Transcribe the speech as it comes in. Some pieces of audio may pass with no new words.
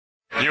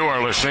You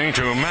are listening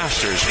to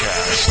Masters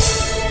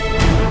Cast.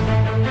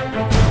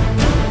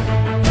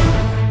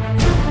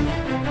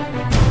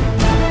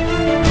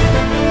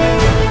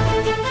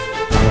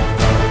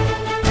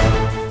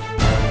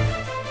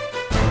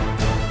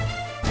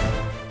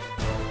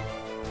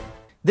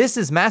 This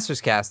is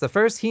Masters Cast, the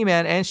first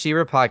He-Man and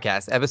She-Ra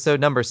podcast, episode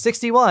number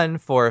 61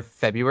 for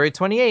February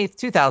 28th,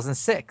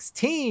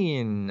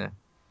 2016.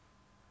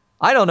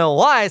 I don't know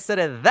why I said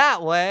it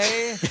that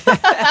way.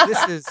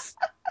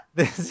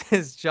 This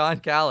is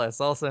John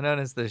Callis, also known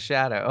as The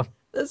Shadow.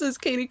 This is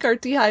Katie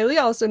Carty-Hiley,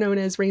 also known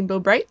as Rainbow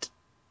Bright.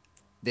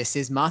 This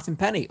is Martin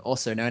Penny,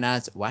 also known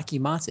as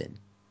Wacky Martin.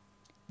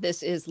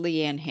 This is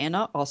Leanne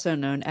Hanna, also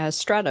known as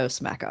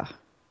Stratosmacker.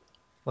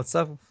 What's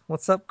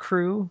up,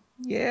 crew?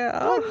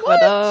 Yeah.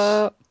 What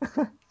up?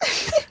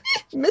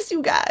 Miss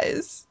you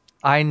guys.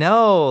 I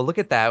know. Look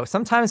at that.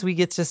 Sometimes we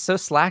get just so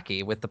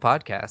slacky with the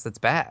podcast. It's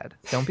bad.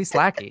 Don't be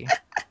slacky.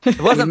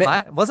 It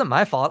wasn't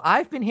my fault.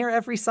 I've been here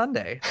every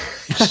Sunday.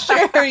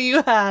 Sure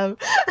you have.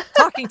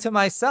 Talking to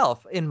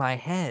myself in my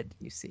head,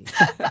 you see.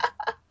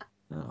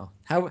 Oh,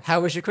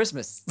 how was your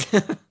Christmas?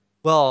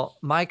 Well,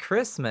 my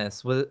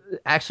Christmas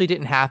actually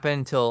didn't happen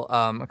until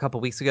a couple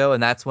weeks ago,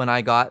 and that's when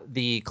I got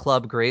the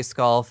Club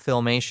Grayskull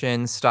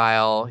Filmation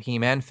style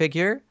He-Man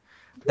figure.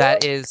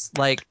 That is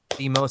like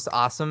the most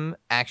awesome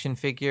action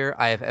figure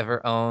I have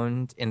ever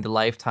owned in the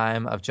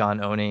lifetime of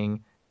John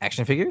owning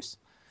action figures.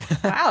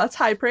 Wow, that's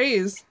high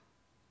praise.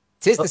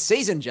 'Tis the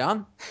season,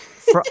 John.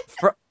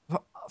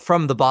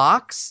 From the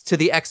box to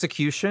the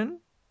execution,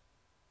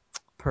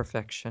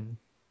 perfection.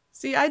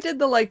 See, I did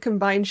the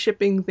combined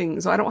shipping thing,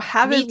 so I don't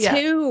have it yet.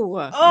 Too.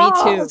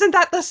 Oh, Me too. Isn't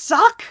that the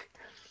suck?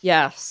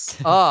 Yes.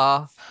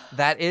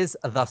 That is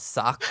the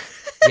suck.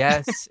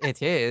 Yes,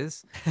 it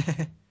is.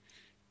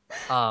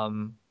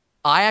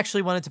 I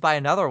actually wanted to buy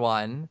another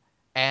one,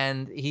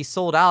 and he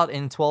sold out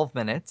in 12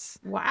 minutes.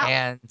 Wow.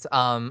 And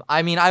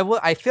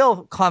I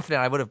feel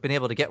confident I would have been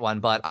able to get one,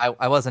 but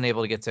I wasn't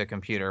able to get to a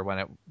computer when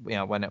it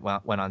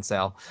went on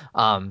sale.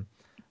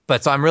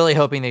 But so I'm really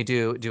hoping they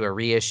do a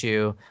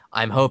reissue.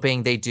 I'm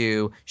hoping they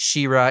do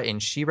She-Ra in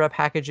She-Ra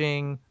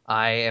packaging.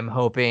 I am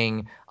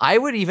hoping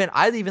I'd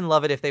even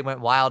love it if they went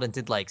wild and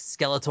did like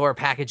Skeletor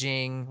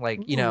packaging,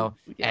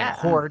 and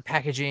Horde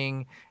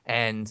packaging,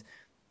 and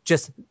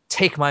just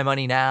take my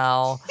money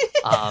now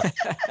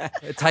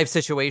type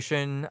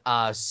situation.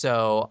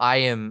 So I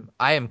am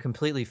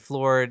completely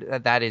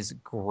floored. That is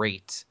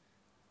great.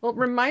 Well,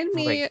 remind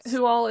me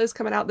who all is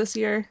coming out this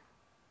year.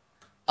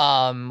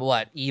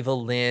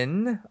 Evil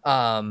Lyn,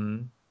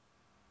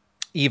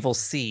 Evil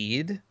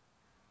Seed,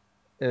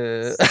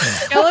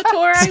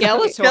 Skeletor.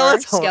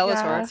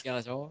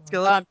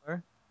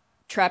 Skeletor.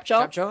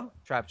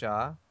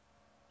 Trapjaw.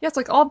 Yeah, it's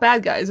like all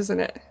bad guys, isn't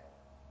it?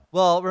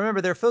 Well,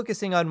 remember they're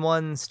focusing on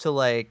ones to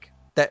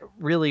that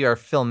really are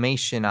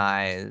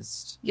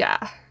filmationized.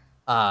 Yeah.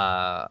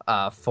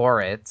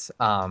 For it.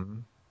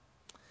 And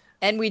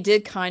we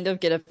did kind of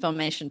get a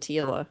Filmation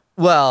Teela.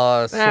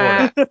 Well,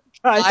 sort of.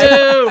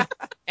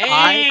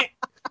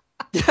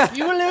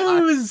 You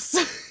lose.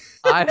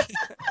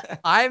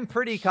 I'm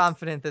pretty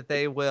confident that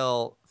they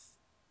will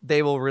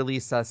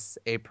release us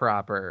a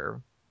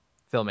proper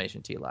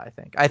Filmation Teela.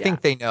 I think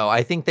they know.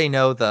 I think they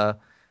know the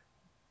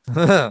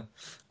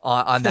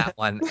on that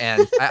one,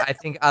 and I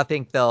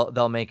think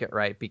they'll make it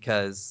right,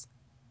 because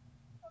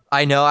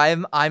I know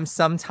I'm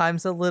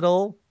sometimes a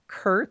little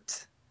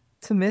curt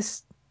to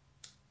Miss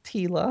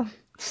Teela,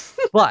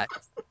 but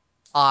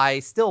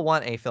I still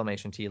want a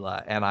Filmation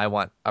Teela, and I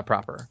want a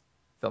proper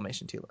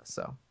Filmation Teela.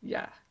 So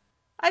yeah,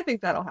 I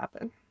think that'll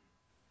happen.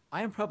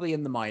 I am probably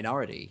in the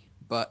minority,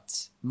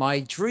 but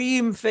my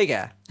dream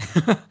figure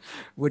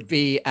would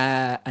be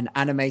an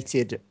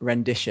animated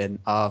rendition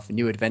of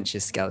New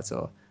Adventures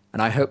Skeletor,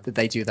 and I hope that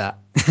they do that.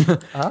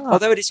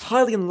 Although it is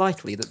highly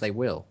unlikely that they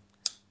will.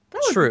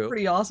 That would be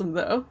pretty awesome,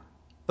 though.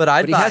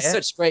 But he has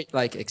such great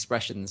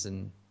expressions,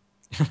 and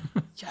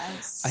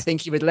yes, I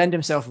think he would lend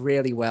himself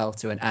really well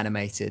to an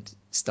animated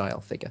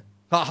style figure.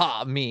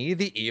 Haha, me,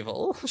 the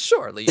evil,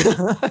 surely.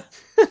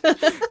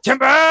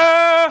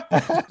 Timber!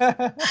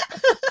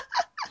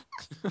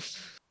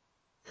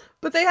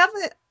 But they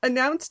haven't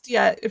announced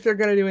yet if they're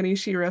going to do any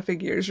She-Ra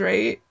figures,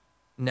 right?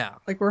 No.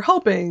 We're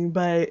hoping,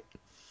 but...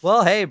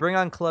 Well, hey, bring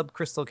on Club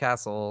Crystal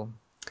Castle.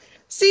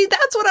 See,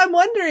 that's what I'm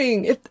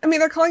wondering.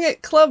 They're calling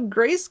it Club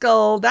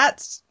Grayskull.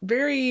 That's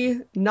very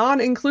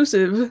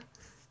non-inclusive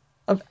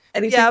of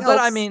anything else. Yeah, but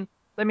I mean,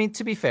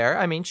 to be fair,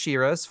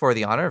 She-Ra's for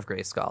the honor of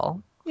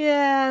Grayskull.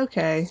 Yeah,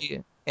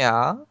 okay.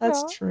 Yeah.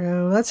 That's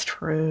true. It's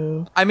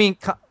Club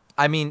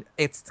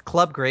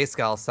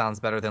Grayskull sounds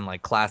better than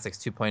Classics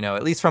 2.0,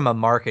 at least from a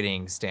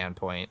marketing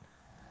standpoint.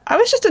 I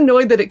was just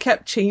annoyed that it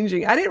kept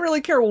changing. I didn't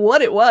really care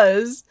what it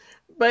was,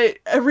 but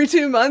every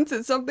 2 months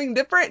it's something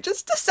different.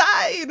 Just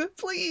decide,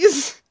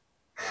 please.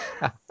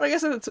 But I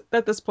guess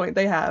at this point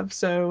they have,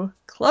 so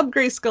Club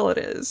Grayskull it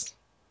is.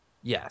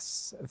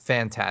 Yes,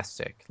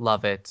 fantastic.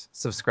 Love it.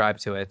 Subscribe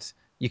to it.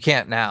 You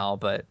can't now,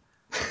 but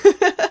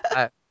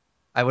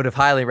I would have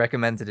highly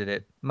recommended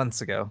it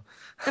months ago.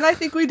 And I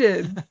think we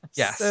did.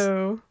 Yes.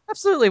 So,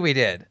 Absolutely, we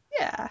did.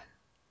 yeah.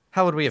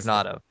 How would we have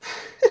not have?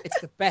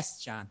 It's the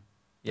best, Jan.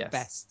 The Yes.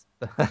 best.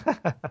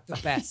 The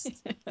best.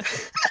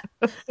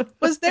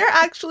 Was there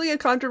actually a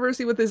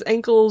controversy with his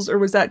ankles, or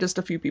was that just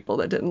a few people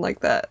that didn't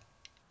like that?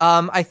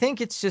 I think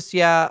it's just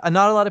not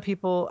a lot of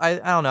people. I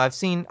don't know. I've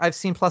seen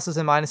pluses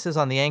and minuses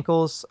on the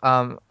ankles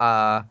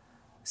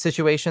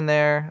situation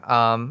there.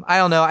 I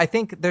don't know. I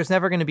think there's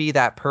never going to be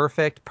that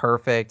perfect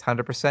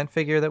 100%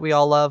 figure that we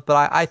all love,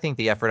 but I think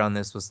the effort on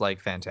this was like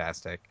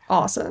fantastic.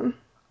 Awesome.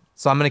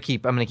 So I'm gonna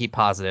keep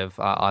positive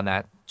on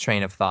that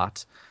train of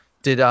thought.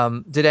 Did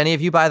any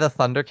of you buy the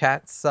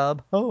Thundercats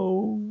sub?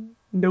 Oh.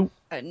 Nope.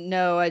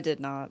 No, I did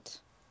not.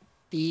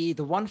 The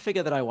one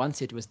figure that I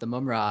wanted was the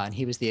Mumra, and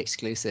he was the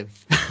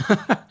exclusive.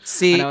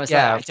 See, and I was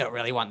yeah. like, I don't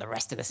really want the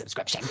rest of the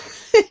subscription.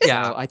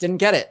 Yeah. So I didn't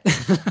get it.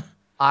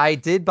 I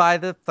did buy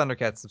the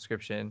Thundercats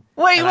subscription.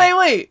 Wait.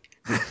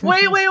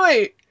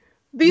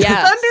 The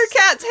Yes.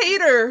 Thundercats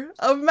hater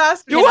of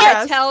Master Can I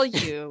Cast. tell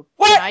you?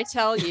 Can I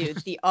tell you?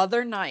 The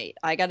other night,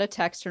 I got a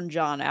text from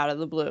John out of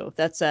the blue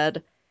that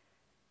said,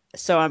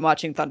 "So I'm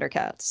watching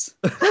Thundercats,"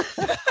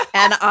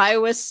 and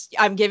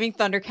I'm giving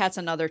Thundercats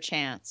another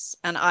chance,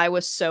 and I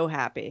was so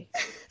happy.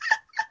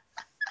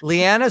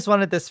 Leanna's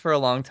wanted this for a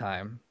long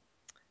time.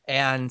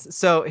 And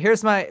so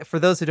for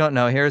those who don't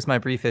know, here's my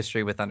brief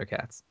history with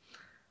Thundercats.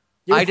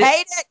 Hate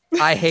it.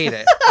 I hate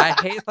it. I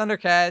hate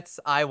Thundercats.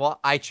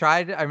 I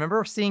tried. I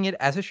remember seeing it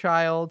as a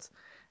child,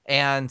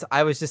 and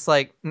I was just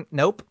like,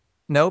 nope.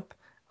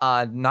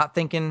 Not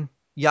thinking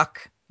yuck.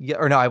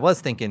 Or no, I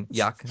was thinking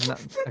yuck. No,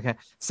 okay.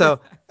 So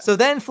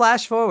then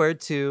flash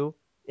forward to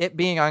it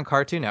being on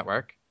Cartoon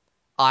Network.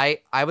 I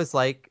was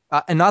like,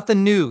 and not the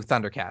new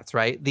Thundercats,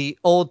 right? The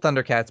old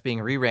Thundercats being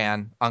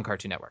reran on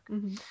Cartoon Network.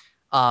 Mhm.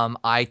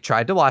 I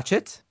tried to watch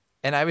it,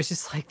 and I was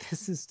just like,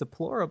 this is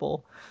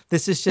deplorable.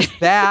 This is just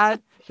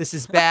bad. This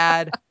is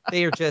bad.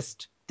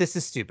 This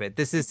is stupid.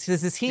 This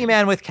is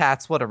He-Man with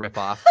cats. What a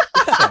ripoff.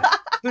 So,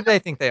 who do they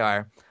think they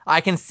are? I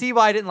can see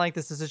why I didn't like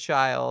this as a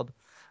child.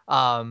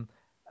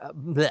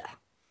 Bleh.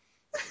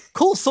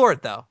 Cool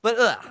sword, though, but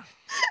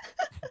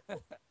ugh.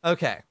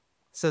 Okay.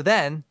 So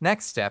then,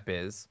 next step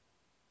is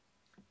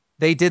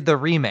they did the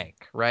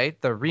remake,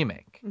 right? The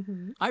remake.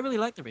 Mhm. I really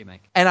like the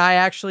remake. And I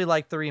actually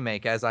liked the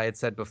remake, as I had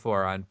said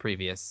before on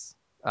previous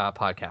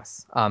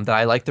podcasts. That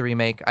I liked the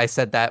remake. I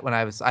said that when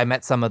I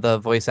met some of the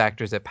voice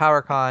actors at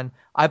PowerCon.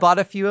 I bought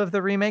a few of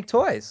the remake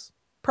toys.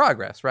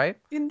 Progress, right?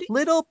 Indeed.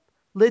 Little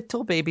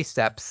baby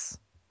steps.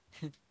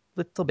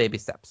 Little baby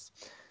steps.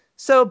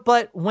 So,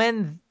 but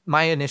when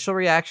my initial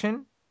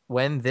reaction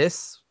when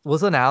this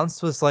was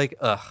announced was like,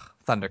 ugh,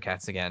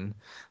 Thundercats again.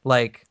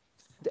 Like,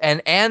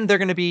 and they're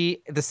going to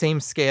be the same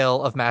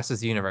scale of Masters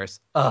of the Universe.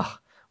 Ugh,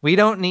 we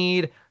don't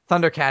need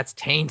Thundercats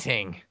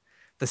tainting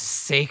the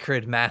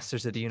sacred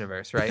Masters of the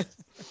Universe, right?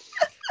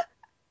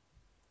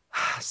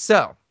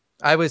 So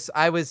I was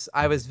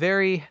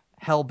very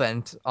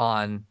hell-bent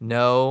on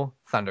no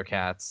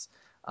Thundercats.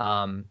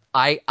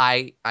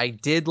 I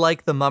did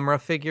like the Mumra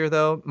figure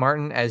though,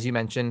 Martin, as you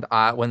mentioned,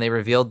 when they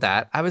revealed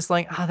that. I was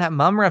like, oh, that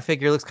Mumra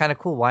figure looks kind of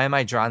cool. Why am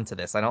I drawn to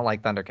this? I don't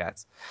like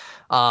Thundercats.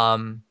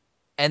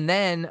 And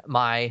then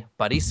my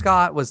buddy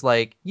Scott was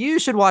like, you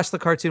should watch the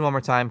cartoon one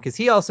more time because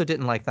he also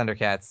didn't like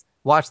Thundercats.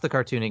 Watch the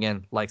cartoon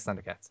again, likes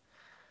Thundercats.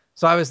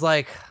 So I was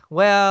like,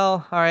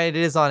 well, all right, it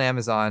is on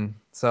Amazon,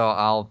 so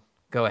I'll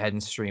go ahead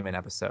and stream an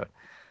episode.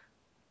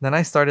 Then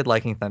I started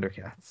liking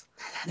Thundercats.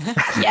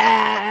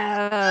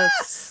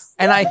 Yes.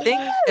 And I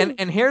think,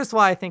 and here's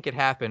why I think it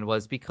happened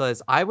was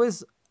because I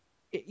was,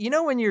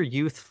 when you're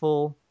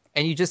youthful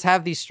and you just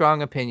have these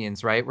strong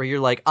opinions, right? Where you're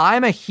like,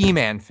 I'm a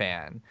He-Man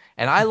fan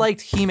and I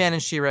liked He-Man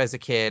and She-Ra as a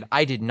kid.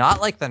 I did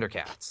not like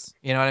Thundercats.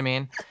 You know what I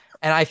mean?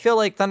 And I feel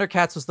like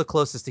Thundercats was the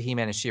closest to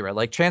He-Man and She-Ra.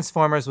 Like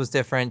Transformers was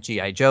different.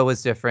 G.I. Joe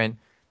was different.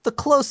 The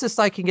closest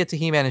I can get to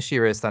He-Man and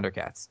She-Ra is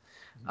Thundercats.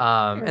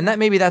 And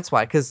that's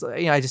why, because,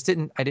 I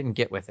didn't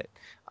get with it.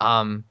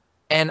 And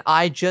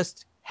I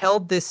just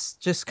held this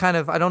just kind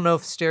of, I don't know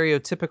if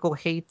stereotypical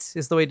hate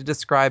is the way to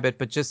describe it,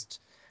 but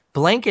just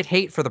blanket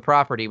hate for the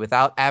property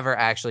without ever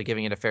actually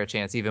giving it a fair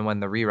chance, even when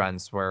the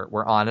reruns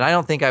were on. And I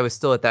don't think I was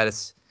still at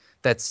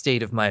that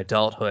state of my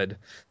adulthood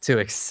to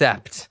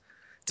accept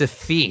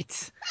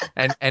defeat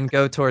and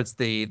go towards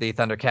the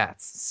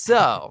Thundercats.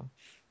 So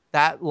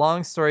that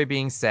long story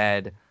being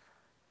said,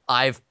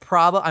 I'm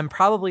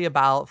probably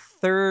about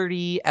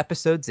 30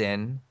 episodes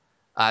in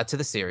to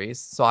the series.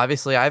 So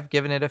obviously I've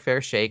given it a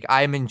fair shake.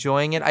 I'm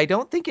enjoying it. I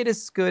don't think it is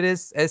as good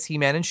as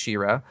He-Man and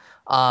She-Ra.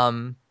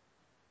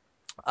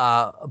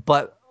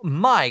 But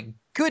my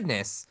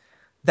goodness,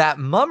 that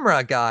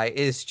Mumra guy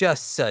is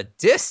just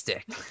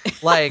sadistic.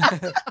 Like,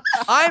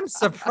 I'm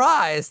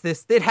surprised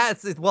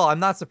I'm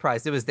not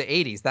surprised. It was the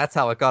 80s. That's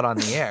how it got on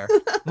the air.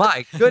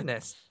 My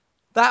goodness.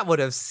 That would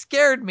have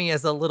scared me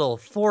as a little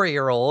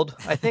 4-year-old.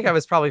 I think I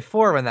was probably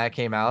 4 when that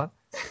came out.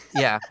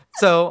 Yeah.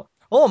 So,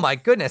 oh my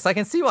goodness, I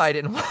can see why I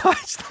didn't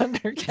watch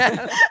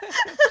Thundercats.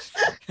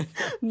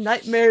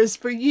 Nightmares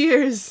for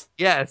years.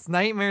 Yes,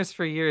 nightmares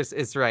for years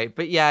is right.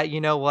 But yeah,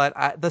 you know what?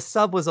 The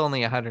sub was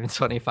only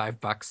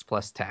 $125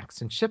 plus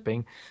tax and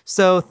shipping.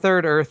 So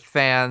Third Earth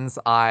fans,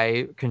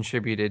 I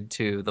contributed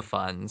to the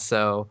fun.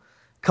 So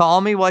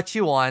call me what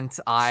you want.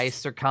 I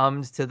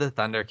succumbed to the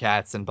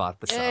Thundercats and bought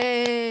the sub.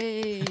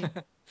 Yay!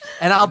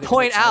 And I'll Living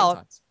point exciting out,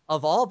 times.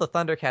 of all the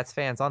Thundercats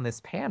fans on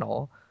this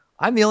panel,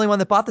 I'm the only one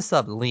that bought the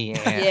sub, Leanne.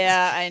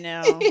 Yeah, I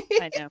know.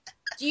 I know.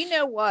 Do you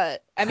know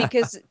what? I mean,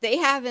 because they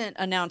haven't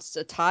announced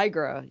a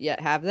Tigra yet,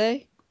 have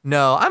they?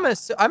 No, I'm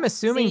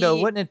assuming though,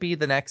 See- wouldn't it be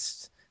the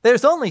next?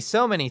 There's only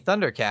so many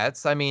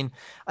Thundercats. I mean,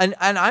 and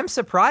I'm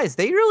surprised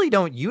they really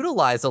don't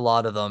utilize a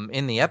lot of them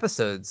in the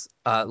episodes.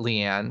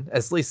 Leanne,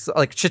 at least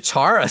like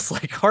Chitara's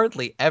like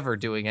hardly ever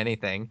doing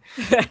anything.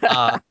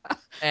 Uh,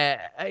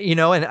 and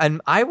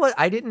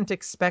I didn't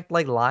expect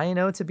like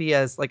Lion-O to be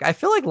as like I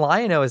feel like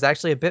Lion-O is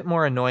actually a bit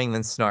more annoying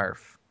than Snarf.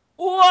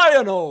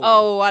 Lion-O!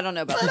 Oh, I don't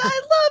know about But that.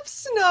 I love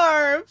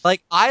Snarf.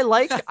 Like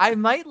I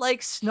might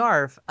like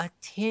Snarf a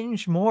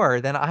tinge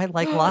more than I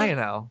like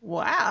Lion-O.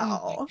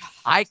 Wow.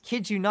 I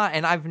kid you not,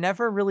 and I've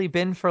never really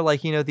been for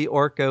like the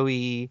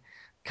Orko-y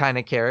kind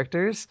of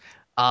characters.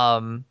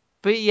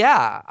 But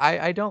yeah,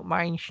 I don't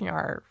mind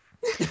Snarf.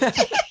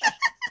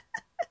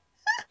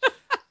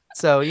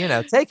 So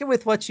take it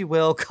with what you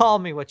will. Call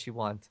me what you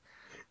want.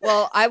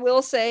 Well, I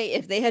will say,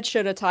 if they had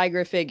showed a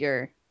Tigra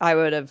figure, I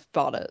would have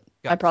bought it.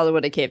 I Gotcha. probably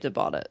would have caved and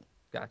bought it.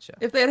 Gotcha.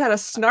 If they had had a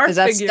Snarf Because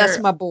that's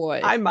figure, my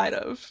boy. I might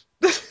have.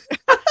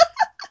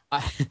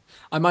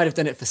 I might have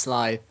done it for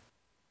Sly.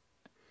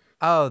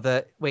 Oh,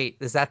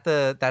 is that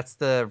that's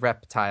the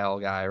reptile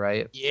guy,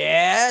 right?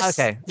 Yes.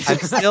 Okay.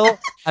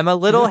 I'm a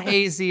little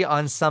hazy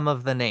on some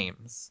of the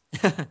names.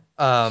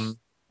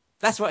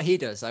 That's what he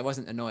does. I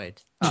wasn't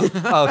annoyed.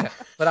 Oh, okay.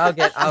 But I'll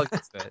get to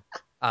it.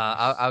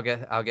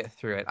 I'll get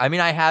through it. I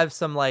mean, I have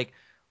some like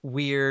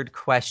weird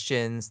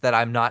questions that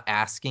I'm not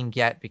asking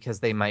yet because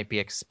they might be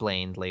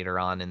explained later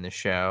on in the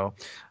show.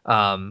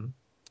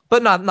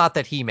 But not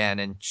that He-Man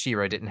and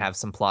She-Ra didn't have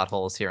some plot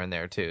holes here and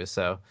there too.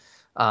 So,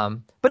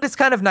 but it's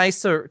kind of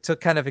nice to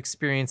kind of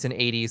experience an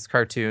 80s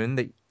cartoon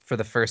that for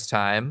the first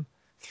time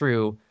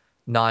through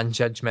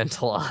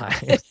non-judgmental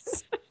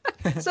eyes.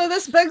 So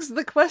this begs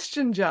the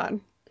question,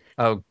 John.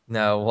 Oh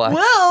no, what?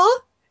 Will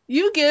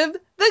you give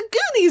the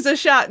Goonies a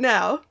shot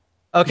now?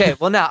 Okay,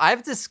 well now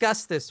I've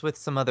discussed this with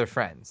some other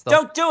friends.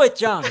 Don't do it,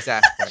 John.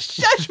 Exactly.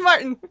 Shush,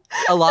 Martin.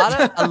 A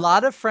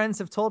lot of friends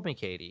have told me,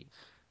 Katie,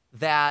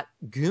 that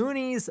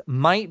Goonies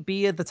might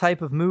be the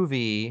type of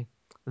movie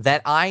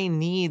that I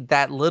need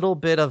that little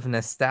bit of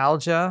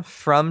nostalgia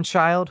from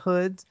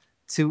childhood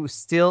to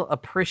still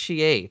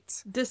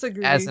appreciate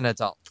Disagree. as an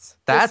adult.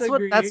 That's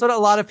Disagree. what a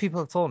lot of people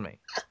have told me.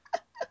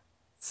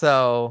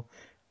 So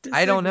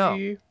I don't know.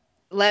 Disagree.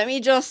 Let me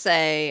just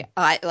say,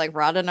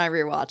 Rod and I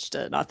rewatched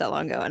it not that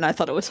long ago, and I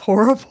thought it was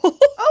horrible.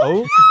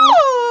 Oh,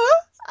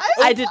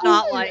 No, I did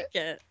not love like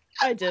it.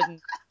 I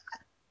didn't.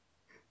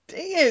 Dang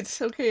it.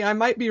 Okay, I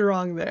might be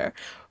wrong there.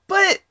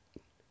 But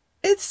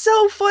it's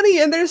so funny,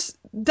 and there's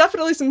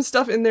definitely some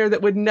stuff in there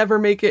that would never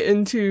make it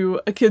into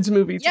a kid's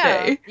movie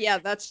Yeah, today. yeah,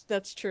 that's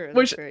true. That's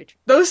Which- very true.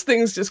 Those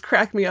things just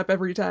crack me up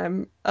every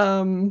time.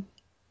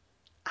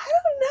 I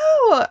don't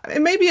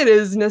know. Maybe it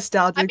is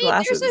nostalgia I mean,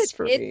 glasses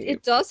for me.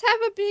 it does have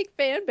a big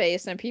fan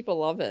base, and people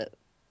love it.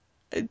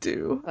 I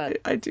do. But-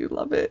 I do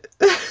love it.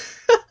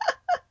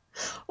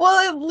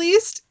 Well, at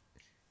least,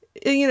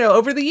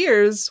 over the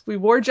years, we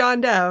wore John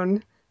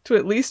down to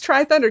at least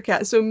try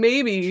Thundercat. So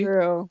maybe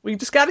True. we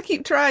just got to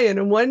keep trying.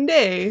 And one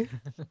day,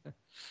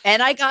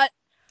 And I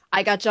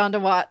got John to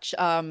watch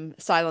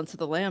Silence of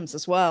the Lambs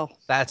as well.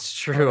 that's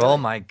true. really? Oh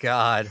my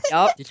god.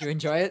 Yup. Did you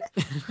enjoy it?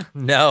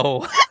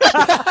 No.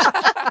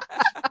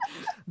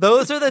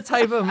 Those are the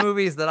type of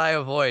movies that I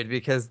avoid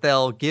because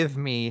they'll give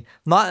me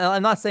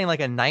I'm not saying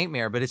like a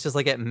nightmare, but it's just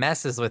like it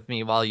messes with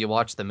me while you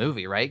watch the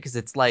movie, right? Because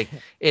it's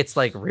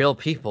like real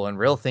people and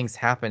real things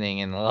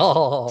happening and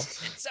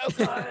It's so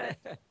good.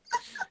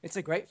 It's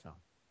a great film.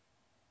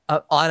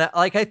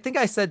 like I think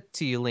I said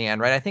to you, Leanne,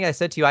 right? I think I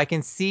said to you, I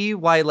can see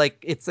why like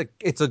it's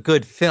a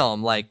good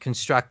film, like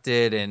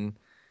constructed and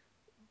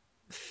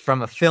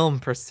from a film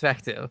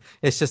perspective.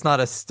 It's just not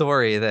a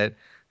story that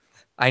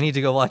I need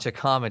to go watch a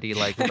comedy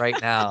like right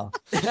now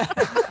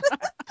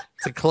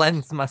to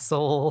cleanse my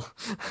soul.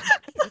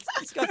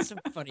 It's got some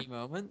funny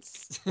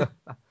moments.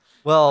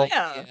 Well,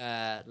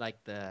 Yeah.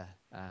 Like the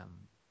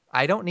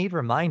I don't need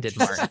reminded,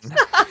 Martin.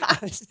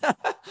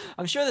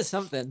 I'm sure there's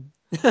something.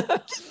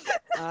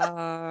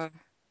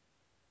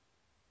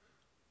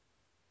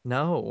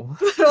 No.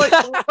 they're like,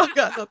 oh, I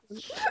got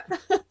nothing.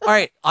 All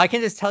right, I can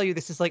just tell you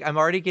this is like I'm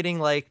already getting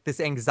like this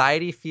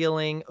anxiety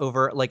feeling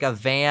over like a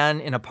van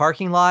in a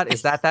parking lot.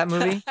 Is that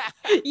movie?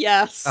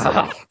 Yes.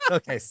 Oh,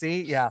 okay,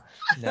 see? Yeah.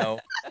 No.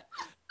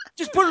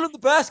 Just put it in the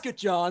basket,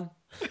 John.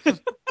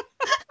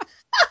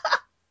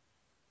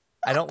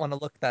 I don't want to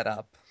look that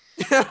up.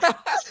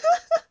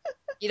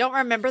 You don't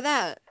remember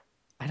that?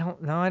 I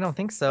don't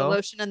think The so.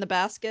 lotion in the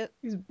basket?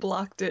 He's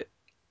blocked it.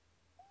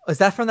 Is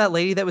that from that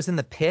lady that was in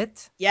the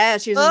pit? Yeah,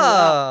 she was in the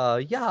well.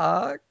 Oh,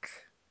 yuck.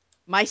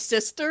 My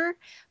sister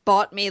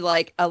bought me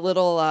like a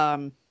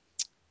little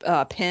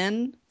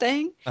pin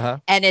thing, Uh-huh.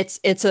 and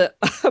it's a,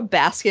 a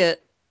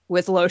basket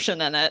with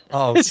lotion in it.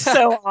 Oh, It's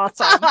so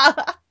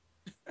awesome.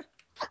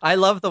 I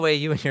love the way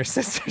you and your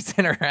sisters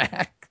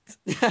interact.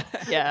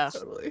 Yeah.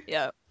 Totally.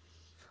 Yeah.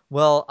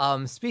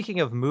 Well,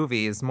 speaking of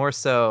movies, more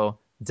so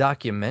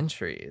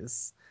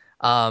documentaries,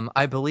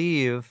 I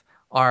believe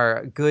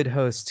our good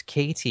host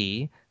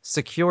Katie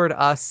secured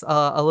us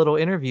a little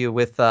interview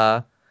with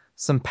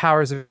some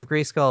Powers of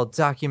Grayskull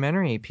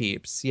documentary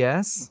peeps.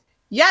 Yes.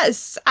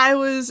 Yes, I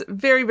was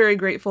very, very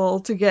grateful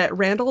to get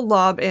Randall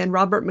Lobb and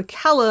Robert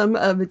McCallum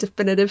of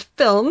Definitive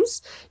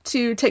Films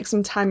to take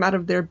some time out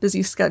of their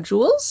busy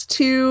schedules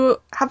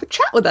to have a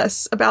chat with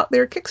us about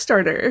their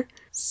Kickstarter.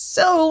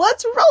 So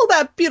let's roll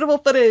that beautiful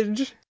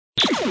footage.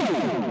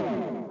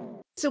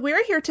 So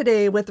we're here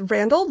today with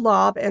Randall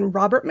Lobb and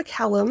Robert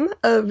McCallum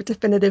of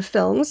Definitive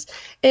Films.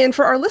 And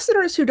for our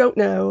listeners who don't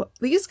know,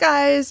 these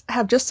guys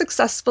have just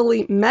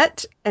successfully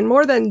met and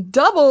more than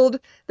doubled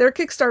their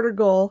Kickstarter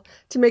goal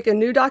to make a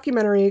new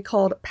documentary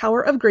called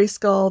Power of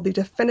Grayskull, the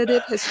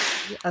definitive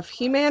history of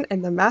He-Man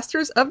and the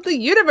Masters of the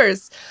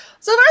Universe.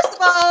 So first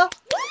of all,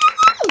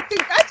 woo,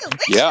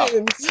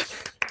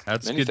 congratulations!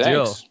 That's a Many good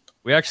deal. thanks.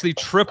 We actually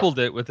tripled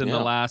it within the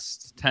Yeah.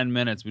 last 10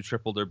 minutes. We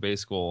tripled our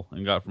base goal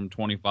and got from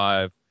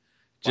 25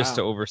 just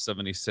to over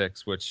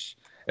 76, which,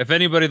 if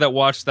anybody that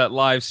watched that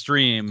live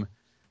stream,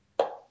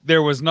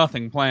 there was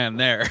nothing planned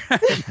there.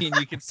 I mean,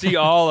 you can see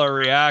all our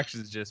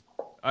reactions. Just,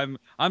 I'm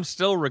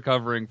still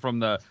recovering from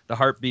the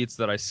heartbeats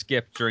that I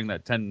skipped during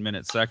that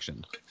 10-minute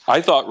section.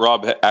 I thought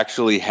Rob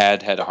actually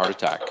had a heart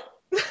attack.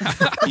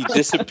 He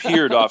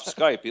disappeared off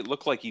Skype. It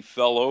looked like he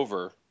fell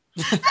over.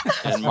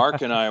 And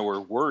Mark and I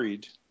were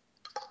worried.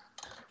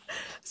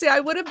 See, I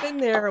would have been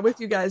there with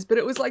you guys, but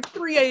it was like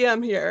 3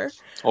 a.m. here.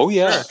 Oh,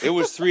 yeah. It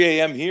was 3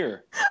 a.m.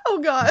 here. Oh,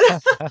 God.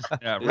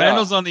 Yeah,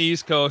 Randall's on the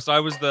East Coast. I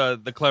was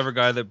the clever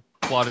guy that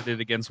plotted it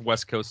against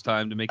West Coast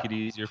time to make it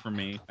easier for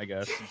me, I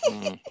guess.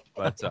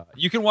 But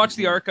you can watch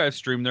the archive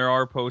stream. There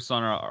are posts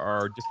on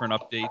our different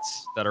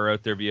updates that are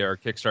out there via our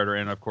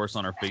Kickstarter and, of course,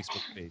 on our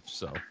Facebook page.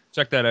 So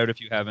check that out if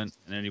you haven't,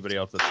 and anybody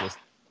else that's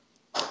listening.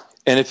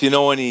 And if you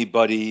know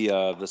anybody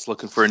that's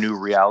looking for a new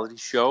reality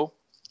show,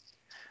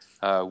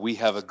 we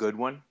have a good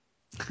one.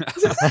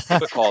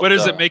 Called, What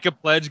is it? Make a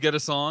pledge, get a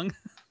song?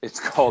 It's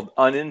called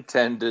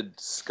Unintended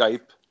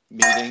Skype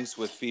Meetings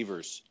with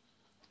Fevers.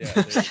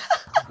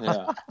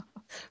 Yeah.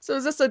 So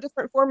is this a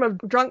different form of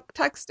drunk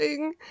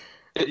texting?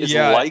 It's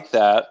Yeah. like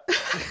that.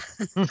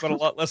 But a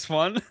lot less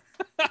fun.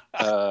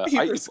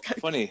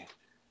 Funny,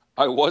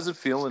 I wasn't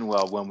feeling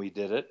well when we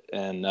did it,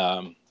 and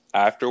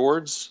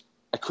afterwards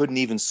I couldn't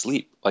even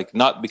sleep. Like,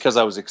 not because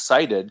I was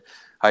excited.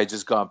 I had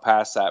just gone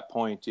past that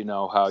point, you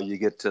know, how you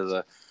get to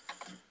the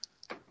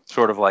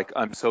sort of like,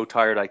 I'm so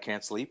tired I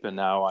can't sleep, and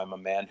now I'm a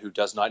man who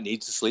does not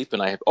need to sleep,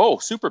 and I have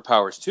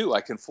superpowers too.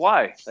 I can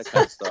fly, that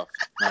kind of stuff.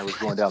 And I was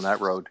going down that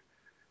road.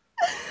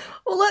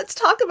 Well, let's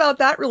talk about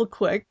that real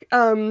quick.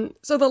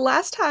 So the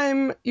last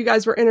time you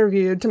guys were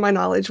interviewed, to my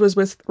knowledge, was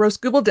with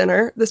Roast Google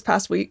Dinner this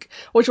past week,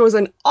 which was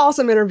an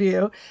awesome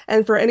interview.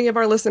 And for any of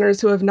our listeners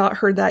who have not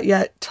heard that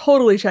yet,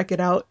 totally check it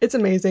out. It's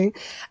amazing.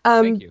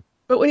 Thank you.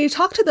 But when you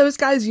talk to those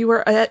guys, you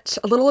were at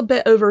a little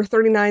bit over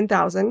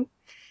 39,000.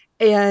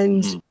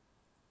 And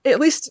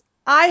at least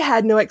I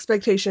had no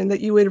expectation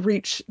that you would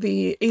reach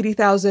the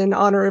 80,000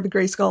 Honor of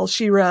Grayskull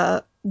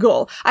She-Ra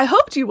goal. I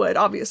hoped you would,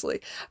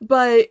 obviously.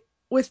 But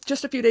with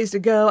just a few days to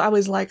go, I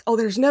was like, oh,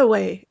 there's no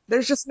way.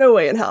 There's just no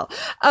way in hell.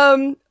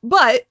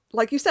 But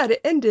like you said,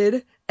 it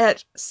ended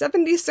at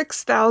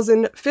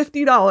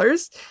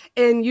 $76,050,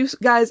 and you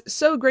guys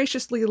so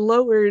graciously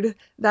lowered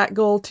that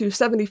goal to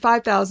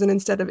 75,000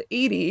 instead of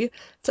 80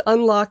 to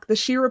unlock the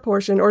She-Ra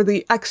portion, or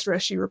the extra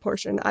She-Ra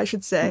portion, I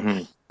should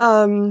say.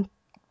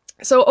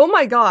 So, oh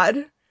my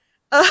God.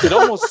 It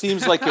almost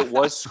seems like it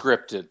was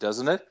scripted,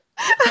 doesn't it?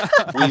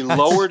 We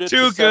lowered it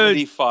Too to good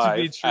 75.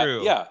 to be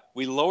true.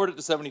 We lowered it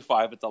to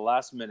 75 at the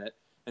last minute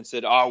and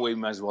said, we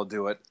might as well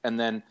do it. And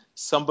then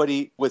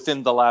somebody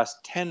within the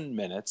last 10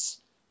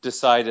 minutes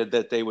decided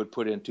that they would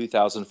put in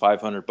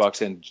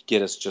 $2,500 and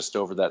get us just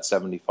over that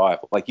 75.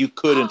 Like, you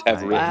couldn't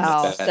have written it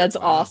Wow, better. that's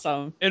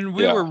awesome. And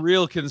we were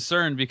real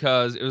concerned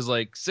because it was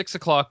like 6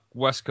 o'clock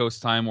West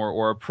Coast time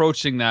or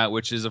approaching that,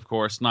 which is, of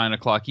course, 9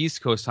 o'clock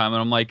East Coast time.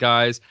 And I'm like,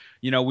 guys,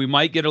 you know, we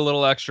might get a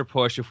little extra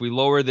push. If we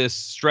lower this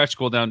stretch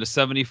goal down to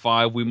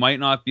 75, we might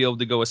not be able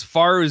to go as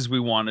far as we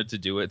wanted to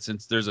do it,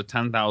 since there's a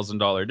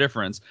 $10,000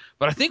 difference.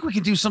 But I think we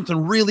can do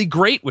something really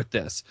great with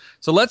this.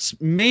 So let's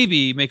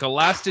maybe make a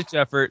last-ditch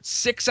effort.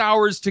 6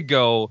 hours to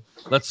go.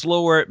 Let's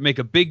lower it, make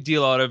a big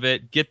deal out of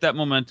it, get that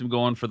momentum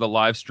going for the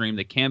live stream,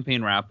 the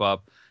campaign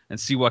wrap-up, and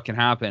see what can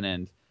happen.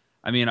 And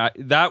I mean,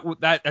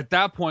 that at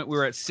that point we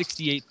were at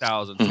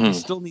 68,000, so we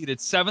still needed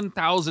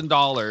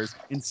 $7,000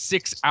 in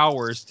 6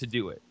 hours to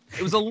do it.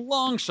 It was a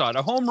long shot,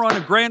 a home run, a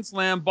grand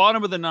slam,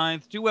 bottom of the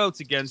ninth, 2 outs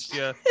against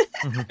you,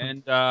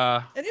 and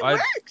it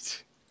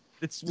worked.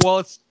 It's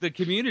the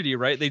community,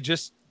 right? They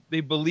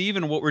believe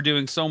in what we're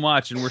doing so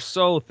much, and we're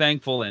so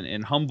thankful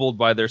and humbled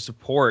by their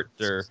support.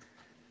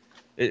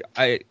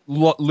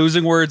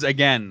 Losing words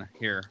again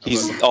here.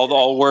 He's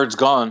all words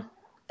gone.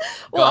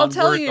 Well, I'll Gone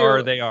tell words you,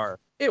 are they are.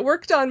 it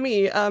worked on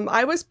me.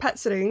 I was pet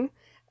sitting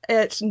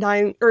at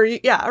 9, or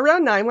yeah,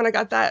 around 9 when I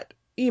got that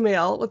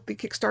email with the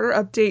Kickstarter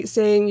update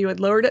saying you had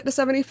lowered it to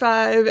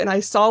 75, and I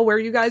saw where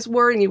you guys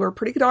were, and you were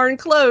pretty darn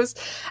close.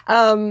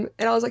 And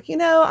I was like,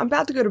 I'm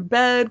about to go to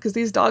bed because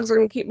these dogs are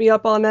going to keep me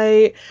up all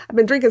night. I've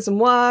been drinking some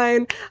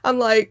wine. I'm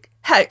like,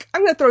 heck,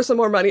 I'm going to throw some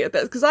more money at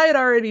this because I had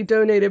already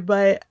donated,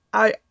 but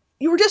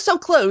you were just so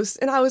close.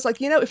 And I was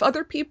like, if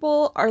other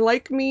people are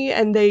like me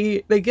and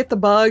they get the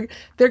bug,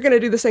 they're going to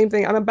do the same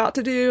thing I'm about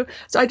to do.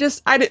 So I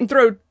didn't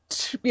throw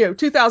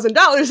 $2,000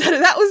 at it.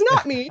 That was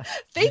not me.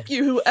 Thank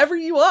you, whoever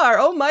you are.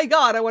 Oh my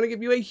God, I want to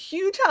give you a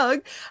huge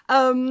hug.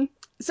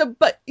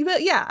 But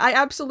yeah, I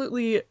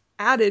absolutely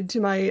added to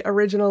my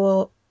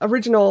original,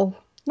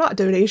 not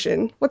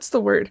donation. What's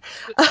the word?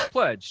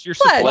 Pledge. Your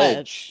Pledge.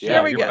 Pledge. Yeah,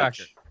 There we your go.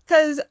 backer.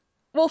 Because,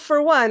 well,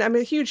 for one, I'm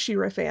a huge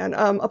She-Ra fan.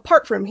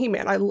 Apart from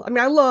He-Man, I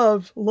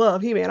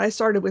love He-Man. I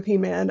started with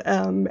He-Man,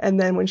 and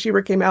then when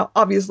She-Ra came out,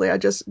 obviously I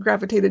just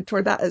gravitated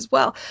toward that as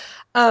well.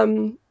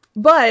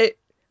 But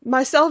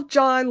myself,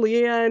 John,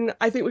 Leanne,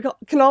 I think we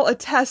can all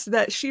attest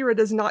that She-Ra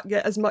does not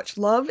get as much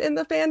love in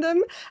the fandom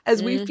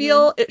as we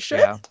feel it should.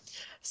 Yeah.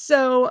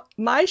 So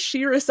my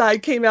She-Ra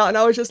side came out, and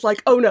I was just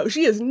like, oh no,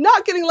 she is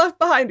not getting left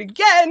behind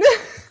again.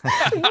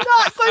 I'm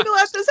not going to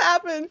let this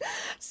happen.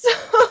 So.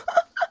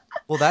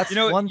 Well, that's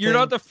one you're thing.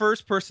 not the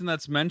first person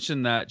that's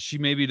mentioned that she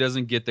maybe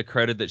doesn't get the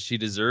credit that she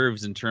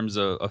deserves in terms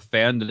of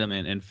fandom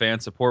and fan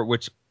support,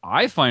 which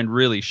I find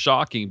really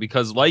shocking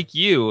because, like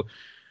you,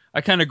 I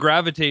kind of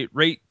gravitate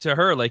right to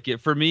her. Like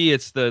for me,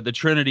 it's the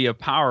trinity of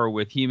power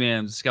with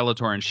He-Man,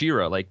 Skeletor, and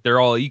She-Ra. Like they're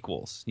all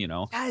equals,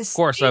 Yes, Of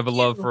course, I have a thank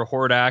love you. for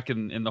Hordak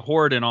and the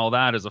Horde and all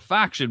that as a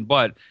faction,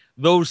 but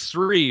those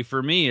three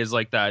for me is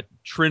like that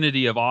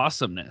trinity of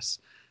awesomeness.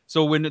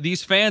 So when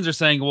these fans are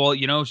saying, well,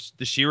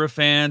 the She-Ra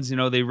fans,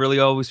 they really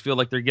always feel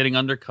like they're getting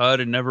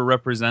undercut and never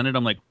represented.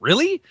 I'm like,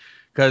 really?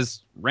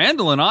 Because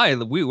Randall and I,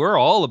 we're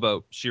all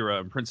about She-Ra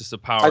and Princess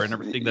of Power and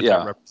everything that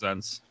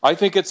represents. I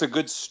think it's a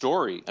good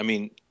story. I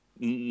mean,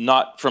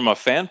 not from a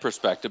fan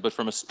perspective, but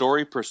from a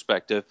story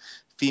perspective,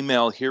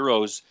 female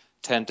heroes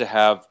tend to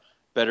have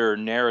better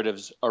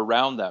narratives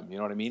around them. You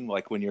know what I mean?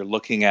 Like when you're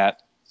looking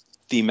at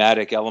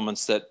thematic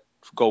elements that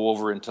go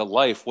over into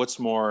life, what's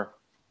more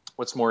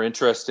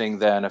interesting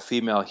than a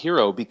female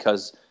hero?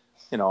 Because,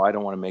 I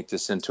don't want to make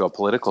this into a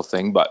political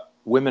thing, but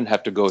women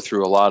have to go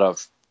through a lot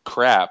of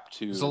crap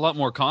to. There's a lot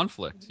more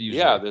conflict usually.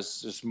 Yeah,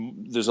 there's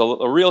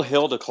a real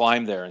hill to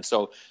climb there, and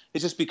so it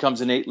just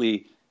becomes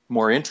innately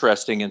more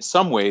interesting in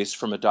some ways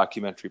from a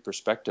documentary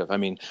perspective. I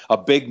mean, a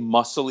big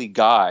muscly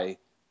guy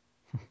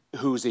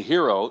who's a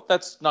hero,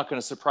 that's not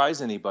going to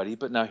surprise anybody,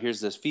 but now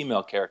here's this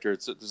female character.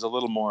 There's a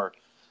little more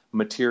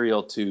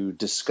material to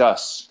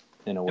discuss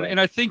in a way. And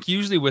I think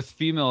usually with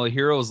female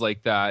heroes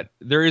like that,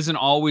 there isn't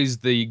always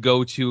the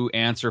go-to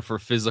answer for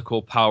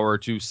physical power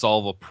to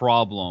solve a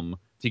problem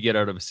to get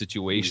out of a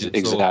situation.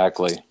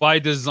 Exactly. So by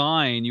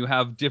design, you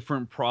have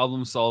different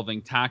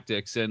problem-solving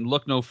tactics, and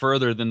look no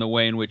further than the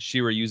way in which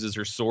She-Ra uses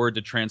her sword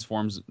to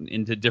transform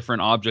into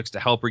different objects to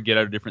help her get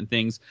out of different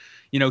things.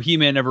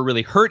 He-Man never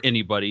really hurt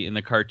anybody in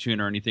the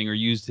cartoon or anything, or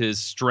used his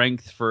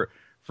strength for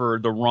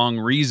the wrong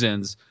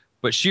reasons.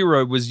 But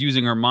She-Ra was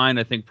using her mind,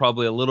 I think,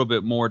 probably a little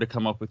bit more to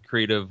come up with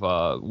creative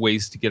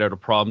ways to get out of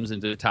problems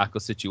and to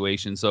tackle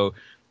situations. So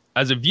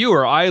as a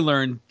viewer, I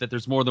learned that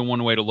there's more than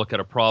one way to look at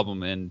a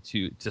problem and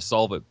to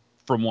solve it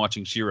from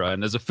watching She-Ra.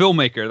 And as a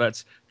filmmaker,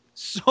 that's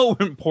so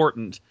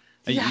important.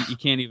 Yeah. You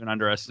can't even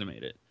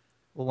underestimate it.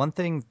 Well, one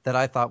thing that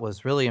I thought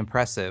was really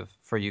impressive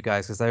for you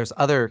guys, because there's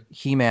other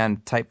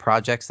He-Man type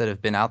projects that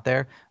have been out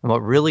there, and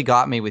what really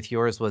got me with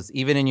yours was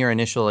even in your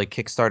initial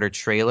Kickstarter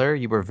trailer,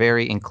 you were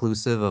very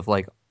inclusive of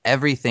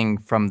everything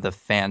from the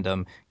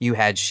fandom. You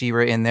had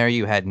She-Ra in there,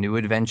 you had New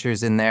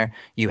Adventures in there,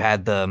 you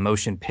had the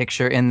motion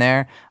picture in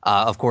there,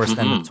 of course,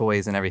 then the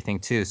toys and everything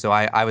too. So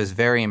I was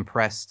very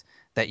impressed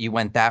that you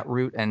went that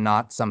route and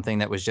not something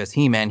that was just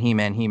He-Man,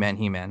 He-Man, He-Man,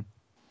 He-Man.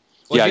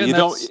 Well, yeah, again, you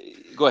don't.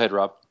 Go ahead,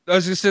 Rob. I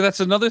was going to say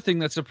that's another thing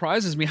that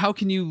surprises me. How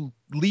can you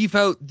leave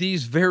out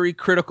these very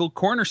critical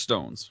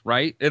cornerstones,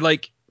 right? A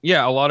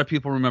lot of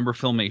people remember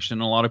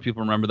Filmation, a lot of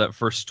people remember that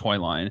first toy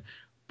line,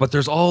 but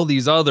there's all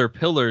these other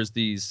pillars,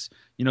 these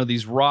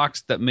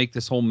rocks that make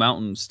this whole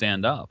mountain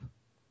stand up.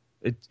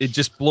 It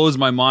just blows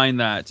my mind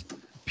that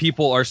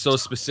people are so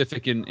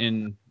specific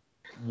in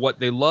what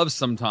they love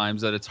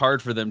sometimes that it's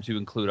hard for them to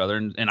include other.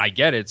 And I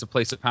get it. It's a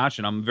place of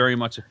passion. I'm very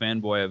much a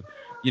fanboy of,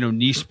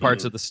 niche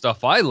parts of the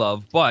stuff I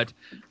love. But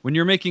when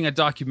you're making a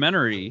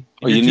documentary,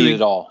 you need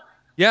it all.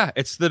 Yeah,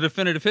 it's the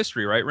definitive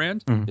history, right,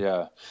 Rand?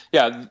 Mm-hmm.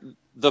 Yeah.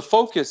 The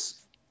focus,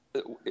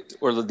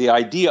 or the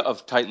idea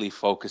of tightly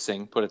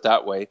focusing, put it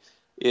that way,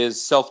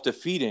 is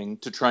self-defeating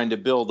to trying to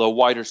build a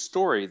wider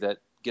story that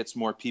gets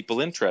more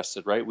people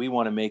interested, right? We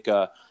want to make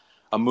a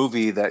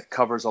movie that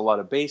covers a lot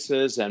of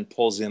bases and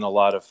pulls in a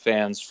lot of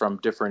fans from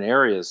different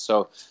areas.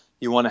 So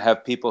You want to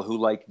have people who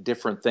like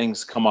different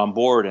things come on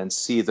board and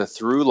see the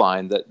through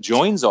line that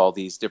joins all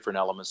these different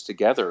elements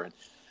together. And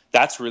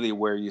that's really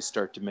where you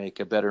start to make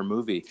a better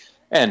movie.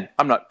 And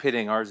I'm not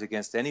pitting ours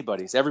against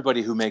anybody's.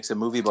 Everybody who makes a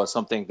movie about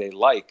something they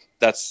like,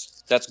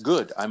 that's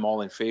good. I'm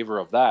all in favor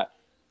of that.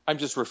 I'm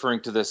just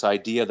referring to this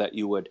idea that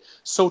you would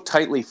so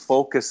tightly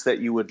focus that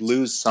you would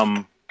lose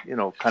some,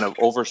 kind of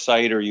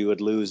oversight, or you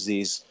would lose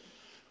these,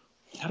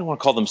 I don't want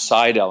to call them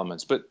side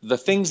elements, but the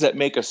things that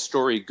make a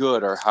story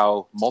good are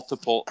how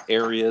multiple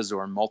areas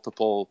or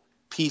multiple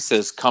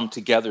pieces come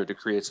together to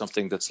create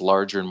something that's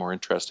larger and more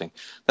interesting.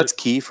 That's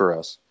key for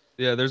us.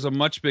 Yeah, there's a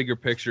much bigger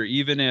picture.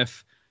 Even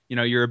if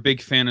you're a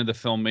big fan of the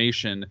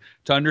Filmation,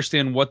 to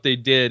understand what they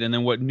did and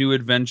then what New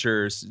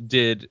Adventures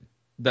did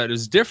that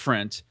is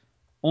different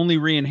only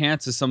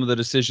re-enhances some of the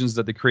decisions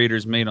that the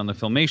creators made on the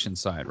Filmation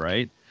side,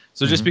 right?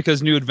 So just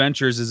because New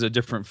Adventures is a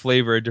different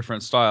flavor, a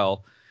different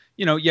style,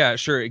 yeah,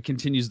 sure, it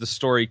continues the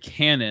story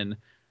canon,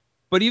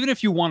 but even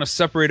if you want to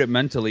separate it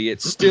mentally,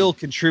 it still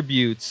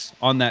contributes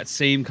on that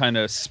same kind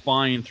of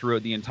spine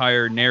throughout the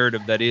entire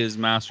narrative that is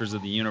Masters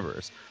of the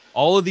Universe.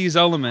 All of these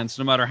elements,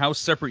 no matter how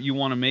separate you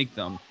want to make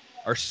them,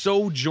 are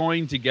so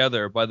joined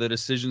together by the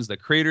decisions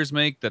that creators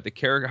make, that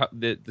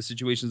the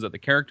situations that the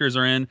characters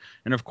are in,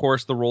 and of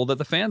course the role that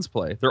the fans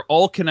play. They're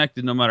all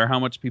connected, no matter how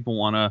much people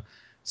want to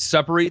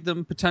separate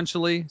them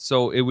potentially.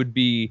 So it would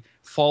be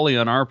folly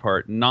on our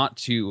part not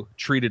to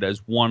treat it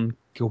as one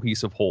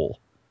cohesive whole.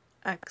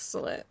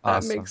 Excellent.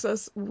 Awesome. That makes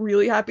us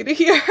really happy to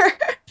hear.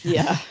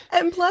 Yeah.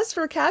 And plus,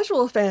 for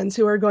casual fans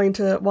who are going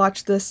to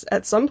watch this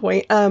at some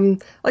point,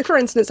 like for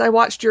instance, I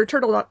watched your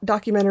turtle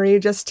documentary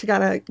just to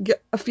kind of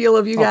get a feel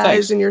of you guys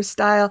thanks. and your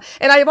style,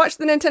 and I watched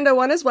the Nintendo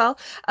one as well.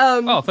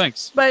 Oh,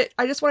 thanks. But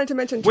I just wanted to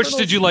mention Which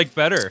Turtles. did you like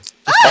better?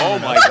 Oh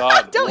my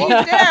God. Don't you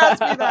dare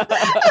ask me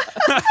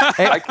that.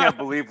 I can't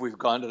believe we've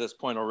gone to this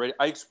point already.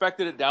 I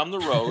expected it down the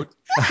road.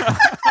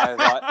 I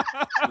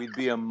thought we'd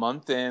be a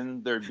month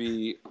in, there'd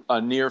be a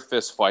near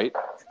fist fight,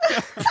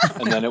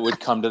 and then it would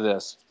come to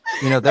this.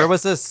 There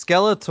was a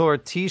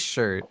Skeletor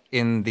T-shirt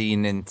in the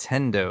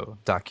Nintendo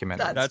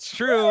documentary. That's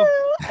true.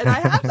 And I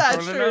have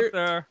that Throwing it out shirt.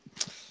 there.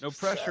 No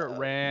pressure,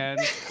 Rand.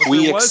 But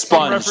We there was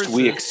some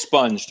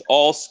expunged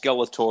all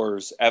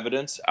Skeletor's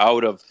evidence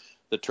out of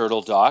the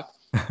turtle doc.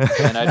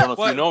 And I don't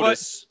know if you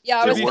noticed. Yeah,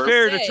 I To was be gonna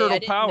fair to say, Turtle I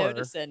didn't Power,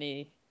 notice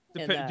any.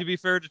 in that. To be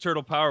fair to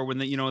Turtle Power, when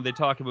they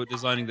talk about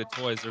designing the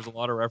toys, there's a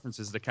lot of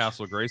references to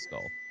Castle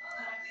Grayskull.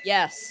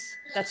 Yes,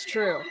 that's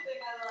true.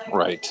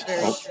 Right.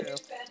 Very Oh, true.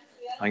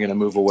 I'm going to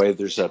move away.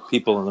 There's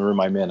people in the room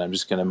I'm in. I'm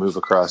just going to move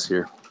across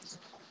here.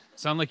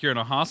 Sound like you're in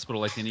a hospital,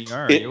 like in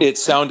ER. It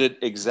sounded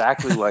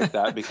exactly like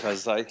that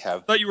because I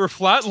have. Thought you were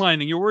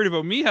flatlining. You're worried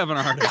about me having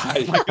a heart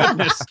attack. My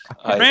goodness.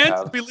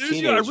 Rand, did we lose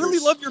you? I really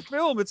love your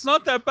film. It's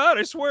not that bad.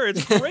 I swear.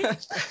 It's great.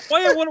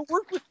 Why I want to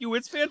work with you.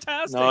 It's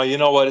fantastic. No, you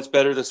know what? It's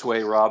better this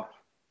way, Rob.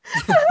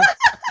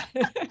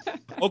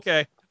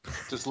 Okay.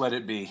 Just let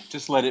it be.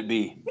 Just let it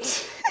be.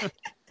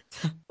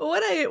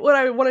 What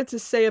I wanted to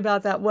say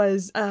about that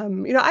was,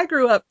 I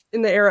grew up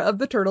in the era of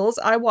the Turtles.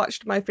 I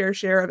watched my fair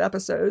share of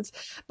episodes,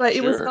 but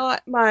it was Sure.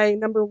 not my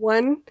number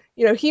one.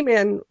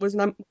 He-Man was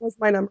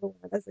my number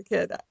one as a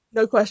kid.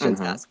 No questions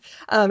asked.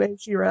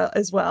 And She-Ra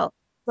as well.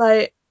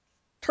 But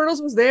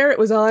Turtles was there. It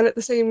was on at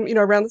the same,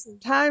 around the same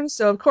time.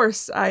 So of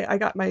course I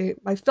got my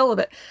fill of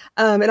it.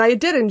 And I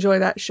did enjoy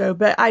that show,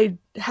 but I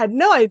had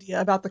no idea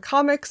about the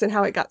comics and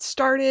how it got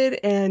started.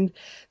 And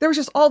there was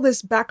just all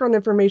this background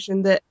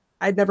information that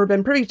I'd never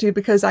been privy to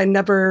because I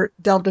never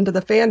delved into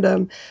the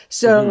fandom.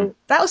 So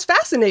that was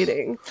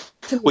fascinating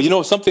to me.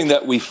 Well, something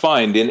that we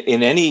find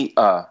in any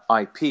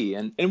IP,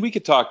 and we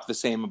could talk the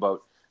same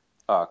about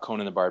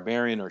Conan the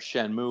Barbarian or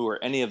Shenmue or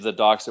any of the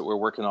docs that we're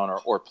working on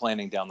or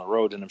planning down the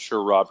road. And I'm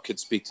sure Rob could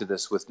speak to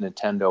this with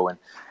Nintendo and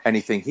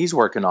anything he's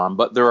working on.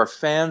 But there are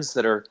fans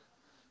that are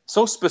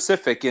so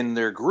specific in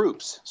their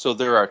groups. So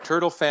there are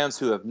Turtle fans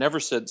who have never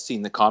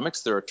seen the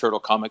comics. There are Turtle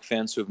comic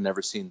fans who have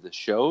never seen the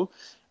show.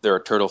 There are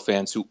Turtle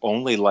fans who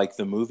only like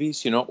the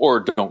movies,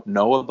 or don't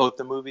know about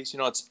the movies.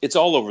 It's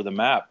all over the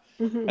map.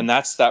 And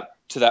that's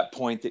to that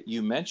point that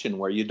you mentioned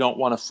where you don't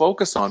want to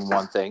focus on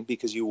one thing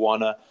because you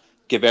want to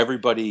give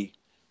everybody,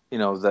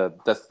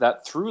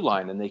 that through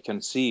line, and they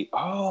can see,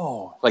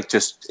 like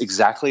just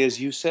exactly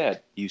as you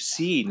said, you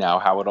see now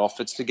how it all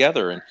fits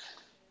together. And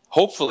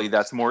hopefully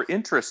that's more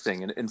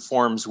interesting and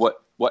informs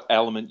what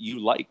element you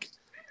like.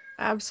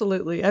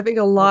 Absolutely. I think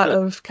a lot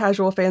of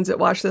casual fans that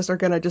watch this are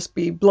going to just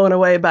be blown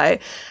away by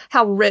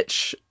how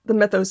rich the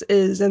mythos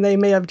is, and they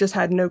may have just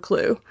had no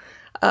clue.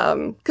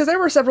 Because there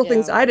were several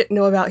things I didn't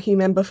know about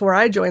He-Man before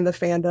I joined the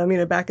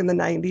fandom, back in the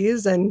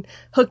 90s, and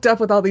hooked up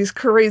with all these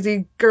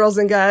crazy girls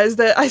and guys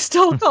that I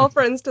still call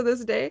friends to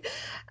this day.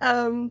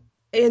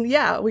 And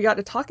yeah, we got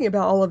to talking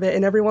about all of it,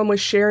 and everyone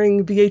was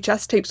sharing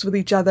VHS tapes with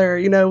each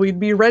other. We'd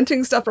be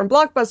renting stuff from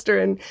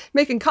Blockbuster and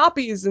making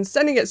copies and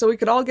sending it so we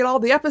could all get all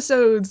the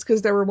episodes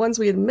because there were ones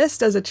we had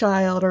missed as a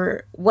child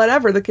or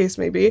whatever the case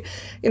may be.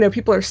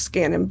 People are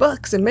scanning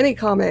books and mini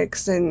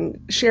comics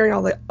and sharing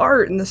all the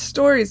art and the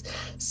stories.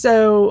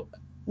 So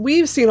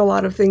we've seen a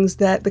lot of things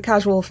that the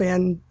casual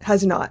fan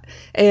has not.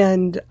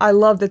 And I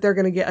love that they're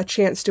going to get a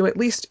chance to at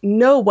least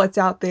know what's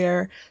out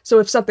there. So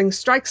if something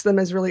strikes them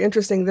as really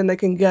interesting, then they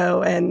can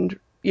go and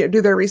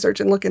do their research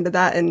and look into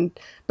that and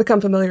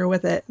become familiar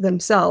with it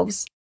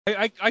themselves.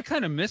 I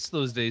kind of miss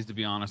those days, to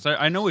be honest.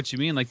 I know what you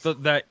mean. Like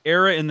that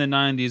era in the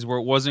 90s where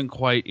it wasn't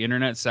quite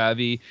internet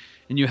savvy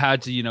and you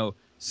had to,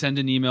 send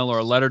an email or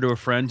a letter to a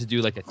friend to do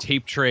like a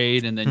tape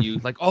trade. And then you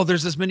like, oh,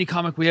 there's this mini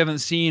comic we haven't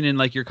seen. And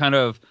like, you're kind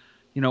of,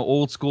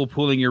 old school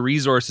pooling your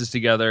resources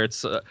together.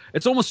 It's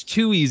almost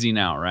too easy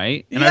now,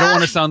 right? And I don't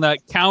want to sound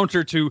that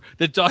counter to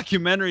the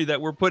documentary that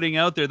we're putting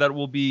out there that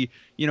will be,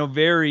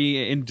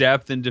 very in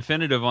depth and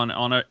definitive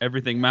on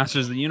everything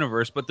Masters of the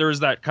Universe. But there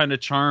was that kind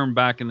of charm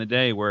back in the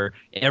day where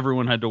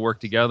everyone had to work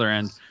together.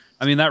 And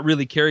I mean, that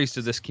really carries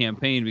to this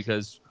campaign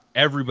because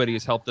everybody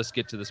has helped us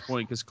get to this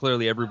point because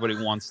clearly everybody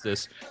wants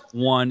this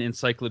one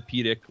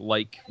encyclopedic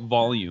like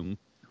volume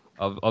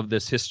of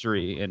this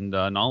history and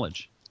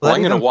knowledge. Well,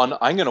 I'm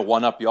gonna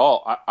one up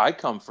y'all. I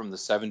come from the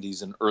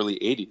 70s and early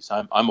 80s.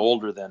 I'm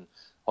older than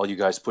all you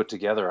guys put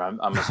together. I'm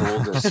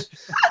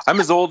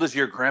as old as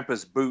your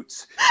grandpa's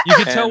boots. You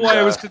can tell why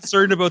I was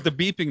concerned about the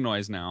beeping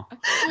noise now.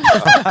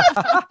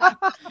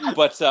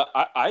 But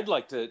I'd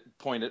like to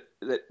point it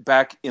that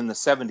back in the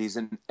 70s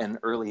and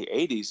early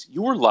 80s,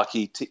 you were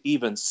lucky to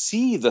even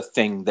see the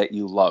thing that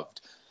you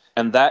loved,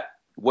 and that.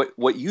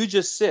 What you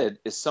just said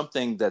is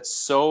something that's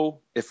so,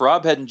 if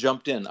Rob hadn't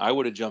jumped in, I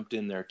would have jumped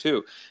in there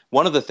too.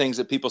 One of the things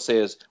that people say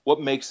is, what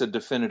makes a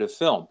definitive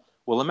film?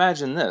 Well,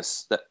 imagine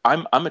this, that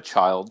I'm a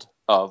child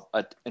of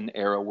an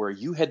era where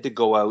you had to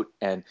go out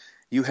and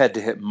you had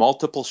to hit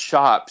multiple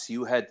shops.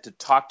 You had to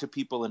talk to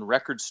people in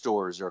record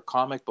stores or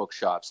comic book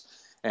shops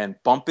and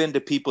bump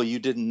into people you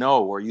didn't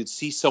know, or you'd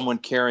see someone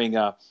carrying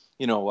a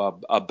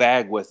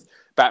bag with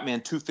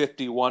Batman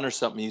 251 or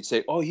something. You'd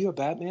say, oh, you a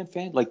Batman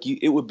fan? Like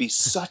it would be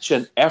such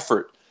an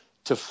effort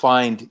to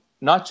find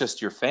not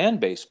just your fan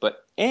base,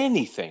 but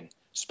anything,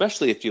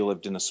 especially if you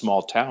lived in a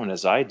small town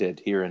as I did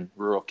here in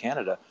rural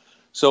Canada.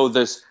 So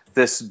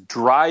this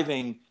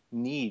driving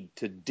need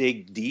to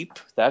dig deep,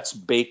 that's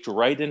baked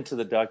right into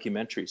the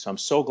documentary. So I'm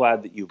so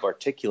glad that you've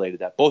articulated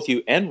that, both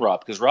you and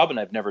Rob, because Rob and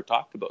I have never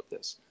talked about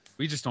this.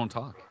 We just don't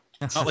talk.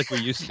 Not like we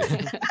used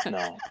to.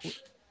 No.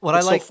 What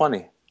It's I like, so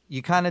funny.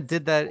 You kind of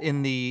did that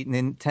in the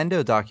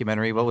Nintendo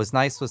documentary. What was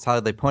nice was how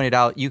they pointed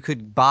out you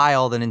could buy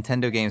all the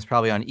Nintendo games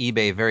probably on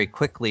eBay very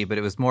quickly, but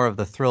it was more of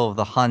the thrill of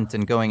the hunt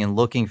and going and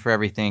looking for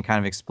everything and kind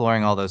of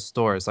exploring all those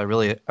stores. I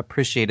really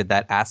appreciated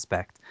that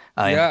aspect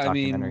in the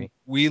documentary. I mean,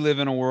 we live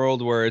in a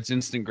world where it's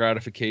instant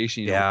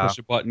gratification. Push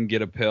a button,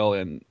 get a pill.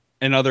 And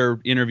in other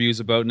interviews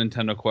about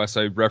Nintendo Quest,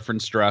 I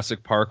reference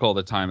Jurassic Park all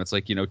the time. It's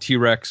like,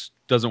 T-Rex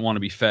doesn't want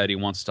to be fed. He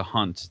wants to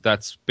hunt.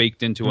 That's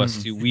baked into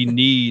us too. We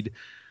need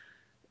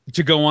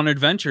to go on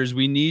adventures.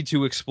 We need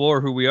to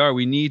explore who we are.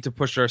 We need to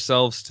push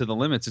ourselves to the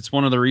limits. It's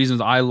one of the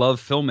reasons I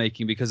love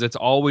filmmaking, because it's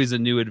always a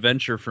new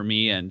adventure for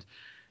me. And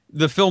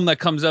the film that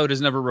comes out is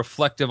never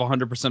reflective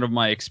 100% of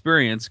my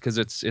experience, because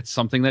it's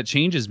something that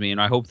changes me. And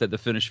I hope that the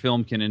finished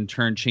film can in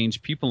turn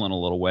change people in a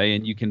little way.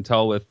 And you can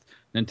tell with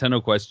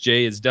Nintendo Quest,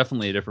 Jay is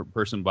definitely a different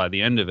person by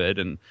the end of it.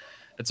 And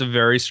it's a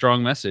very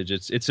strong message.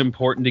 It's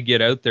important to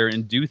get out there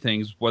and do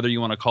things, whether you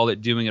want to call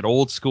it doing it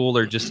old school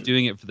or just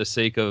doing it for the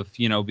sake of,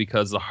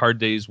 because the hard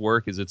day's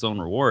work is its own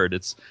reward.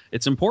 It's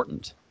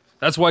important.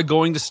 That's why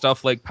going to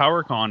stuff like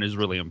PowerCon is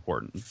really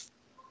important.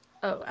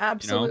 Oh,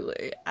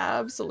 absolutely.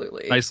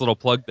 Absolutely. Nice little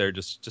plug there.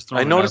 Just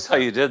I noticed how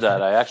you did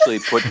that. I actually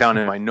put down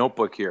in my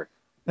notebook here,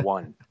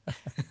 1.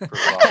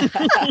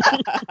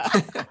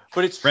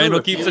 But it's true.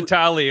 Randall keeps a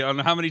tally on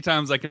how many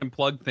times I can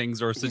plug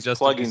things or suggest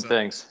plugging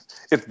things.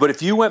 But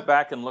if you went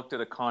back and looked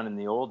at a con in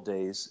the old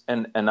days,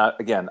 and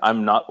again,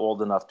 I'm not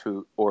old enough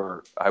to,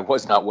 or I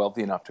was not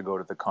wealthy enough to go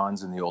to the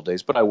cons in the old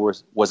days, but I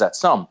was at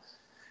some,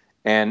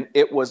 and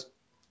it was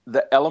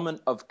the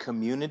element of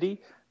community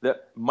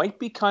that might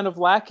be kind of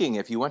lacking.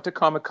 If you went to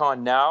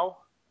Comic-Con now,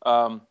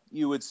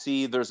 you would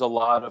see there's a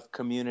lot of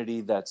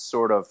community that's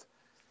sort of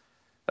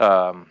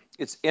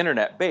it's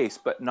internet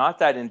based, but not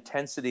that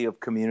intensity of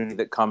community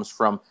that comes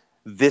from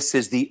this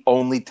is the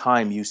only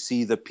time you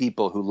see the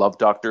people who love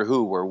Doctor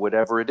Who or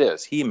whatever it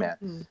is,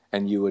 He-Man,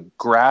 and you would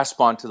grasp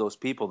onto those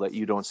people that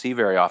you don't see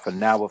very often.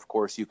 Now, of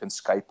course, you can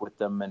Skype with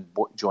them and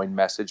join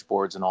message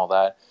boards and all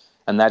that,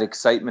 and that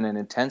excitement and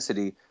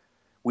intensity,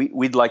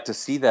 we'd like to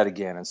see that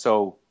again. And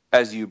so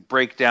as you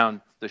break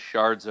down the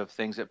shards of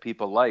things that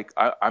people like,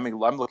 I'm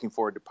looking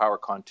forward to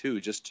PowerCon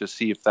 2 just to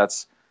see if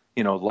that's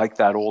like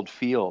that old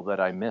feel that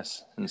I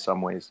miss in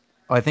some ways.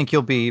 I think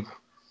you'll be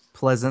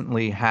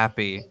pleasantly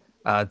happy,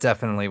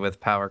 definitely, with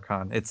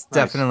PowerCon. It's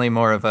definitely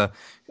more of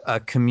a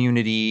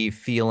community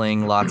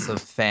feeling, lots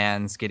of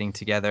fans getting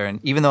together. And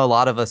even though a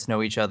lot of us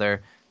know each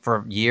other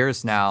for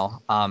years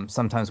now,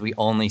 sometimes we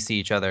only see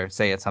each other,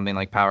 say, at something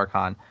like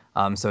PowerCon.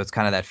 So it's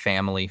kind of that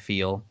family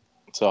feel.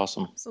 It's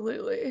awesome.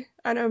 Absolutely.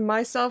 I know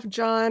myself,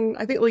 John,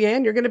 I think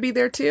Leanne, you're going to be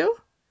there too?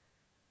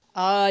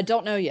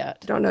 Don't know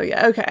yet. Don't know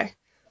yet. Okay.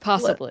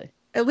 Possibly.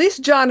 At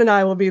least John and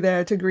I will be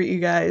there to greet you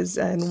guys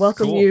and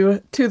welcome Cool.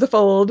 you to the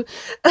fold.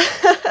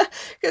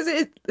 Because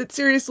it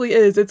seriously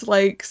is. It's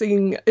like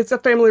seeing, it's a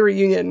family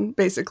reunion,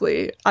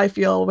 basically, I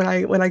feel when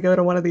I go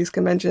to one of these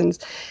conventions.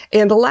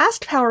 And the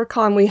last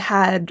PowerCon we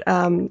had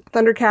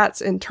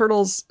Thundercats and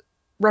Turtles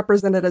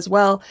represented as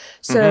well.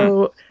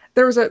 So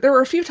there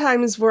were a few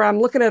times where I'm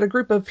looking at a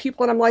group of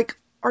people and I'm like,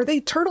 are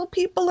they turtle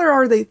people or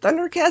are they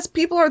Thundercats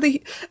people? Are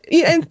they?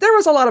 Yeah, and there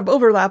was a lot of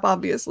overlap,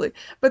 obviously,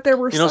 but there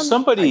were You know,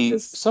 some I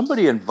just,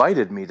 somebody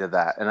invited me to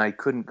that, and I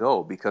couldn't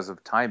go because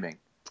of timing.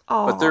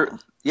 But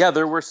aw.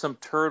 there were some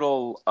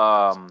turtle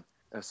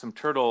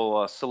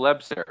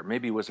celebs there.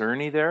 Maybe was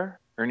Ernie there?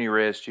 Ernie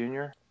Reyes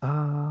Jr.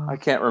 I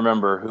can't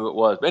remember who it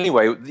was. But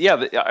anyway,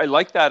 yeah, I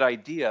like that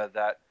idea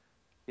that,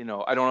 I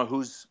don't know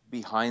who's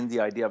behind the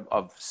idea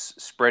of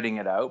spreading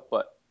it out,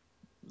 but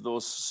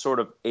those sort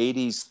of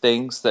 80s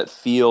things that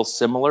feel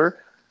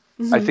similar,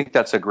 I Mhm. think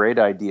that's a great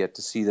idea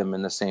to see them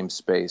in the same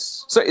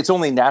space. So it's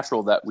only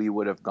natural that we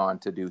would have gone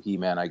to do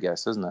He-Man, I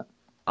guess, isn't it? It's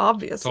all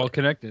Obviously.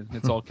 connected.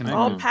 It's all All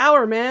connected.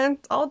 power, man.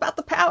 It's all about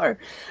the power.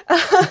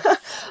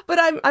 But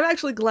I'm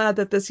actually glad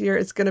that this year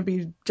it's going to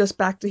be just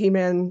back to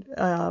He-Man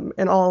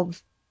and all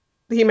of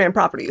the He-Man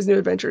properties, New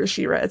Adventures,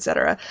 She-Ra,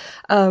 etc.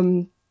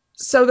 Um,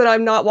 so that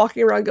I'm not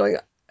walking around going,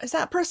 is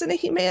that person a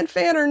He-Man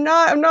fan or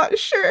not? I'm not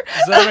sure.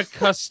 Is that a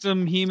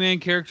custom He-Man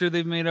character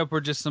they've made up,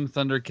 or just some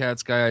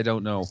Thundercats guy I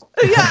don't know?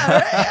 Yeah,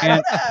 right? I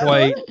Can't don't know.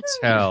 quite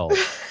tell.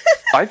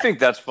 I think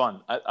that's fun.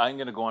 I'm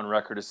going to go on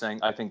record as saying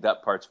I think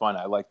that part's fun.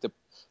 I like to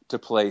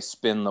play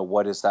spin the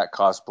what is that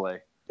cosplay.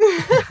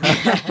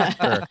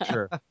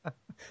 Sure.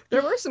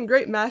 There were some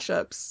great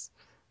mashups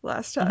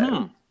last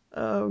time.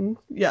 Mhm.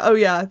 Yeah, oh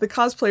yeah, the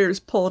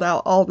cosplayers pulled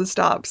out all the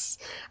stops.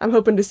 I'm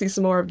hoping to see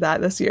some more of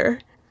that this year.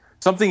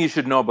 Something you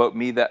should know about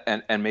me that,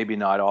 and maybe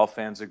not all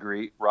fans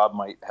agree, Rob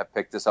might have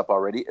picked this up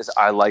already, is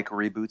I like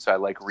reboots, I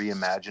like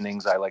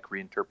reimaginings, I like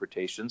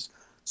reinterpretations.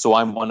 So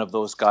I'm one of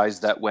those guys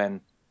that when,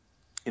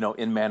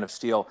 in Man of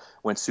Steel,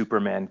 when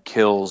Superman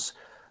kills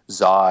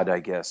Zod,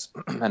 I guess,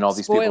 and all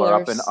these people are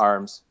up in Spoilers.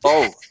 arms.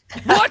 Oh,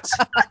 What?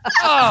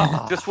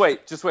 Oh. just wait.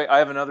 I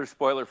have another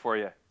spoiler for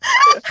you.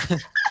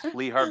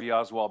 Lee Harvey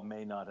Oswald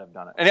may not have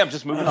done it. And I'm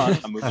just moving on.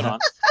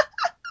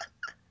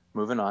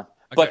 Moving on.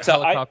 I But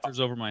got helicopters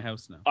over my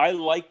house now. I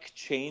like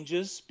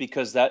changes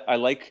because I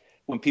like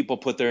when people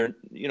put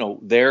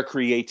their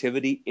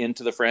creativity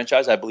into the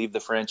franchise. I believe the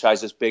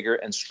franchise is bigger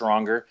and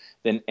stronger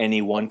than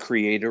any one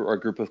creator or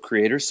group of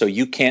creators. So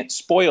you can't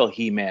spoil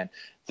He-Man.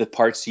 The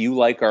parts you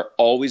like are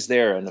always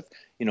there. And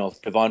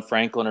if Devon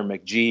Franklin or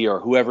McGee or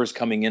whoever's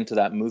coming into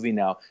that movie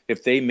now,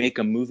 if they make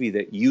a movie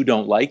that you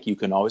don't like, you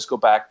can always go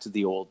back to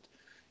the old,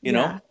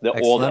 Yeah. the old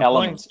Excellent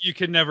elements. You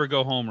can never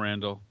go home,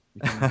 Randall.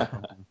 You can never go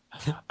home.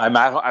 I'm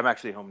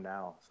actually home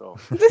now, so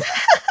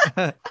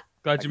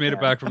Glad you made it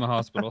back from the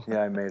hospital.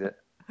 yeah, I made it.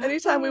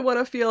 Anytime we want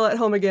to feel at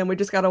home again, we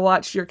just got to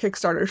watch your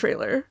Kickstarter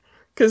trailer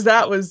because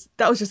that was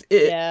just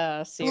it.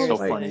 Yeah, So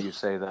seriously. funny you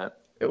say that.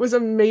 It was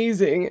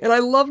amazing, and I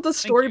love the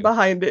story you.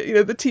 behind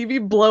it. The TV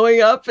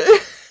blowing up.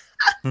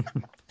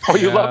 Oh,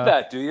 you love Yeah.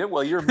 that, do you?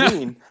 Well, you're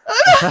mean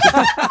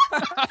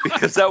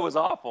because that was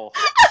awful.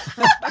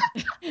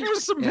 There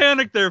was some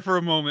panic there for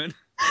a moment.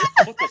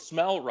 How about the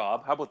smell,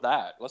 Rob? How about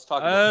that? Let's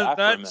talk about that for a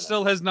That minute.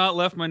 still has not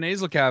left my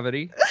nasal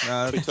cavity.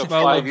 We took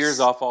smell 5 of- years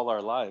off all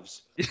our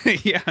lives.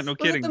 Yeah, no Was it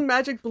kidding. the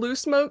magic blue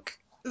smoke?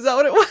 Is that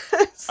what it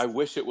was? I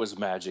wish it was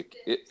magic.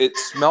 It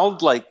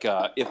smelled like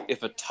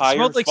if a tire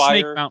Smelled like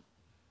Snake fire. Mountain.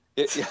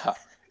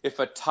 If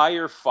a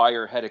tire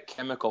fire had a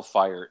chemical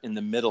fire in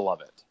the middle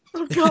of it.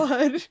 Oh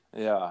God.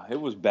 Yeah,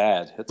 it was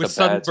bad. It's With a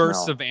sudden bad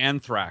bursts smell. of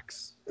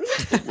anthrax.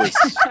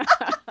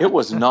 It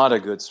was not a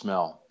good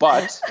smell,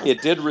 but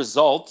it did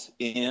result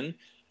in,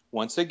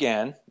 once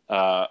again,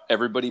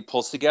 everybody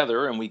pulls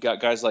together, and we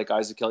got guys like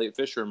Isaac Elliott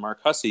Fisher and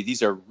Mark Hussey.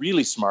 These are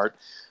really smart,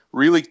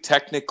 really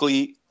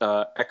technically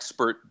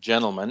expert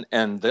gentlemen,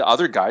 and the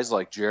other guys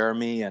like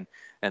Jeremy and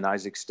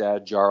Isaac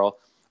Stad, Jarl,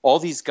 all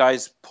these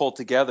guys pull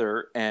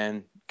together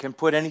and can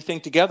put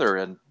anything together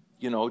and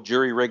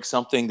jury rig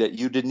something that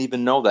you didn't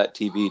even know that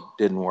TV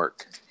didn't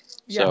work.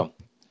 Yeah. So,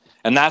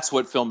 and that's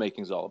what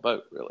filmmaking is all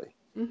about, really.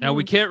 Now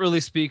we can't really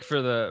speak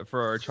for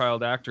our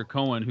child actor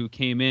Cohen, who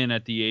came in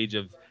at the age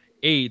of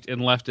 8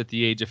 and left at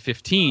the age of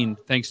 15,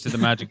 thanks to the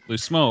magic blue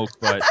smoke.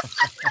 But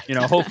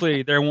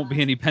hopefully there won't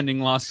be any pending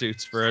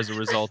lawsuits as a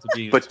result of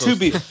being. But to exposed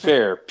be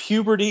fair,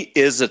 puberty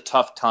is a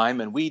tough time,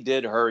 and we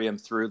did hurry him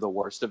through the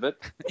worst of it.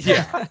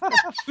 Yeah,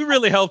 we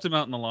really helped him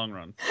out in the long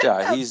run.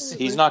 Yeah,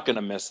 he's not going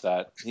to miss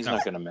that. He's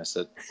not going to miss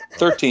it.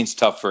 13's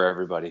tough for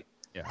everybody.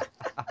 Yeah.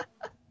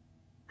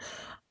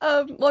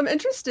 Well, I'm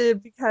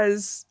interested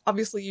because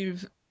obviously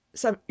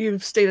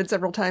you've stated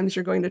several times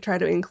you're going to try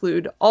to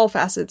include all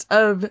facets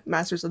of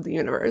Masters of the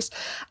Universe.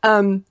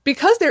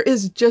 Because there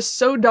is just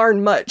so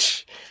darn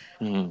much.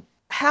 Mhm.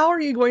 How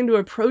are you going to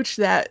approach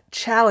that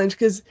challenge?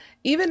 Because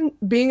even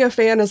being a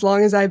fan as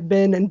long as I've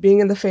been and being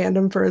in the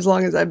fandom for as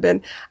long as I've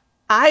been,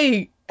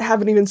 I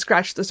haven't even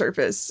scratched the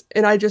surface.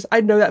 And I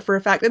know that for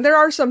a fact. And there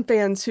are some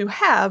fans who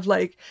have,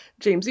 like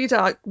James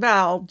Etok,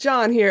 Val,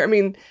 John here. I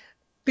mean,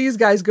 these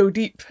guys go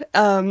deep,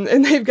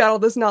 and they've got all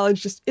this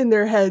knowledge just in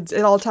their heads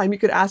at all time. You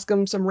could ask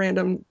them some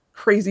random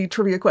crazy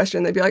trivia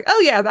question. They'd be like, oh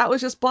yeah, that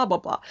was just blah, blah,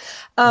 blah.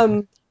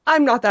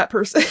 I'm not that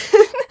person,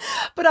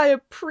 but I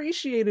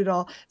appreciate it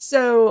all.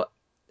 So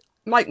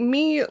like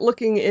me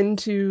looking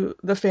into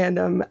the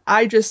fandom,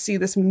 I just see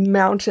this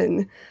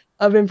mountain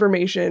of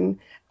information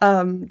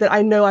that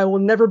I know I will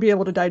never be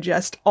able to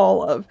digest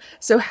all of.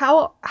 So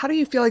how do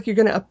you feel like you're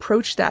going to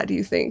approach that, do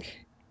you think?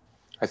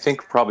 I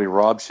think probably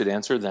Rob should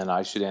answer, then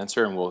I should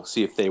answer, and we'll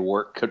see if they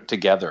work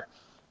together.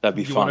 That'd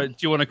be fun. Do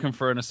you want to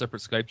confer in a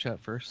separate Skype chat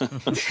first?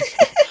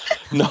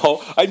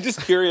 No, I'm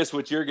just curious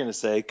what you're going to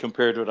say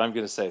compared to what I'm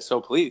going to say. So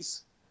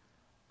please.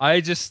 I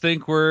just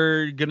think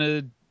we're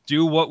gonna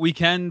do what we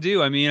can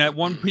do. I mean, at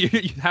one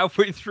point,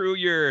 halfway through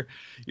your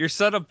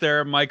setup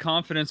there, my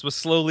confidence was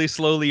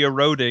slowly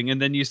eroding,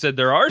 and then you said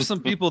there are some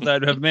people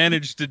that have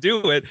managed to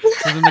do it,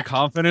 and then the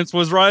confidence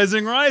was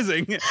rising.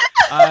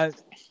 That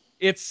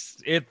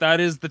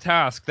is the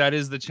task. That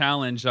is the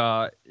challenge.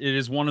 It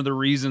is one of the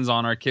reasons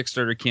on our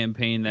Kickstarter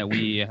campaign that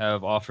we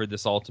have offered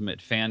this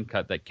ultimate fan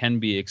cut that can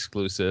be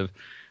exclusive.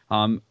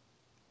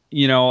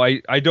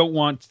 I don't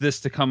want this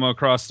to come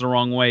across the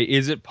wrong way.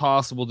 Is it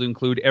possible to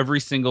include every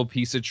single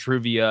piece of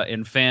trivia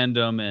in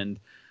fandom and,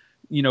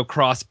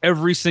 cross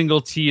every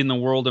single T in the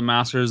world of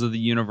Masters of the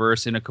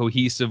Universe in a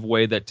cohesive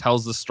way that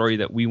tells the story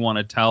that we want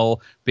to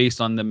tell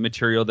based on the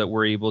material that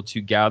we're able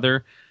to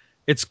gather?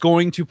 It's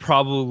going to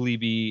probably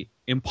be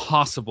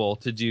impossible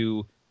to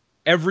do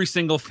every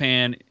single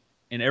fan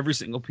and every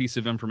single piece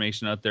of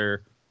information out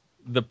there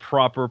the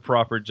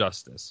proper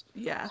justice.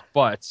 Yeah.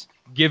 But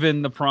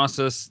given the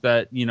process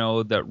that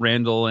that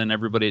Randall and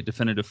everybody at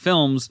Definitive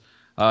Films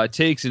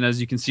takes, and as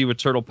you can see with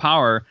Turtle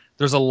Power,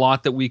 there's a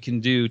lot that we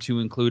can do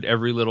to include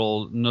every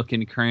little nook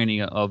and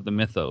cranny of the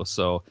mythos.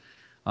 So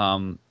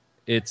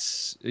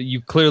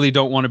you clearly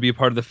don't want to be a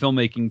part of the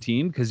filmmaking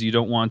team because you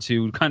don't want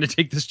to kind of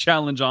take this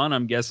challenge on,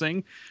 I'm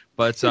guessing.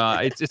 But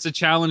it's a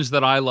challenge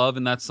that I love,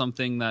 and that's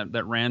something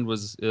that Rand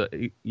was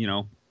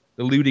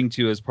alluding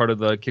to as part of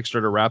the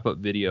Kickstarter wrap-up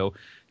video.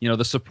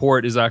 The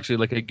support is actually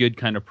like a good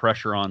kind of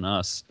pressure on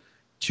us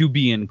to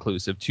be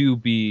inclusive, to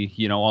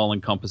be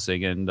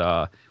all-encompassing,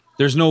 and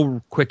there's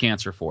no quick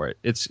answer for it.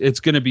 It's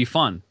going to be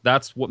fun.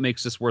 That's what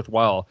makes this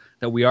worthwhile,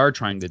 that we are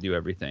trying to do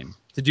everything.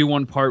 To do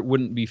one part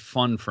wouldn't be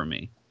fun for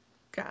me.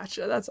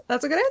 Gotcha.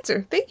 That's a good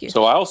answer. Thank you.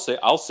 So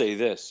I'll say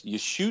this: you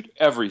shoot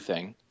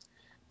everything,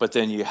 but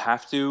then you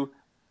have to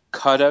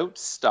cut out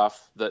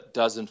stuff that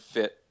doesn't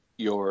fit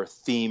your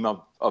theme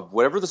of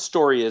whatever the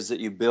story is that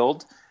you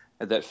build,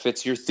 that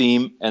fits your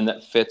theme and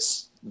that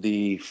fits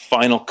the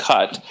final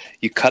cut.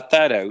 You cut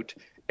that out,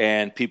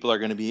 and people are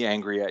going to be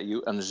angry at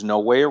you, and there's no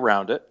way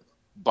around it.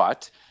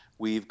 But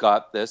we've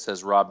got this,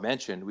 as Rob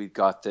mentioned, we've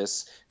got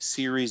this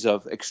series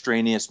of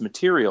extraneous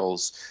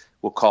materials,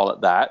 we'll call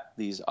it that,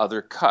 these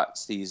other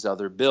cuts, these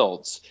other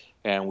builds,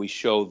 and we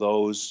show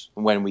those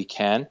when we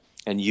can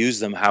and use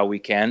them how we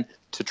can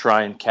to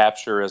try and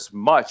capture as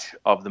much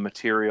of the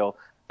material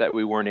that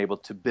we weren't able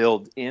to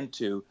build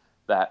into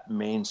that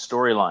main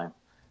storyline.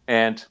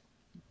 And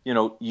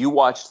you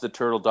watched the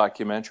Turtle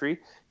documentary,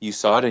 you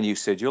saw it and you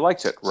said you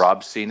liked it.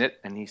 Rob's seen it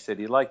and he said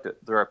he liked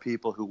it. There are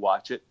people who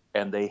watch it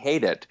and they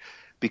hate it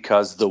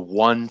because the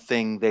one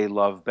thing they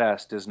love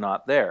best is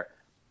not there.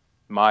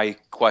 My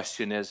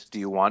question is, do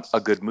you want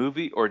a good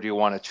movie, or do you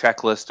want a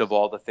checklist of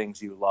all the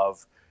things you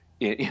love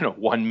in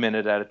 1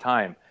 minute at a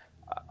time?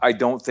 I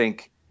don't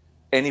think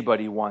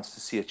anybody wants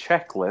to see a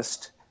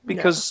checklist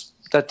because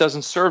that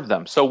doesn't serve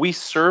them. So we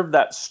serve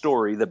that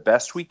story the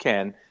best we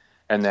can,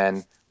 and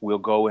then we'll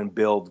go and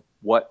build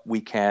what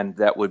we can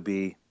that would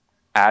be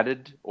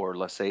added, or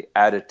let's say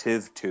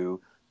additive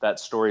to that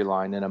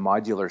storyline in a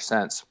modular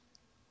sense.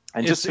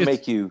 And just to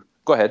make you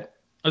go ahead.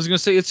 I was going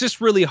to say, it's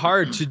just really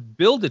hard to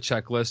build a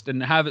checklist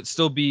and have it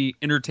still be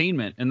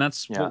entertainment. And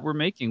that's what we're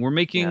making. We're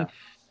making,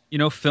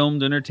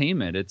 filmed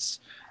entertainment. It's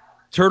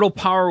Turtle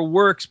Power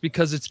works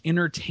because it's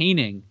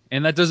entertaining.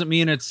 And that doesn't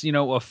mean it's,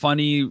 a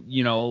funny,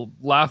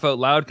 laugh out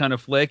loud kind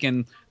of flick.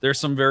 And there's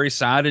some very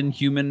sad and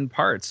human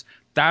parts.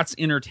 That's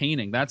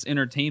entertaining. That's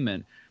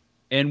entertainment.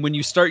 And when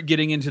you start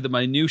getting into the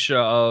minutia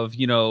of,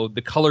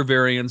 the color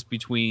variance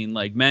between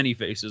like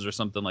Man-E-Faces or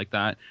something like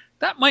that,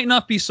 that might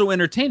not be so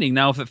entertaining.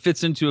 Now, if it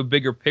fits into a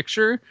bigger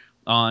picture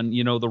on,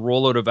 the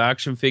rollout of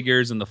action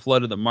figures and the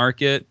flood of the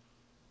market,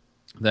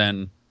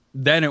 then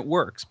it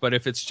works. But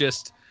if it's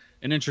just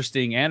an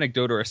interesting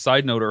anecdote or a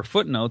side note or a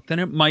footnote, then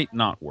it might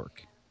not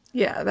work.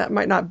 Yeah, that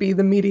might not be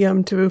the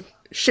medium to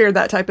share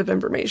that type of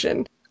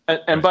information.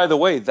 And by the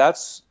way,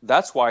 that's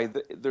why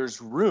there's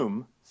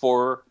room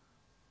for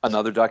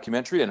another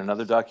documentary and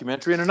another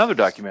documentary and another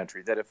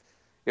documentary. That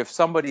if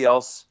somebody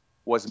else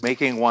was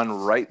making one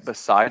right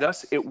beside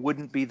us, it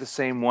wouldn't be the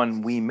same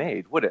one we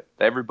made, would it?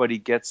 Everybody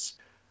gets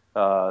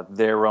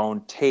their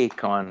own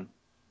take on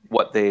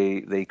what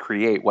they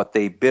create, what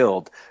they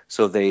build.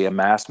 So they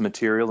amass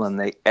material and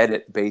they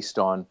edit based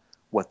on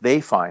what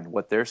they find,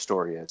 what their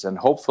story is. And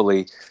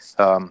hopefully,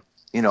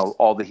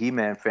 all the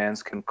He-Man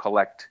fans can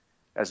collect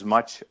as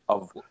much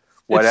of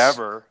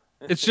whatever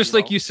It's just You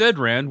like know? you said,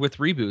 Rand, with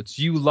reboots.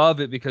 You love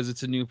it because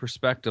it's a new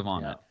perspective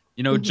on Yeah. it.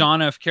 You know,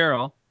 John F.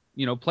 Carroll,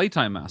 you know,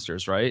 Playtime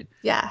Masters, right?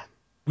 Yeah.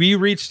 We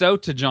reached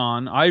out to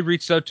John. I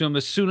reached out to him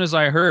as soon as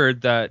I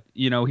heard that,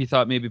 you know, he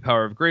thought maybe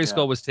Power of Grayskull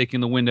Yeah. was taking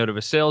the wind out of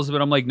his sails.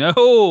 But I'm like,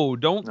 no,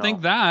 don't No.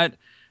 think that.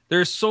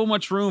 There's so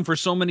much room for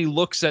so many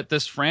looks at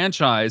this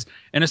franchise,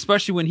 and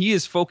especially when he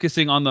is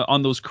focusing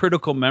on those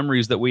critical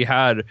memories that we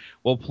had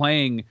while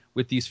playing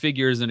with these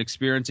figures and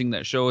experiencing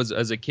that show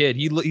as a kid.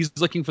 He's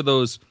looking for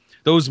those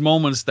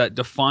moments that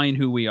define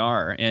who we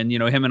are. And, you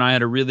know, him and I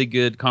had a really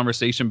good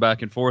conversation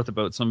back and forth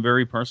about some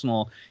very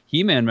personal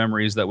He-Man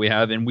memories that we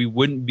have, and we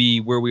wouldn't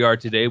be where we are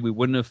today. We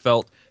wouldn't have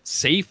felt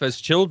safe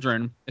as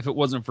children if it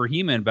wasn't for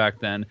He-Man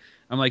back then.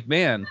 I'm like,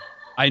 man,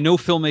 I know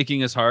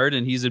filmmaking is hard,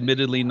 and he's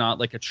admittedly not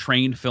like a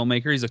trained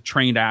filmmaker. He's a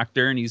trained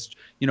actor, and he's,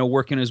 you know,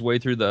 working his way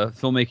through the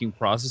filmmaking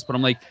process. But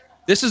I'm like,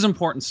 this is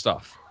important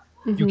stuff.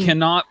 You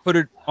cannot put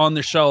it on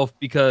the shelf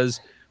because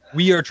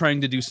we are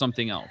trying to do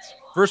something else.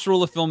 First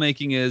rule of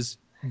filmmaking is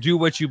do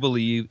what you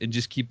believe and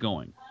just keep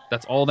going.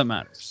 That's all that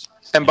matters.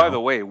 And by the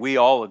way, we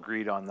all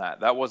agreed on that.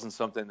 That wasn't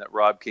something that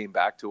Rob came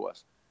back to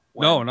us.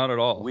 No, not at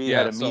all. We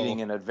Yeah, had a meeting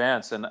in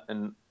advance,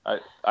 and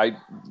I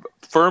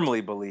firmly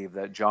believe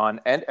that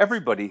John and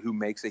everybody who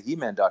makes a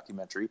He-Man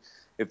documentary,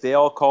 if they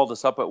all called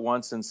us up at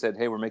once and said,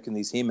 hey, we're making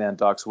these He-Man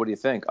docs, what do you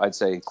think? I'd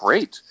say,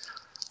 great.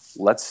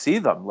 Let's see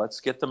them.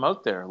 Let's get them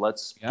out there.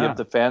 Let's give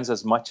the fans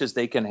as much as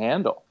they can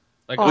handle,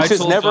 like, which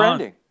is never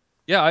ending.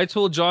 Yeah, I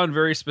told John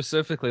very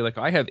specifically, like,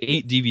 I have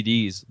 8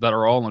 DVDs that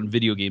are all on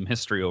video game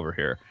history over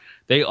here.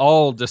 They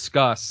all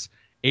discuss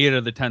 8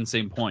 of the 10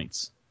 same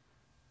points,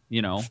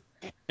 you know?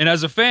 And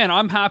as a fan,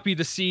 I'm happy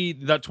to see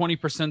that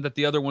 20% that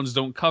the other ones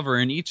don't cover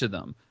in each of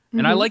them.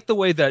 And I like the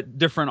way that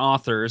different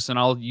authors, and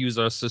I'll use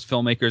us as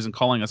filmmakers and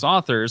calling us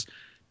authors,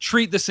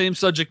 treat the same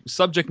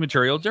subject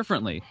material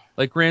differently.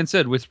 Like Rand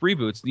said, with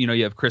reboots, you know,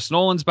 you have Chris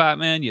Nolan's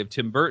Batman, you have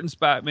Tim Burton's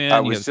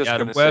Batman, you have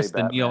Adam West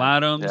and Neil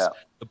Adams,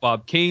 the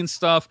Bob Kane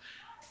stuff.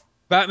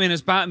 Batman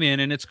is Batman,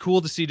 and it's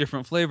cool to see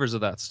different flavors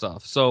of that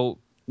stuff. So,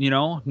 you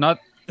know, not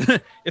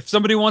if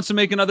somebody wants to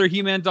make another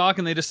He-Man doc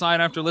and they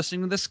decide after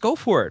listening to this, go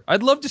for it.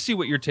 I'd love to see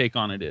what your take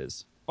on it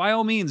is. By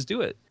all means,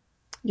 do it.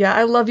 Yeah,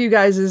 I love you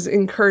guys'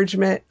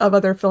 encouragement of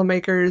other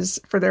filmmakers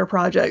for their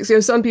projects. You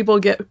know, some people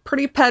get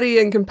pretty petty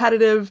and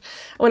competitive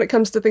when it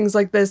comes to things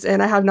like this,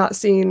 and I have not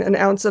seen an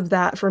ounce of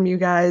that from you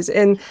guys.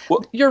 And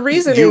your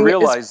reasoning you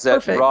realize is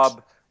perfect.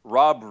 that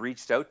Rob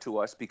reached out to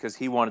us because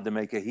he wanted to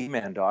make a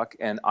He-Man doc,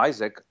 and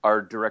Isaac,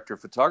 our director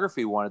of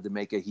photography, wanted to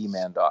make a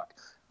He-Man doc.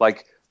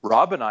 Like,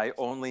 Rob and I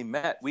only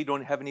met. We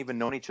haven't even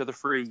known each other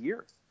for a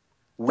year.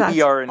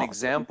 We are an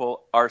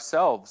example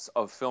ourselves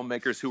of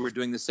filmmakers who were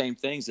doing the same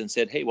things and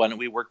said, hey, why don't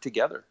we work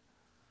together?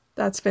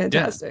 That's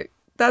fantastic.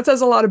 Yeah. That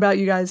says a lot about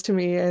you guys to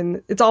me,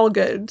 and it's all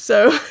good.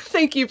 So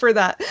thank you for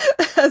that.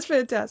 That's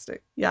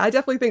fantastic. Yeah, I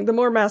definitely think the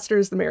more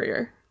masters, the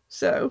merrier.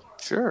 So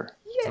sure.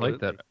 I like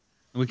that.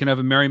 We can have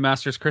a Merry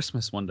Masters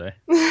Christmas one day.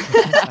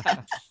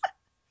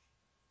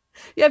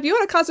 Yeah, if you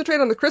want to concentrate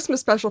on the Christmas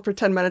special for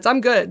 10 minutes,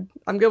 I'm good.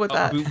 I'm good with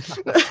that.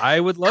 I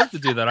would love to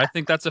do that. I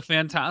think that's a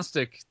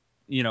fantastic,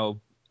 you know,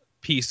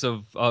 piece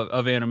of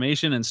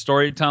animation and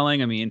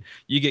storytelling. I mean,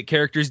 you get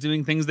characters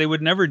doing things they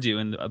would never do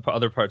in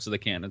other parts of the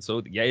canon.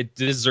 So, yeah, it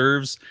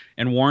deserves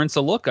and warrants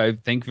a look, I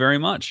think, very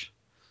much.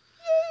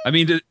 I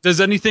mean,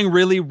 does anything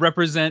really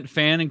represent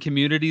fan and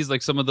communities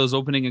like some of those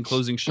opening and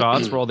closing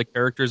shots where all the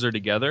characters are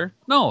together?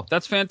 No,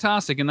 that's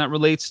fantastic, and that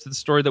relates to the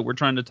story that we're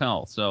trying to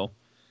tell. So,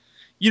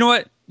 you know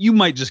what? You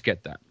might just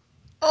get that.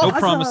 No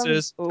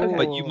promises,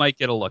 but you might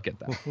get a look at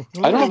that.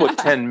 I don't know about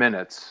 10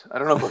 minutes.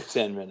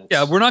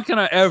 Yeah, we're not going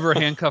to ever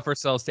handcuff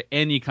ourselves to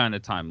any kind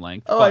of time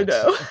length. Oh, I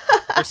know.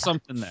 There's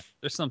something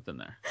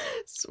there.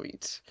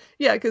 Sweet.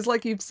 Yeah, because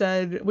like you've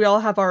said, we all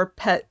have our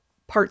pet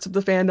parts of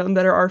the fandom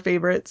that are our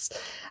favorites.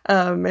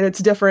 And it's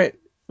different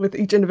with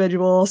each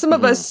individual. Some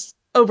of us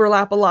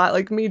overlap a lot,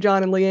 like me,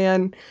 John, and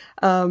Leanne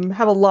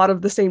have a lot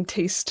of the same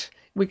taste,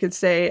 we could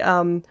say.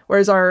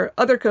 Whereas our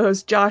other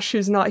co-host, Josh,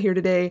 who's not here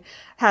today,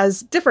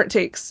 has different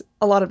takes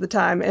a lot of the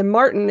time. And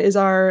Martin is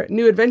our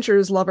New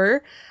Adventures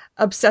lover,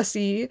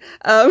 obsessee.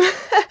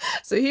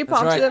 So he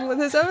pops in with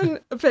his own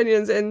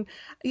opinions. And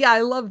yeah,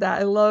 I love that.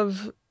 I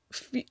love,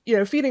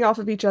 feeding off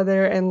of each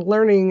other and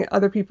learning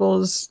other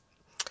people's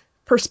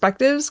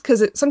perspectives,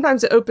 because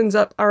sometimes it opens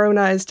up our own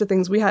eyes to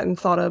things we hadn't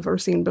thought of or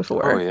seen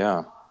before. Oh,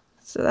 yeah.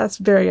 So that's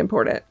very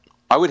important.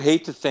 I would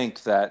hate to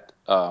think that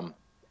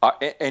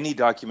any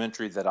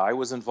documentary that I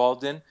was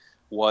involved in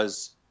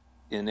was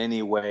in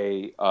any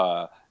way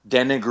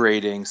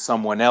denigrating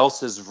someone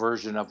else's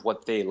version of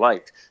what they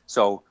liked.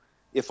 So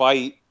if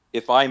I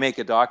make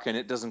a doc and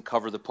it doesn't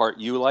cover the part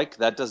you like,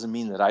 that doesn't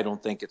mean that I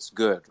don't think it's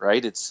good,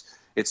 right? It's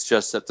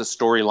just that the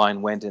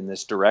storyline went in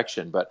this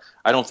direction. But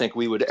I don't think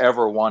we would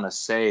ever want to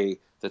say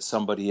that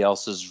somebody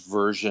else's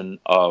version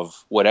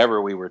of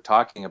whatever we were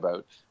talking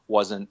about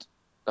wasn't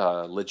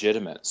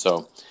legitimate.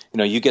 So,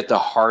 you get the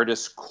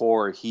hardest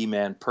core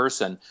He-Man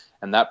person,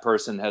 and that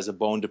person has a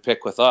bone to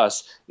pick with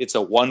us. It's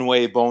a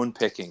one-way bone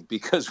picking,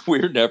 because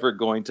we're never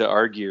going to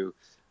argue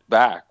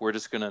back. We're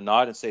just going to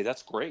nod and say,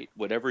 that's great.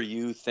 Whatever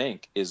you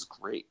think is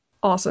great.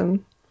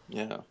 Awesome.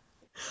 Yeah.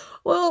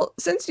 Well,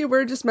 since you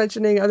were just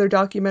mentioning other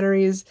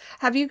documentaries,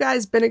 have you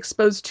guys been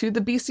exposed to the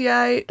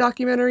BCI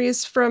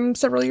documentaries from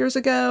several years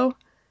ago?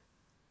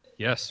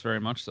 Yes, very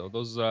much so.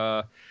 Those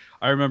I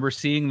remember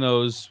seeing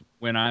those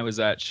when I was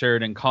at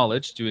Sheridan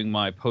College doing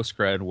my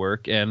post-grad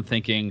work and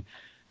thinking,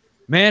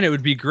 man, it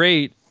would be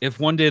great if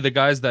one day the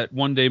guys that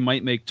one day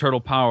might make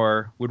Turtle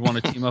Power would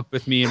want to team up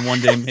with me and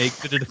one day make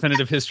the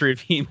definitive history of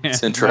He-Man.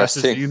 It's and Masters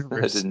of the interesting. I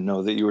Universe. didn't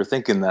know that you were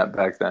thinking that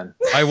back then.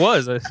 I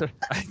was.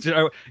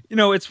 You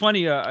know, it's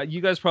funny.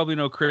 You guys probably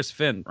know Chris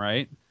Finn,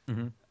 right?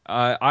 Mm-hmm.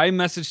 I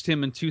messaged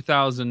him in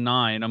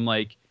 2009. I'm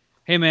like,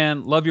 hey,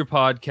 man, love your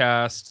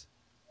podcast.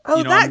 Oh,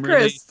 You know, that I'm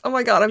Chris. really- Oh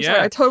my God, I'm sorry.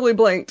 Yeah. I totally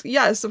blanked.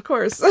 Yes, of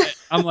course.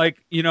 I'm like,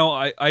 you know,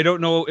 I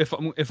don't know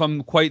if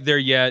I'm quite there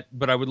yet,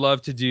 but I would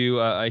love to do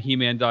a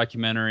He-Man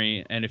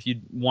documentary. And if you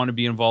want to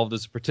be involved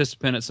as a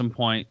participant at some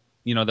point,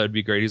 you know, that'd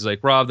be great. He's like,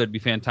 Rob, that'd be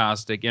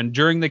fantastic. And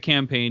during the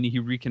campaign, he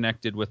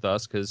reconnected with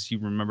us because he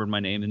remembered my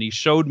name and he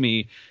showed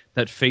me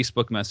that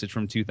Facebook message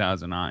from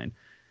 2009.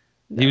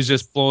 He was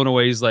just blown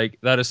away. He's like,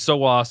 that is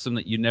so awesome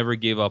that you never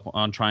gave up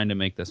on trying to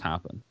make this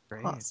happen.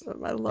 Great.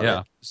 Awesome. I love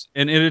Yeah. it.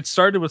 And it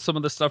started with some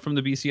of the stuff from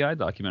the BCI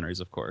documentaries,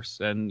 of course.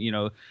 And, you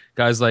know,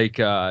 guys like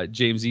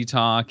James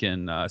Etalk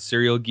and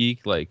Serial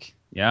Geek, like,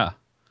 yeah.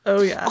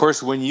 Oh, yeah. Of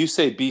course, when you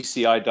say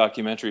BCI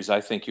documentaries,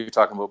 I think you're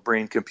talking about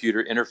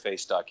brain-computer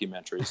interface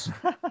documentaries.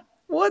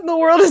 What in the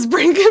world is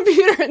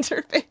brain-computer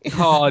interface?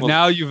 Oh,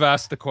 now you've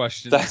asked the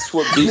question. That's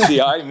what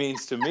BCI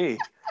means to me.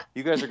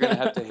 You guys are going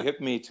to have to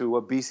hit me to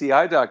what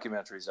BCI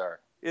documentaries are.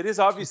 It is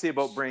obviously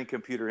about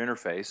brain-computer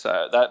interface.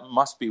 That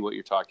must be what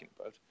you're talking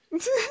about.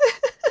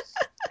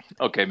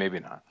 Okay, maybe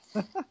not.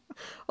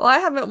 Well, I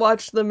haven't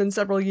watched them in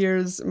several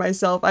years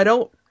myself. I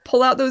don't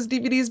pull out those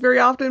DVDs very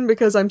often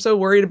because I'm so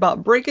worried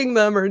about breaking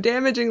them or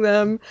damaging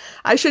them.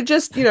 I should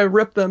just,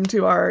 rip them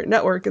to our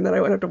network and then I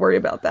wouldn't have to worry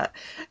about that.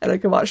 And I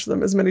can watch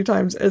them as many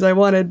times as I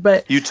wanted.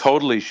 But You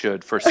totally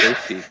should for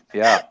safety.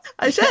 Yeah,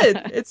 I should.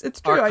 It's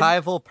true.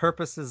 Archival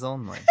purposes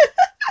only.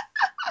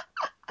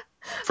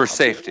 for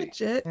safety.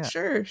 Legit. Yeah.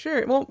 Sure.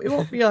 It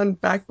won't be on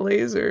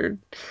Backblaze or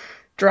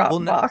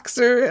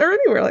Dropbox or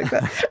anywhere like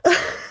that.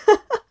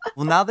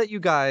 Well, now that you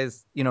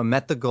guys,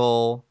 met the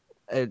goal,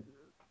 a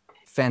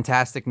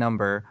fantastic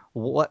number.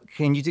 What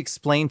can you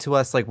explain to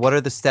us? Like, what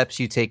are the steps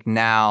you take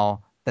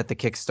now that the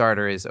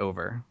Kickstarter is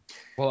over?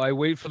 Well, I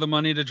wait for the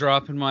money to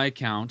drop in my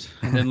account,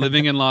 and then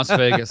living in Las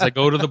Vegas, I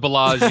go to the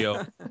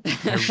Bellagio.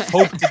 I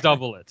hope to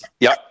double it.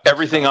 Yep,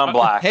 everything on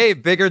black. Hey,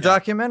 bigger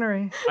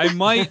documentary. I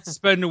might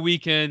spend a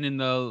weekend in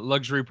the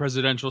luxury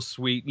presidential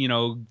suite,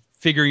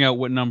 figuring out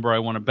what number I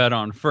want to bet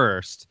on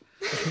first,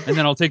 and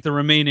then I'll take the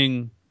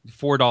remaining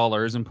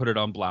 $4 and put it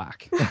on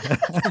black.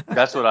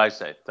 That's what I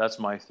say. That's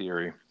my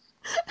theory.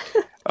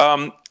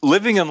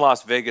 Living in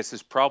Las Vegas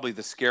is probably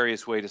the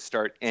scariest way to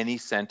start any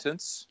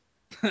sentence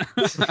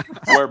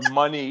where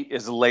money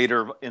is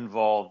later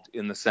involved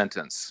in the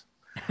sentence.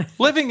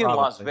 Living in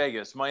Las Probably.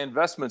 Vegas, my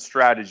investment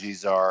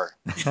strategies are...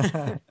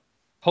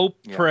 Hope,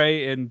 Yeah.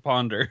 pray, and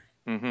ponder.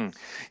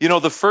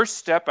 The first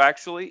step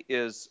actually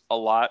is a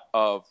lot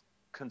of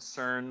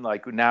concern.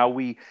 Like now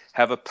we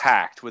have a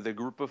pact with a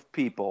group of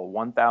people,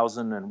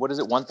 1,000 and what is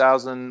it,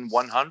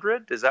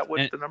 1,100? Is that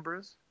what the number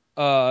is?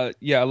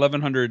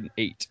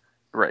 1108.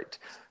 Right.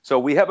 So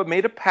we have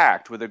made a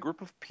pact with a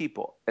group of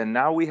people, and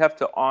now we have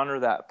to honor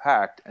that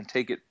pact and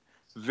take it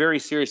very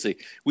seriously.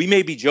 We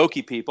may be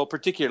jokey people,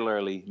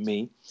 particularly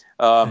me.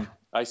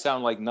 I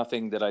sound like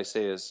nothing that I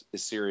say is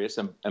serious,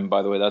 and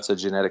by the way, that's a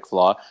genetic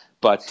flaw.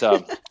 But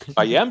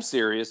I am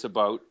serious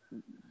about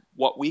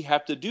what we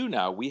have to do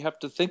now. We have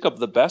to think of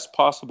the best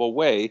possible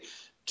way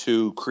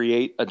to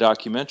create a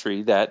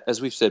documentary that,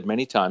 as we've said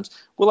many times,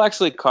 will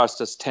actually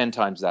cost us 10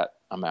 times that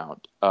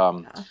amount.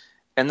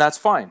 And that's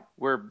fine.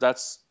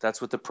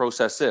 That's what the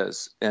process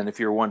is. And if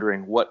you're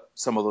wondering what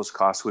some of those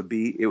costs would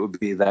be, it would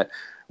be that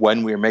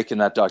when we're making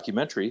that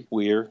documentary,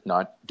 we're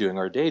not doing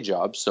our day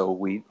job, so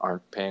we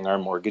aren't paying our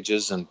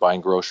mortgages and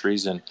buying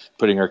groceries and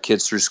putting our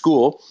kids through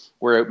school.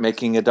 We're out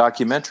making a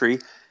documentary,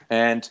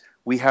 and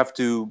we have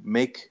to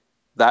make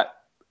that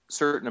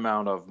certain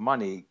amount of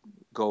money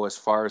go as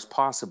far as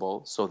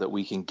possible so that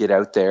we can get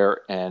out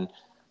there and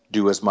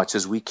do as much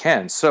as we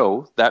can.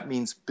 So that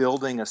means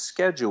building a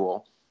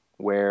schedule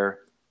where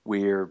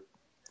we're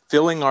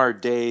filling our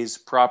days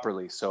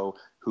properly. So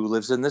who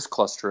lives in this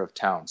cluster of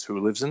towns? Who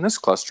lives in this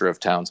cluster of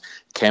towns?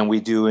 Can we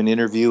do an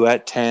interview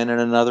at 10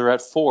 and another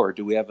at 4?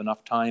 Do we have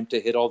enough time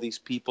to hit all these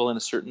people in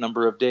a certain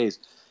number of days?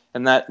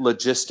 And that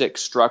logistic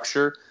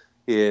structure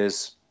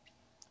is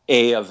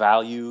a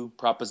value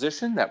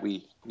proposition that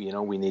we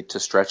need to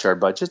stretch our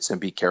budgets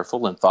and be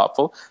careful and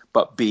thoughtful.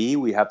 But B,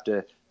 we have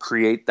to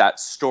create that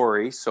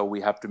story. So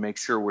we have to make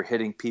sure we're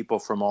hitting people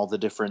from all the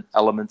different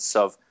elements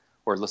of,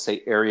 or let's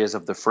say areas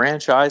of the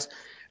franchise.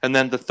 And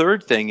then the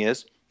third thing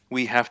is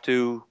we have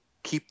to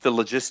keep the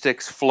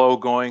logistics flow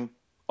going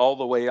all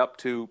the way up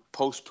to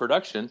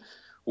post-production,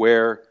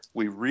 where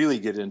we really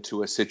get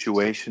into a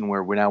situation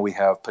where now we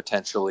have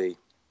potentially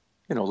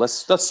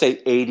let's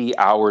say 80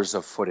 hours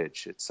of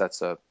footage.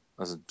 That's a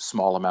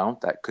small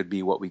amount. That could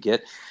be what we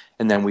get.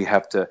 And then we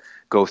have to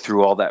go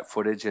through all that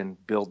footage and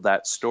build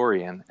that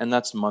story. And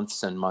that's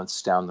months and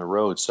months down the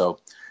road. So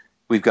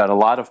we've got a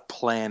lot of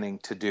planning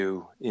to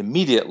do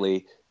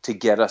immediately to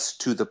get us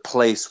to the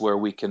place where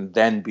we can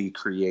then be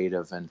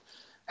creative and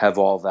have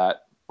all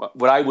that.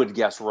 What I would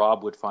guess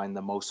Rob would find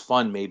the most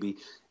fun maybe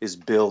is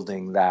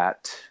building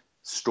that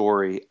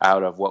story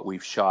out of what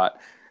we've shot.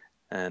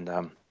 And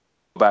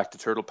back to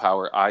Turtle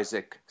Power,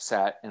 Isaac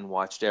sat and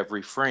watched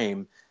every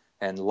frame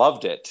and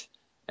loved it.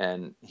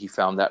 And he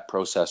found that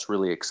process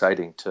really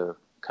exciting to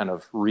kind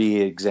of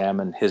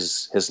re-examine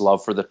his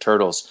love for the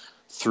turtles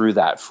through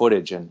that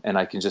footage. And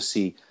I can just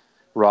see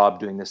Rob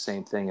doing the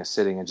same thing as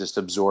sitting and just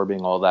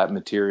absorbing all that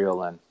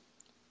material. And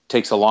it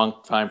takes a long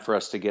time for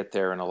us to get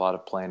there and a lot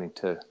of planning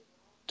to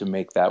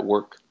make that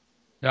work.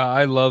 Yeah,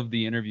 I love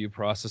the interview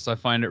process. I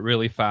find it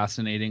really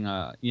fascinating.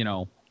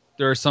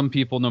 There are some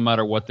people, no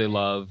matter what they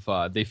love,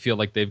 they feel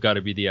like they've got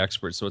to be the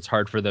expert. So it's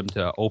hard for them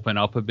to open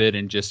up a bit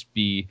and just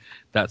be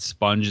that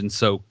sponge and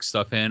soak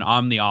stuff in.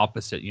 I'm the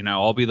opposite.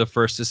 I'll be the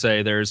first to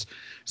say there's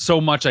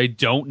so much I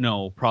don't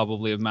know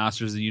probably of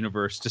Masters of the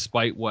Universe,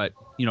 despite what,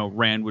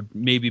 Rand would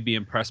maybe be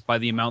impressed by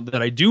the amount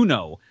that I do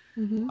know.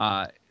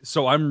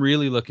 So I'm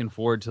really looking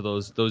forward to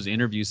those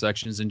interview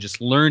sections and just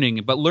learning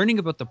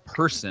about the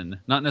person,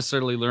 not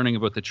necessarily learning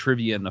about the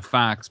trivia and the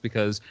facts,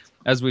 because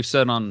as we've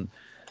said on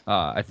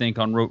I think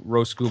on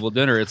Roast Google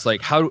Dinner, it's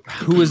like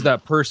who is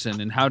that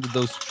person and how did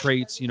those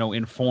traits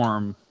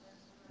inform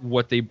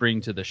what they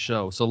bring to the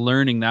show. So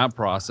learning that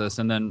process,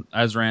 and then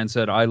as Rand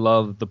said, I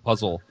love the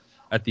puzzle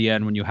at the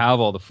end when you have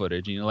all the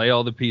footage and you lay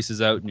all the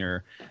pieces out in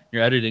your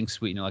editing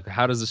suite and you're like,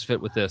 how does this fit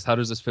with this? How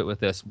does this fit with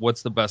this?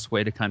 What's the best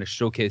way to kind of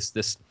showcase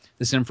this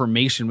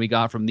information we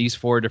got from these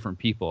 4 different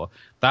people?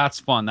 That's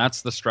fun.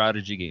 That's the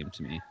strategy game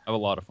to me. I have a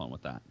lot of fun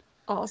with that.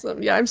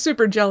 Awesome. Yeah, I'm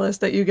super jealous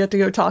that you get to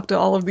go talk to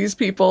all of these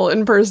people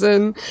in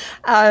person.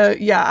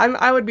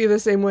 I would be the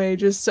same way,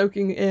 just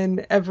soaking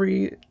in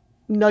every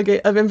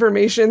nugget of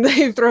information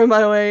they throw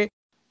my way.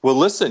 Well,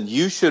 listen,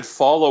 you should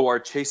follow our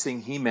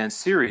Chasing He-Man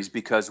series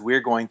because we're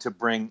going to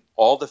bring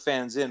all the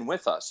fans in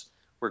with us.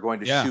 We're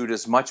going to shoot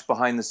as much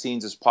behind the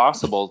scenes as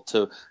possible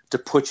to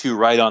put you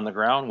right on the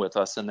ground with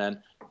us. And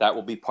then that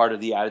will be part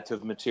of the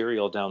additive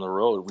material down the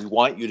road. We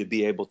want you to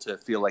be able to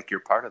feel like you're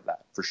part of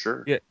that for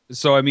sure. Yeah.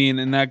 So, I mean,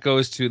 and that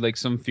goes to like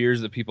some fears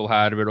that people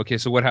had about, okay,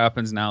 so what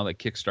happens now that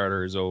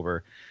Kickstarter is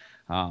over?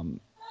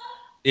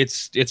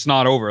 It's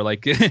not over.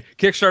 Like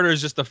Kickstarter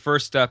is just the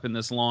first step in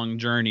this long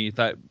journey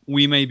that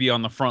we may be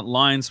on the front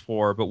lines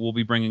for, but we'll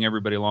be bringing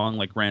everybody along.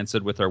 Like Rand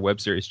said with our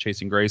web series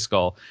Chasing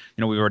Grayskull,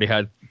 we've already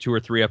had 2 or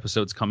 3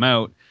 episodes come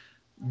out.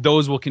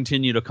 Those will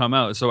continue to come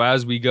out. So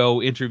as we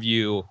go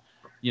interview,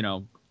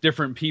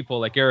 different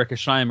people like Erica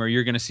Scheimer,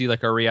 you're going to see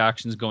like our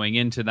reactions going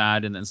into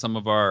that, and then some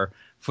of our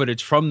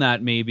footage from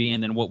that maybe,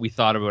 and then what we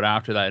thought about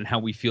after that and how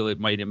we feel it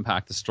might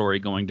impact the story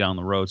going down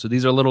the road. So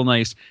these are little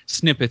nice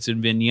snippets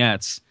and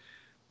vignettes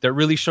that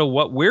really show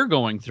what we're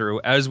going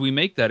through as we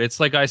make that. It's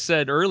like I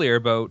said earlier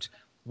about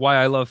why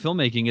I love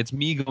filmmaking. It's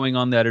me going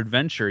on that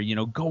adventure,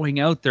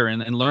 going out there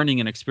and learning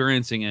and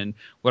experiencing. And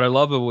what I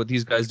love about what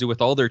these guys do with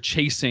all their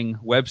Chasing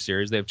web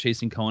series, they have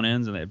Chasing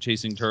Conans and they have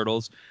Chasing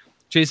Turtles.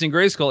 Chasing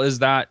Grayskull is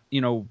that,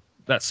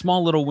 that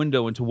small little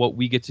window into what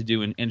we get to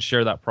do and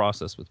share that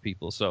process with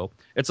people. So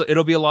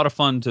it'll be a lot of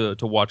fun to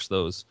watch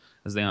those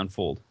as they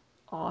unfold.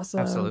 Awesome.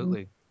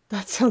 Absolutely.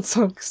 That sounds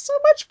so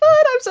much fun.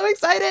 I'm so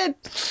excited.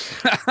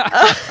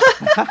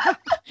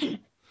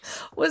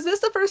 Was this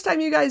the first time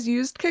you guys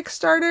used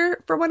Kickstarter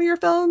for one of your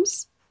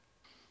films?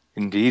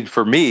 Indeed,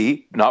 for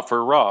me, not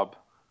for Rob.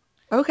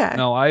 Okay.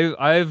 No,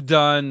 I've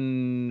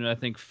done I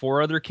think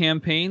 4 other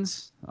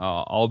campaigns,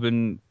 all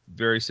been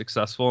very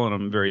successful, and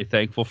I'm very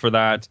thankful for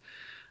that.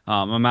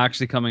 I'm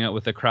actually coming out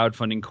with a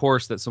crowdfunding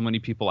course that so many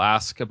people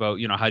ask about.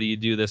 How do you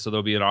do this? So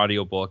there'll be an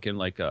audiobook and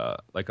like a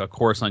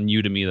course on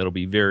Udemy that'll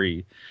be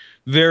very,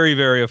 very,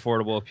 very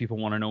affordable if people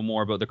want to know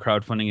more about the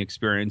crowdfunding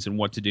experience and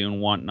what to do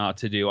and what not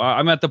to do.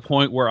 I'm at the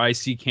point where I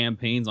see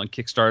campaigns on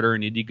Kickstarter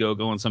and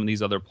Indiegogo and some of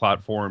these other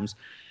platforms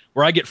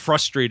where I get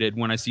frustrated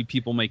when I see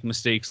people make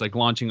mistakes like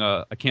launching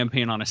a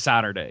campaign on a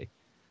Saturday.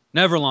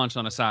 Never launch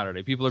on a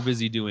Saturday. People are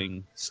busy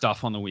doing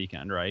stuff on the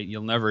weekend, right?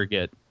 You'll never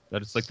get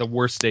that. It's like the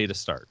worst day to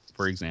start,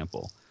 for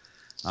example.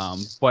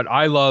 But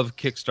I love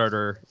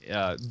Kickstarter.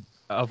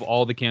 Of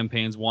all the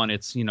campaigns, one,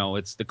 it's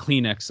it's the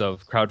Kleenex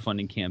of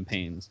crowdfunding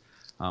campaigns.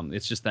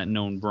 It's just that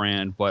known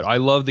brand. But I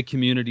love the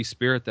community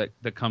spirit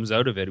that comes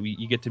out of it.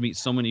 You get to meet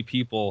so many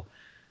people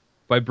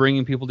by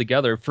bringing people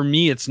together. For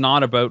me, it's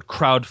not about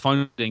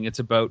crowdfunding. It's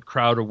about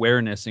crowd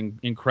awareness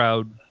and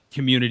crowd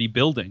community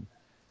building.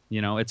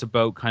 It's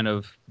about kind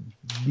of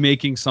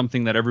making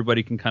something that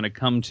everybody can kind of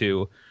come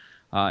to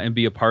and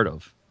be a part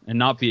of and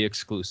not be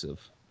exclusive.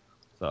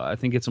 So I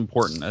think it's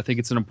important. I think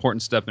it's an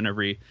important step in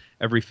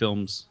every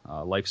film's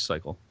life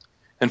cycle.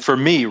 And for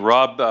me,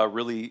 Rob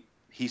really,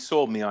 he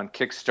sold me on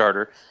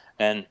Kickstarter.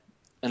 And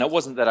it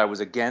wasn't that I was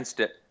against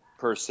it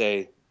per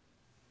se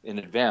in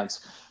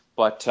advance,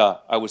 but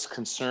I was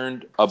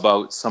concerned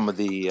about some of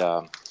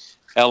the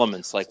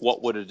elements, like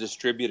what would a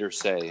distributor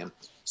say? And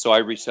so I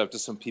reached out to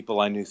some people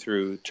I knew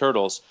through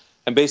Turtles.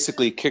 And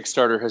basically,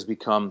 Kickstarter has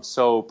become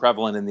so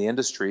prevalent in the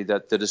industry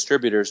that the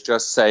distributors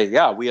just say,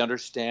 yeah, we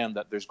understand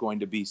that there's going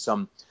to be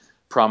some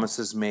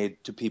promises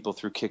made to people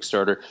through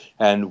Kickstarter,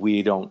 and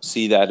we don't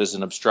see that as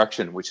an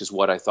obstruction, which is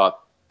what I thought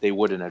they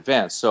would in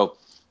advance. So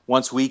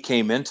once we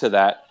came into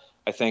that,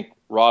 I think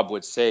Rob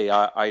would say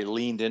I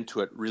leaned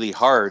into it really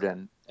hard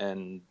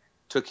and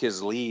took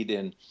his lead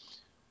in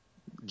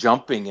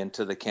jumping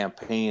into the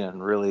campaign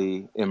and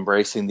really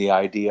embracing the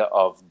idea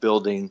of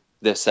building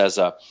this as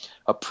a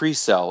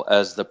pre-sell,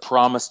 as the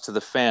promise to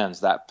the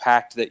fans, that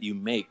pact that you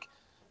make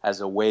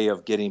as a way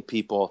of getting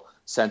people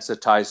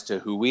sensitized to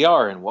who we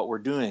are and what we're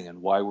doing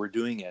and why we're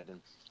doing it. And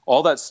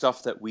all that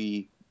stuff that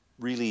we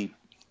really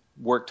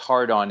worked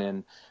hard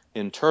on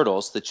in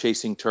Turtles, the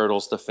Chasing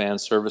Turtles, the fan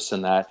service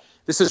and that,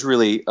 this is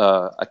really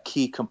a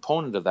key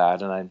component of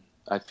that. And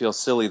I feel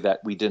silly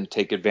that we didn't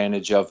take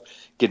advantage of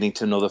getting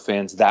to know the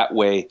fans that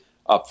way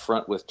up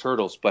front with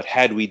Turtles. But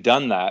had we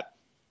done that,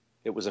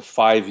 it was a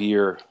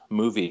 5-year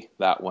movie,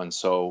 that one.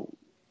 So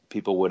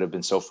people would have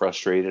been so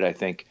frustrated, I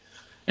think.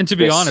 And to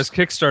be honest,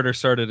 Kickstarter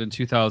started in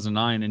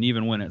 2009, and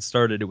even when it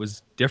started, it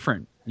was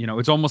different. You know,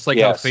 it's almost like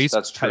how Facebook.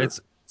 That's true.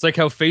 It's like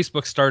how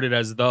Facebook started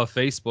as the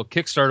Facebook.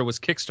 Kickstarter was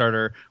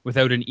Kickstarter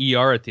without an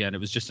ER at the end. It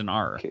was just an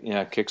R.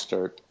 Yeah,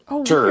 Kickstart.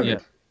 Oh, Sure.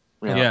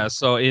 weird. Yeah.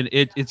 So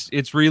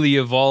it's really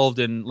evolved,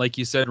 and like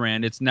you said,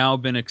 Rand, it's now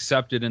been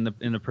accepted in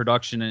the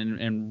production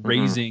and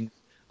raising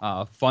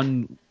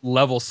fund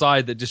level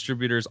side that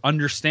distributors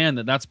understand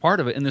that that's part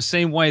of it, in the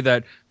same way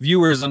that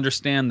viewers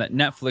understand that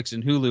Netflix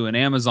and Hulu and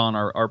Amazon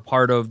are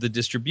part of the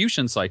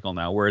distribution cycle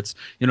now, where it's,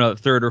 you know,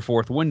 the third or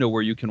fourth window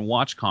where you can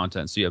watch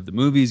content. So you have the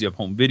movies, you have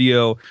home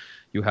video,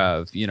 you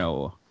have, you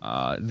know,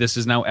 this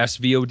is now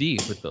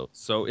SVOD with those.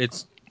 So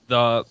it's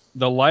the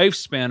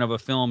lifespan of a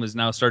film has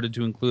now started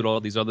to include all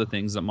these other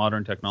things that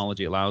modern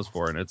technology allows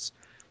for, and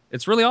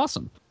it's really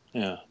awesome.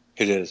 Yeah,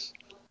 it is.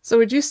 So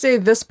would you say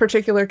this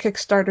particular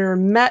Kickstarter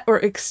met or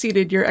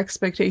exceeded your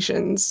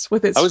expectations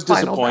with its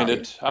final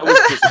value? I was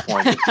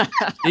disappointed.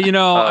 You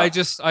know,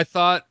 I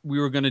thought we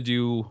were going to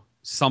do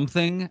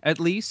something at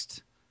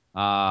least.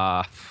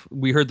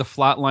 We heard the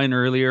flatline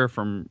earlier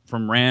from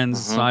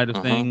Rand's side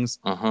of things.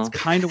 It's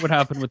kind of what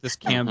happened with this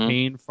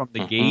campaign from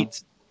the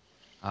gate.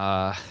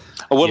 What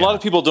a lot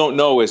of people don't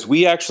know is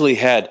we actually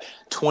had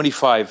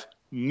 25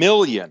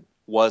 million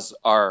was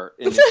our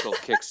initial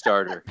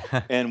Kickstarter,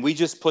 and we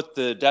just put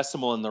the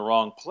decimal in the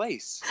wrong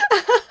place.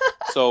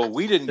 So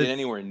we didn't get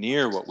anywhere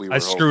near what we were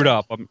hoping. I screwed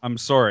up. I'm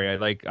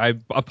sorry.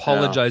 I'm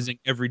apologizing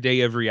every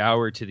day, every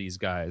hour to these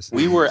guys.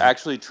 We were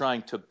actually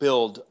trying to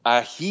build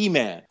a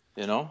He-Man,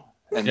 you know?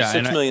 And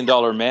 $6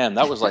 million man,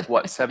 that was like,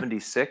 what,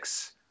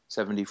 76,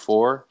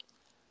 74?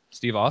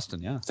 Steve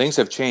Austin, yeah. Things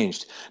have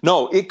changed.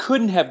 No, it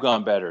couldn't have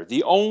gone better.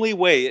 The only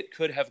way it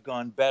could have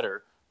gone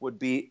better would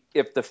be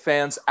if the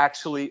fans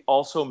actually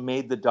also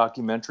made the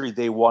documentary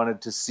they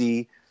wanted to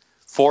see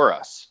for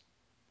us.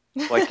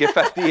 Like if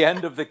at the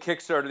end of the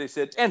Kickstarter they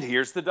said, and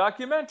here's the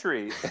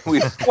documentary. And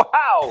we,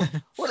 wow,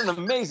 what an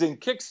amazing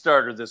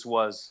Kickstarter this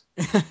was.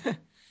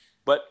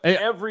 But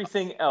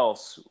everything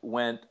else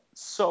went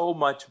so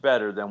much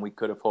better than we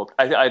could have hoped.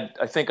 I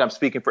think I'm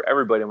speaking for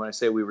everybody when I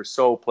say we were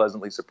so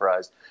pleasantly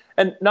surprised.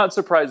 And not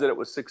surprised that it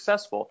was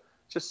successful,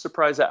 just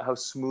surprised at how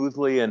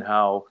smoothly and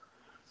how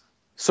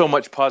so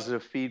much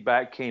positive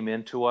feedback came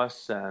into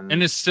us.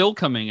 And it's still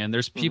coming in.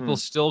 There's people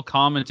still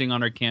commenting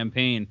on our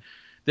campaign.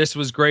 This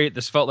was great.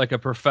 This felt like a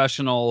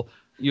professional,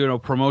 you know,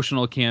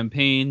 promotional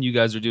campaign. You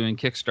guys are doing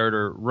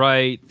Kickstarter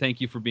right.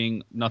 Thank you for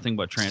being nothing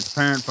but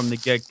transparent from the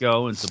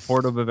get-go and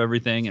supportive of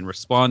everything and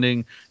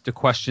responding to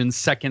questions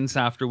seconds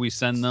after we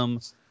send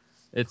them.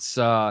 It's,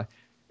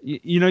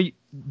 you know,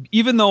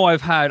 even though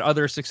I've had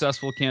other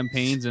successful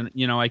campaigns, and,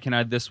 you know, I can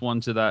add this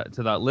one to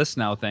that list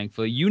now,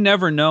 thankfully, you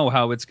never know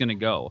how it's going to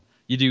go.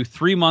 You do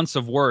 3 months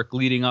of work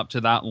leading up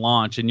to that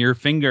launch, and your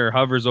finger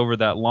hovers over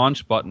that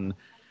launch button,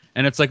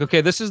 and it's like,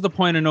 okay, this is the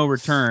point of no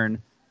return,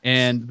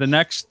 and the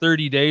next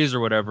 30 days or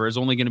whatever is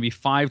only going to be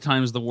 5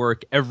 times the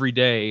work every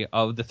day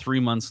of the 3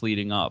 months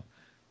leading up.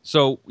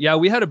 So, yeah,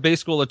 we had a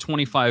base goal of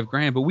 25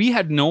 grand, but we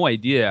had no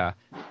idea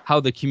how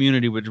the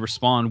community would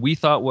respond. We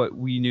thought what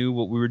we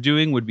were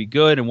doing would be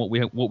good and what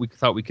we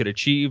thought we could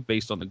achieve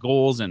based on the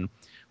goals and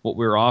what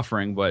we were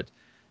offering, but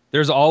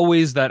there's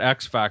always that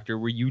X factor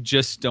where you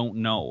just don't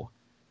know.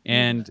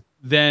 And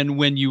then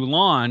when you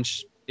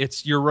launch,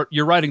 it's you're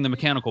riding the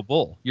mechanical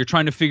bull. You're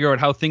trying to figure out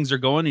how things are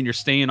going and you're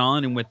staying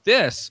on. And with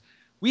this,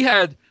 we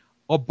had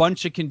a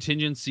bunch of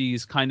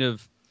contingencies kind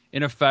of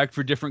in effect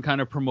for different kind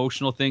of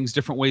promotional things,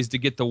 different ways to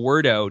get the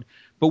word out.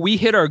 But we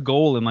hit our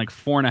goal in like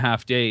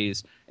 4.5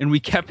 days, and we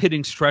kept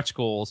hitting stretch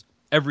goals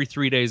every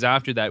 3 days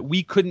after that.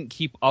 We couldn't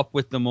keep up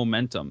with the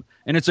momentum.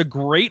 And it's a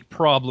great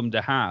problem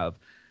to have.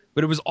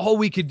 But it was all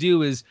we could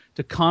do is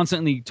to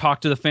constantly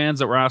talk to the fans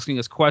that were asking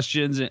us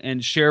questions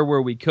and share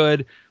where we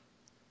could.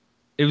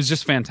 It was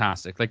just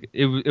fantastic. Like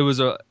it was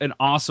an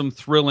awesome,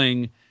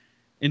 thrilling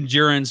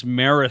endurance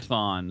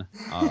marathon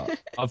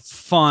of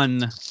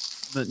fun,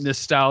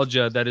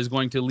 nostalgia that is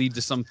going to lead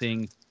to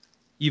something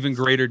even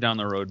greater down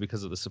the road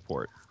because of the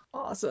support.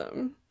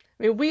 Awesome.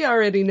 I mean, we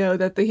already know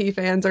that the He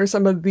fans are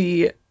some of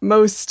the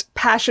most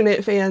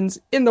passionate fans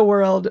in the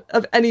world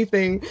of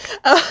anything.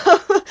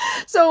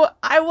 So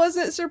I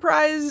wasn't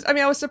surprised. I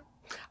mean, I was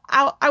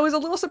a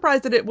little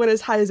surprised that it went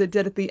as high as it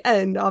did at the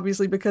end,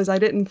 obviously, because I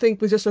didn't think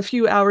with just a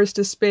few hours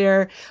to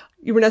spare,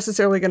 you were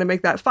necessarily going to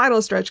make that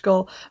final stretch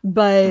goal.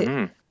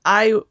 But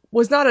I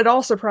was not at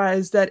all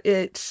surprised that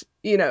it,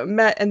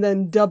 met and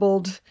then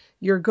doubled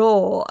your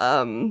goal.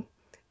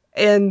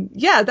 And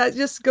yeah, that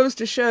just goes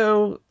to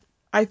show,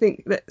 I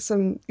think that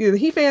some the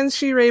He fans,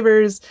 She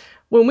Ravers,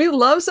 when we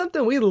love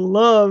something, we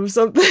love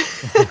something.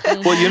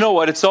 Well, you know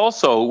what? It's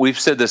also, we've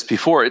said this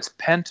before, it's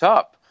pent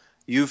up.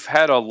 You've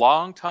had a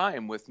long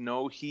time with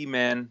no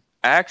He-Man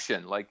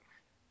action. Like,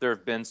 there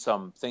have been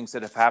some things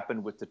that have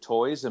happened with the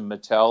toys, and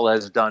Mattel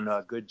has done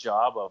a good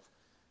job of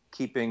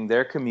keeping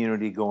their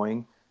community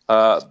going.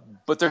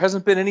 But there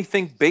hasn't been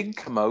anything big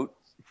come out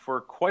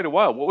for quite a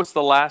while. What was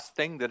the last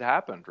thing that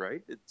happened,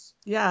 right? It's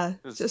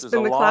just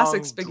been the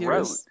classics figures.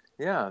 Drought.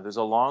 Yeah, there's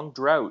a long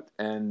drought.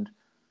 And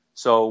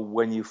so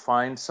when you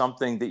find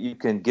something that you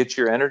can get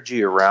your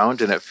energy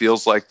around, and it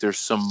feels like there's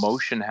some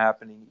motion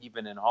happening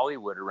even in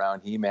Hollywood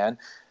around He-Man,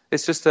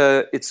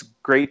 it's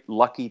great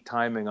lucky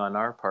timing on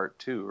our part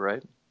too,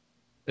 right?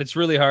 It's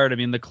really hard. I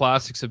mean, the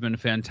classics have been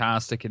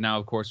fantastic, and now,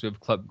 of course, we have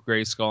Club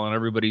Grayskull, and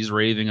everybody's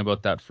raving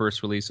about that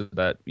first release of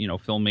that,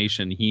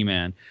 Filmation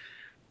He-Man.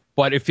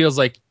 But it feels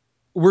like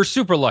we're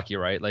super lucky,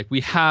 right? Like,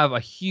 we have a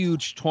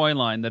huge toy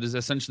line that has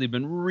essentially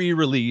been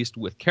re-released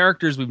with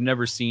characters we've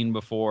never seen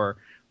before,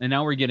 and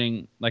now we're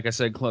getting, like I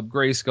said, Club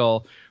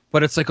Grayskull.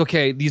 But it's like,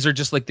 okay, these are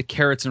just like the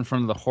carrots in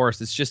front of the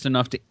horse. It's just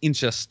enough to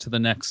inch us to the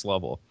next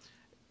level.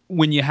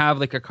 When you have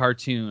like a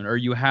cartoon, or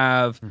you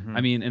have,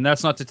 I mean, and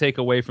that's not to take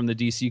away from the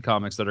DC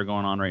comics that are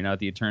going on right now,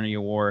 the Eternity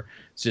of War.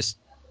 It's just,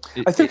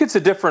 I think it's a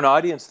different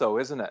audience, though,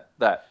 isn't it?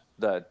 That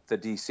the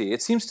DC.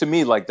 It seems to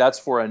me like that's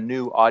for a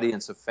new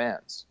audience of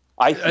fans.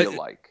 I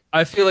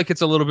feel like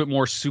it's a little bit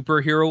more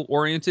superhero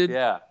oriented.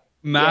 Yeah.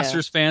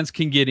 Masters fans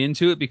can get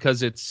into it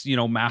because it's,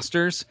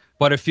 Masters,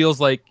 but it feels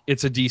like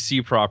it's a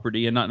DC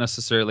property and not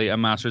necessarily a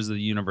Masters of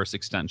the Universe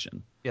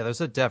extension. Yeah, there's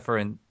a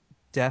definite,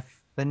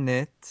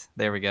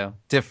 there we go,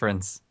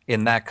 difference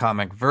in that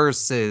comic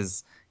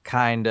versus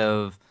kind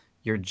of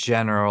your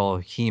general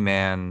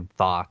He-Man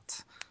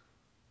thought.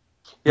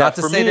 Yeah, not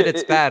to say that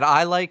it's bad.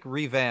 I like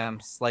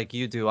revamps like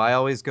you do. I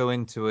always go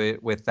into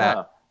it with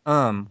that.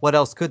 What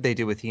else could they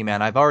do with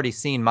He-Man? I've already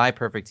seen My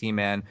Perfect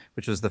He-Man,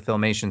 which was the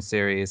Filmation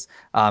series.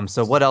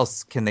 So what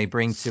else can they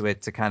bring to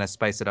it to kind of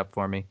spice it up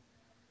for me?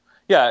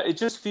 Yeah, it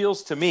just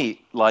feels to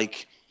me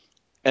like,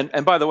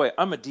 and by the way,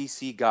 I'm a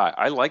DC guy.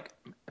 I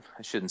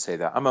shouldn't say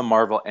that. I'm a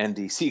Marvel and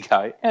DC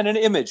guy and an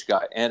Image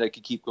guy, and I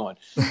could keep going.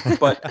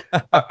 But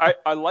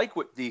I like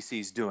what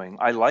DC's doing.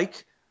 I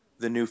like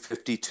the new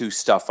 52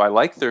 stuff. I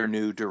like their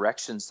new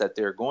directions that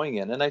they're going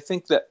in. And I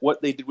think that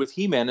what they did with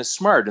He-Man is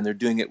smart, and they're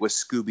doing it with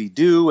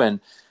Scooby-Doo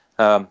and,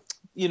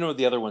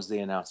 the other ones they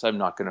announced. I'm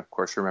not going to, of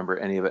course, remember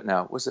any of it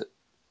now. Was it?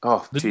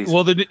 Oh, geez.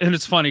 And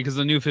it's funny because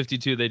the new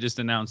 52 they just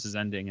announced is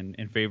ending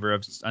in favor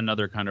of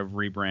another kind of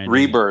rebranding.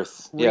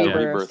 Rebirth.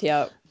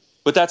 Yeah.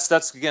 But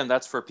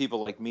that's for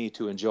people like me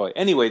to enjoy.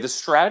 Anyway, the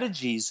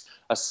strategies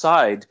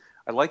aside,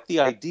 I like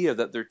the idea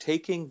that they're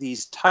taking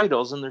these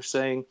titles and they're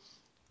saying,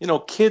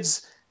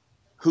 kids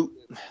who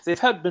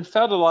they've been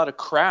fed a lot of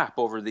crap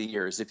over the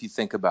years, if you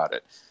think about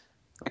it.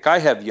 Like I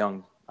have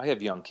young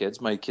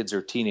kids. My kids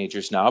are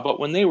teenagers now, but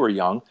when they were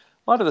young,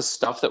 a lot of the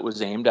stuff that was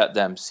aimed at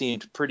them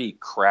seemed pretty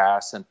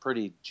crass and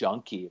pretty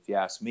junky, if you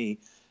ask me.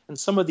 And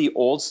some of the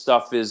old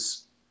stuff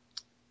it's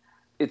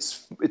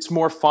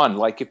more fun.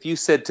 Like if you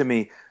said to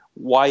me,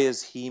 why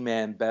is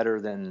He-Man better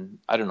than,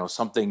 I don't know,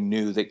 something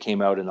new that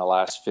came out in the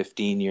last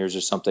 15 years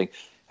or something?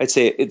 I'd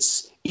say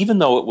it's, even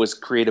though it was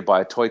created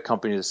by a toy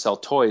company to sell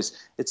toys,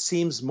 it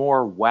seems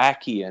more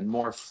wacky and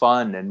more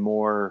fun and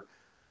more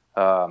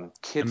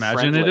kid-friendly.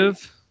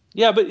 Imaginative?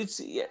 Yeah, but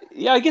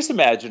I guess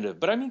imaginative.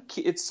 But I mean,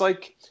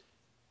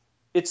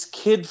 it's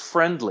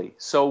kid-friendly.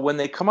 So when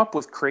they come up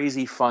with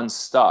crazy fun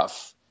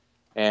stuff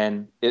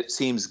and it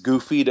seems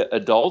goofy to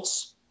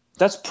adults,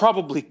 that's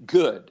probably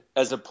good,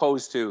 as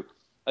opposed to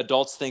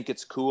adults think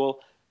it's cool.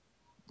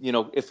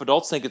 If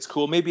adults think it's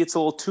cool, maybe it's a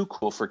little too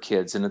cool for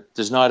kids, and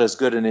there's not as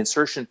good an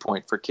insertion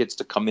point for kids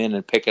to come in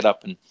and pick it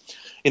up. And,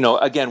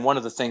 again, one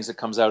of the things that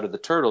comes out of the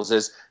Turtles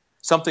is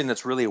something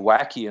that's really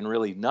wacky and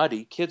really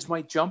nutty. Kids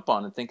might jump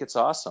on and think it's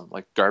awesome,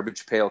 like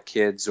Garbage Pail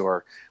Kids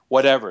or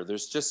whatever.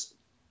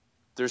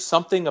 There's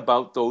something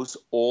about those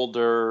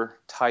older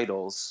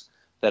titles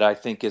that I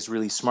think is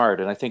really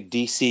smart. And I think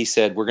DC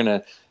said, we're going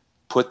to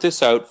put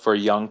this out for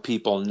young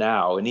people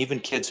now, and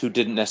even kids who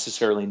didn't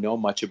necessarily know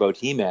much about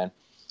He-Man,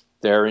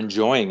 they're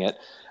enjoying it,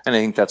 and I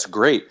think that's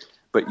great.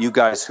 But you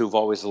guys who've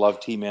always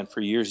loved He-Man for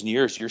years and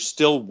years, you're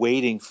still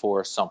waiting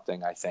for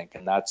something, I think,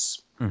 and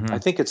that's I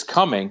think it's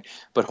coming.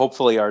 But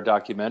hopefully, our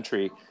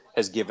documentary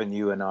has given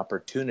you an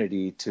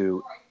opportunity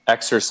to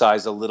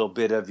exercise a little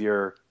bit of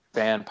your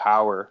fan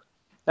power.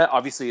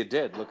 Obviously, it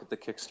did. Look at the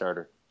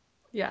Kickstarter.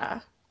 Yeah.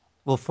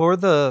 Well, for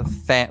the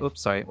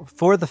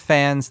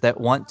fans that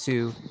want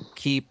to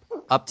keep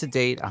up to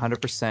date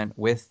 100%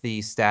 with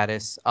the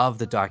status of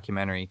the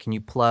documentary, can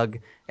you plug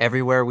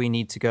everywhere we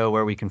need to go,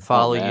 where we can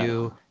follow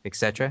you,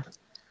 etc.?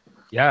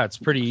 Yeah, it's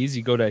pretty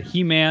easy. Go to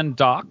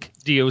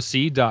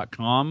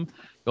hemandoc.com.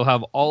 You'll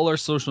have all our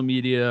social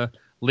media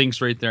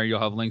links right there. You'll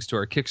have links to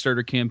our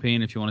Kickstarter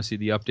campaign if you want to see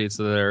the updates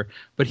there.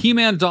 But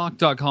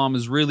hemandoc.com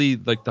is really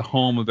like the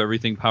home of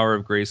everything Power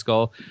of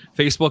Grayskull.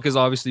 Facebook is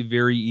obviously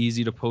very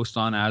easy to post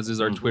on, as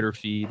is our Twitter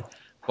feed.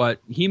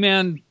 But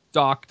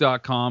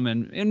hemandoc.com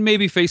and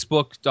maybe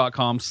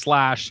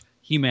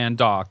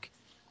facebook.com/hemandoc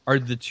are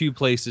the two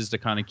places to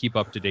kind of keep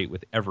up to date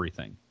with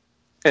everything.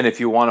 And if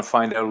you want to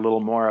find out a little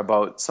more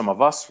about some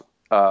of us,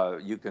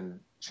 you can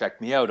check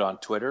me out on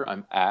Twitter.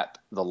 I'm at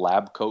the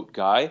Lab Coat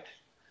Guy.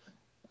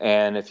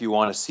 And if you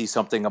want to see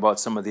something about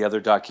some of the other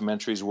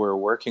documentaries we're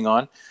working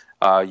on,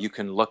 you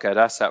can look at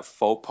us at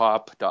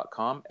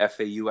fauxpop.com,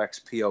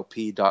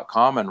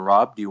 FAUXPOP.com. And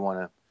Rob, do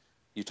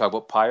you talk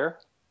about Pyre?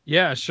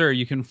 Yeah, sure.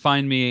 You can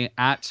find me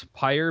at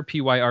Pyre,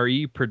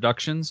 Pyre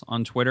Productions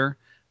on Twitter.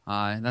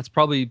 And that's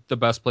probably the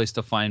best place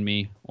to find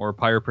me, or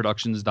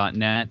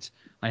pyreproductions.net.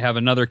 I have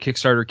another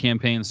Kickstarter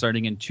campaign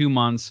starting in 2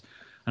 months,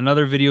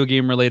 another video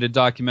game related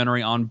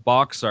documentary on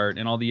box art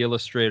and all the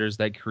illustrators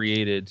that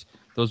created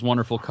those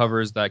wonderful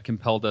covers that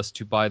compelled us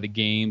to buy the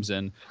games,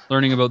 and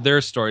learning about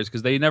their stories,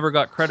 because they never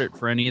got credit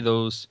for any of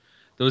those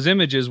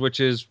images, which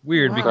is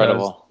weird.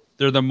 Because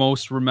they're the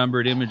most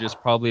remembered images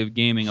probably of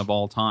gaming of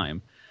all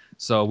time.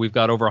 So we've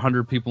got over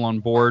 100 people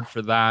on board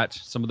for that,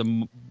 some of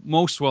the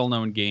most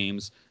well-known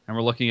games, and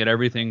we're looking at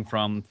everything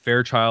from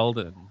Fairchild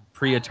and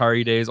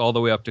pre-Atari days all the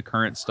way up to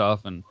current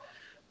stuff, and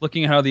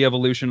looking at how the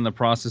evolution and the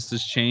process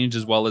has changed,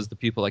 as well as the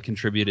people that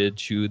contributed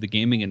to the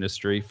gaming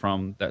industry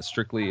from that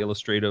strictly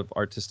illustrative,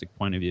 artistic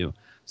point of view.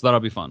 So that'll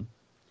be fun.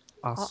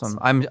 Awesome.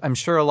 I'm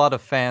sure a lot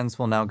of fans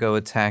will now go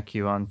attack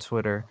you on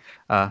Twitter.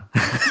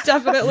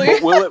 Definitely.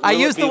 I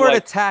use the word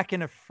attack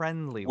in a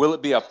friendly way. Will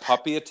it be a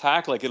puppy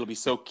attack? Like it'll be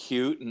so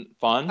cute and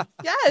fun?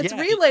 Yeah, it's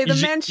Relay, the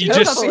Manchu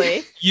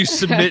puppy. You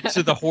submit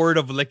to the horde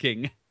of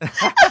licking.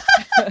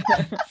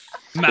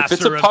 If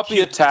it's a puppy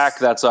attack,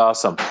 that's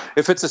awesome.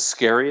 If it's a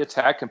scary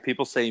attack and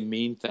people say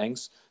mean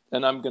things,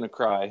 then I'm going to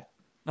cry.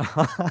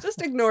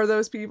 Just ignore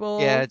those people.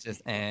 Yeah,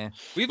 just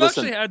We've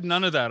actually had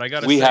none of that. I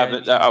gotta say. We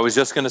haven't. I was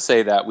just going to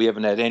say that we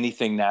haven't had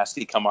anything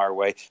nasty come our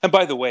way. And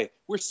by the way,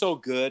 we're so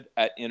good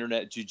at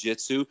internet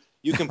jujitsu.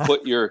 You can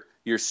put your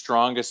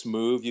strongest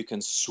move. You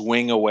can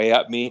swing away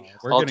at me.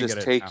 I'll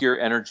just take your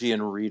energy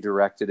and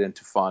redirect it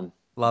into fun.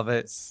 Love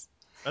it.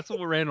 That's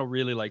what Randall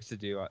really likes to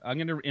do. I'm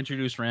going to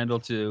introduce Randall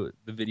to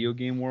the video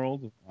game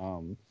world.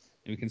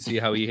 You can see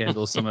how he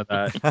handles some of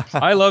that.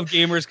 I love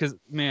gamers because,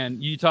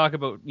 man, you talk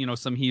about,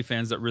 some He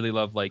fans that really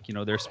love,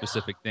 their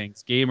specific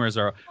things. Gamers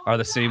are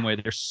the same way.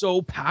 They're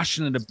so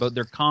passionate about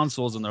their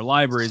consoles and their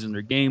libraries and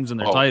their games and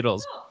their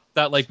titles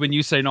that, when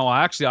you say, no,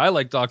 actually, I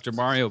like Dr.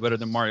 Mario better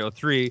than Mario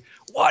 3.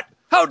 What?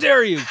 How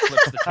dare you?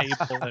 Flips the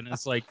table and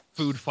it's like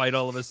food fight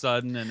all of a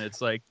sudden. And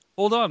it's like,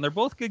 hold on, they're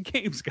both good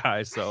games,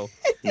 guys. So,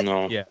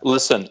 no. Yeah.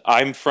 Listen,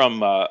 I'm from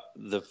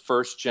the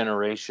first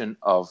generation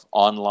of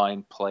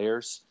online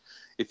players.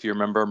 If you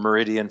remember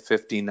Meridian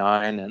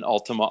 59 and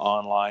Ultima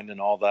Online and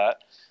all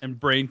that. And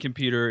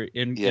brain-computer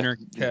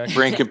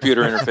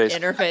brain-computer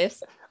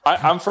interface.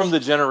 I'm from the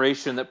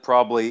generation that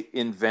probably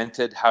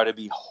invented how to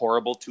be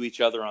horrible to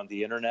each other on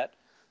the internet.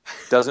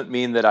 Doesn't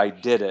mean that I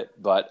did it,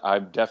 but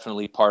I'm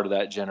definitely part of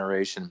that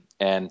generation.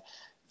 And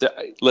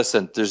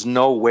listen, there's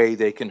no way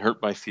they can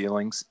hurt my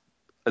feelings.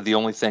 The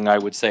only thing I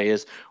would say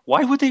is,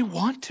 why would they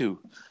want to?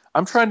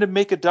 I'm trying to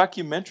make a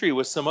documentary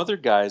with some other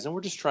guys, and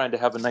we're just trying to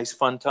have a nice,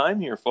 fun time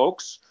here,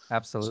 folks.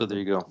 Absolutely. So there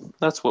you go.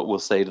 That's what we'll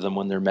say to them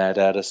when they're mad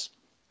at us.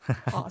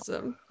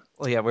 Awesome.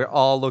 Well, yeah, we're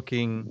all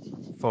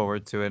looking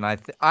forward to it, and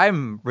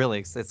I'm really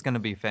excited. It's going to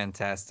be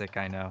fantastic,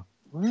 I know.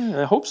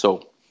 I hope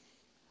so.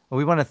 Well,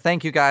 we want to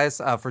thank you guys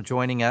for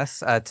joining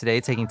us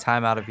today, taking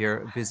time out of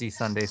your busy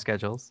Sunday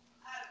schedules.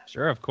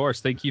 Sure, of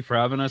course. Thank you for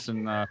having us,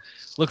 and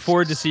look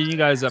forward to seeing you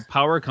guys at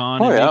PowerCon.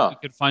 Maybe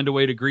we could find a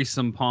way to grease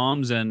some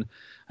palms. And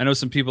I know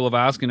some people have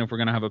asked if we're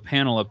going to have a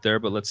panel up there,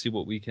 but let's see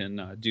what we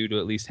can do to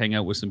at least hang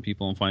out with some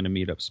people and find a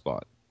meetup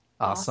spot.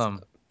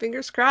 Awesome.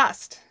 Fingers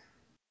crossed.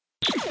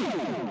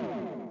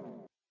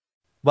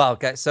 Well,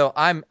 guys, so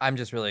I'm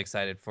just really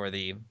excited for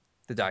the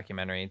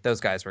documentary.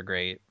 Those guys were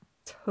great.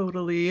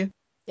 Totally.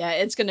 Yeah,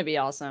 it's going to be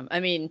awesome. I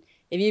mean,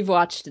 if you've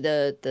watched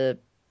the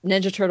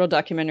Ninja Turtle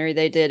documentary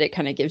they did, it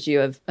kind of gives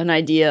you an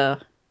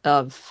idea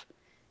of,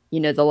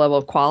 the level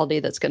of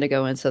quality that's going to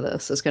go into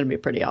this. It's going to be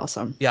pretty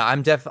awesome. Yeah,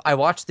 I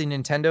watched the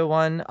Nintendo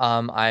one.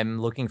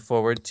 I'm looking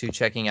forward to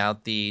checking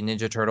out the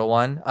Ninja Turtle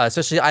one.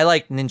 Especially, I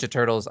like Ninja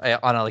Turtles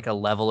on a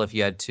level if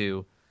you had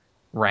to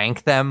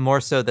rank them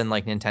more so than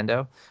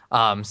Nintendo.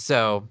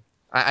 So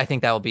I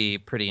think that will be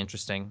pretty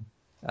interesting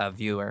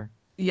viewer.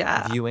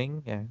 Yeah,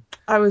 viewing. Yeah.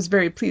 I was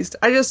very pleased.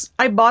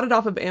 I bought it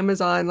off of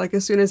Amazon like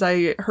as soon as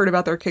I heard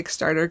about their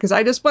Kickstarter because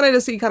I just wanted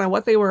to see kind of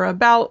what they were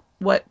about,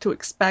 what to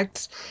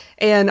expect.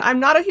 And I'm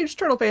not a huge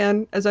turtle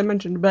fan, as I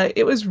mentioned, but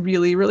it was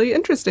really, really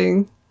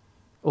interesting.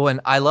 Oh,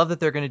 and I love that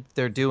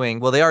they're doing.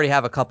 Well, they already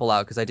have a couple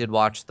out because I did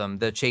watch them.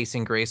 The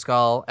Chasing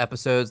Grayskull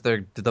episodes.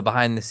 They're the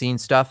behind the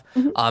scenes stuff.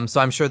 Mhm. So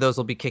I'm sure those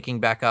will be kicking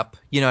back up.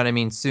 You know what I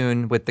mean?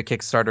 Soon with the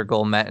Kickstarter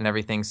goal met and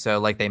everything. So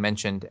like they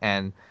mentioned,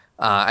 and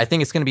I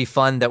think it's going to be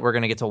fun that we're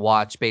going to get to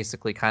watch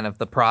basically kind of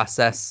the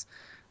process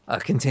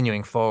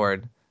continuing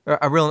forward.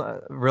 A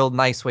real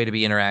nice way to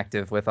be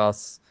interactive with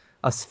us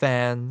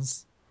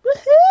fans.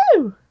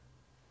 Woohoo!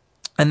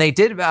 And they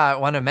did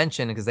want to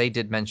mention, because they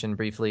did mention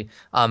briefly,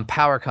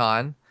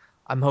 PowerCon.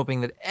 I'm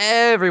hoping that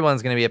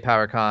everyone's going to be at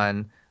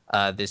PowerCon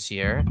this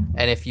year.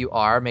 And if you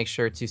are, make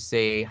sure to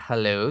say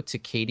hello to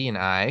Katie and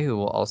I, who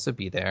will also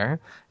be there.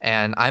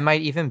 And I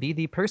might even be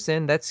the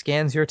person that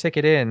scans your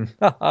ticket in,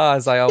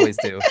 as I always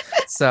do.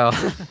 So,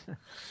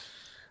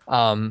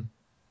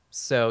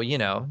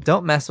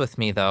 don't mess with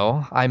me,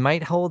 though. I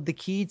might hold the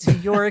key to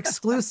your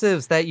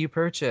exclusives that you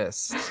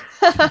purchased.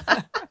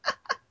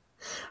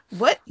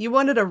 What? You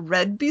wanted a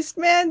red beast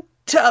man?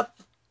 Tough.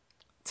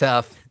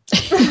 Tough.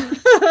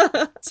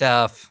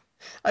 Tough.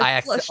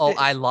 Flushed it.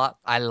 I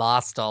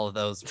lost all of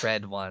those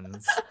red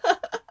ones.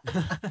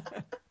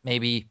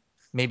 Maybe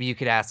you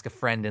could ask a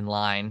friend in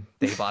line.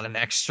 They bought an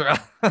extra.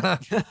 I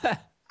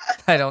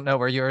don't know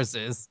where yours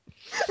is.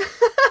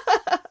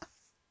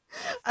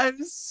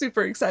 I'm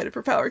super excited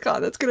for PowerCon.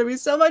 That's gonna be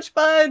so much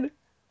fun.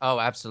 Oh,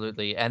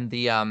 absolutely. And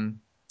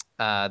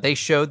they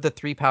showed the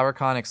 3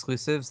 PowerCon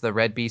exclusives: the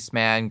Red Beast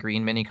Man,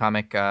 Green Mini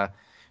Comic,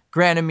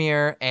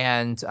 Granomir,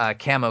 and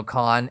Camo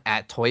Con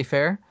at Toy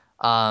Fair.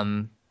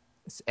 And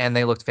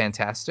they looked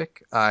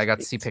fantastic. I got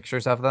to see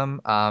pictures of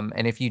them.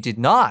 And if you did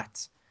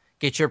not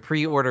get your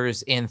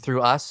pre-orders in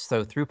through us,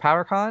 so through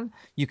PowerCon,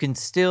 you can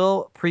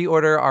still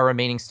pre-order our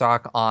remaining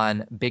stock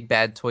on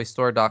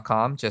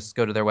BigBadToyStore.com. Just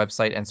go to their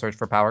website and search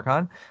for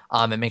PowerCon,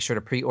 and make sure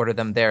to pre-order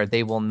them there.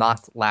 They will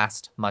not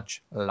last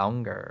much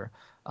longer.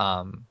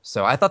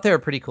 So I thought they were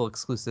pretty cool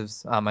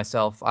exclusives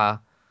myself,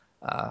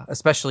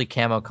 especially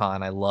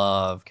CamoCon. I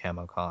love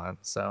CamoCon.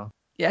 So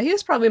Yeah, he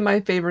was probably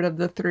my favorite of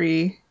the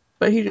 3.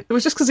 But it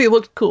was just because he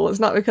looked cool. It's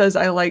not because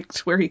I liked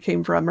where he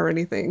came from or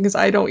anything, because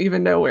I don't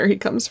even know where he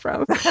comes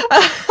from.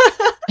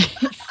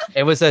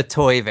 it was a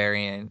toy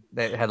variant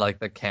that had like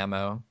the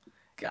camo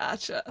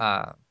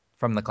Gotcha.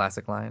 from the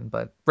classic line.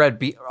 But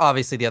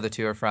obviously the other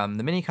 2 are from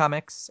the mini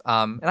comics.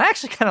 And I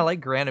actually kind of like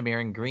Granomir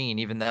in green,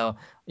 even though,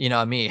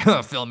 me,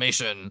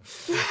 Filmation.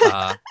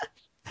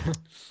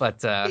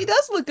 But He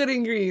does look good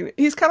in green.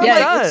 He's kind of Yeah,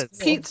 like he looks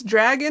cool. Pete's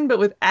dragon, but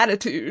with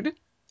attitude.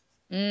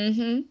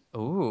 Mm-hmm.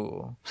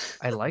 ooh,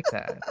 I like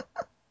that.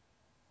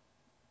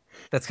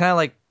 That's kind of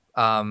like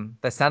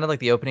that sounded like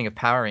the opening of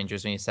Power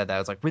Rangers when you said that. I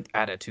was like, with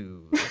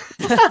attitude.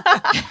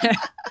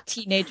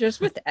 Teenagers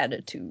with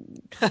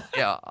attitude.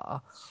 Yeah.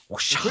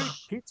 Recruit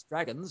Pete's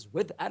Dragons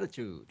with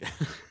attitude.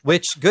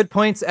 Which, good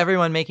points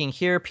everyone making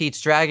here. Pete's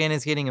Dragon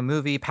is getting a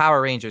movie.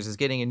 Power Rangers is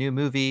getting a new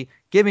movie.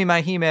 Give me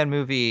my He-Man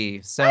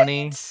movie,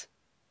 Sony.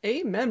 Right?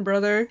 Amen,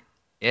 brother.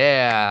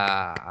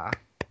 Yeah.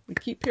 We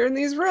keep hearing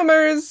these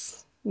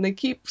rumors, and they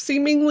keep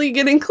seemingly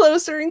getting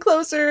closer and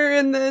closer,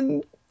 and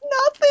then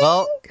nothing.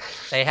 Well,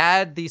 they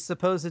had the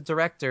supposed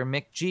director,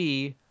 Mick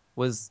G,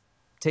 was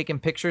taking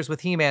pictures with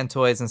He-Man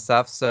toys and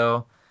stuff,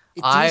 so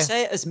Do you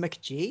say it as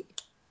McG?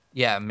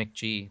 Yeah, Mick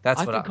G.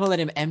 That's I've what been calling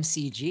him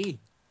MCG.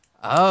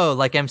 Oh,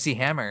 like MC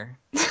Hammer.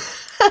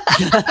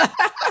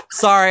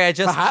 Sorry, I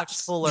just Perhaps.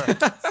 watched Fuller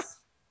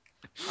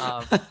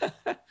House.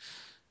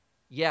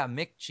 Yeah,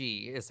 Mick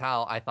G is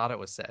how I thought it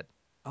was said.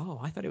 Oh,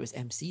 I thought it was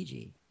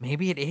MCG.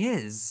 Maybe it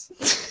is.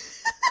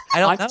 I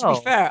don't know. To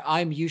be fair,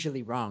 I'm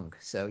usually wrong,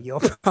 so you're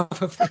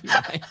probably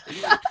right.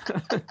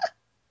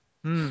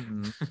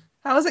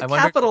 How is it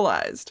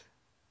capitalized?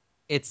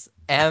 It's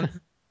M.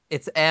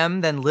 It's M,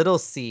 then little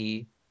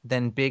C,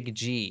 then big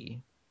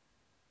G.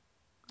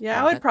 Yeah,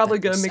 I would probably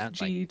go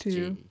McG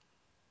too.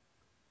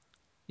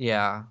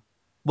 Yeah.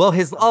 Well,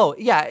 it's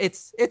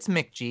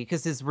Mick G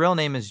because his real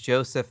name is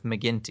Joseph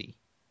McGinty.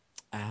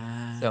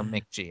 So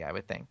Mick G, I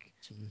would think.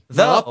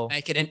 Though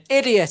making an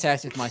idiot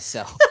out of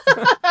myself.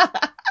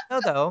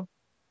 Though,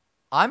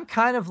 I'm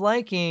kind of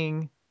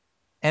liking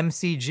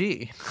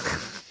MCG.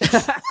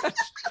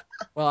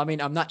 Well, I mean,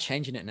 I'm not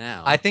changing it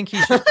now. I think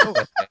he should go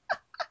with it.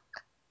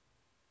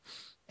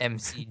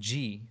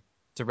 MCG,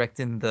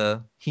 directing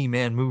the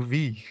He-Man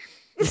movie.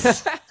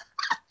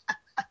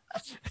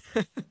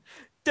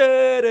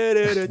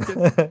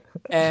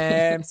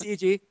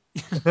 MCG.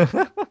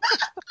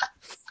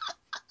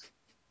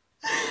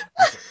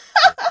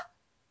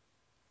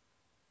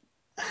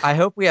 I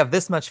hope we have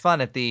this much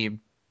fun at the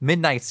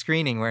midnight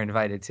screening we're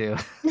invited to.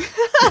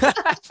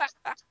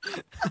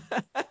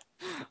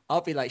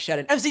 I'll be like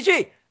shouting,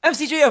 MCG!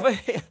 MCG over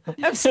here!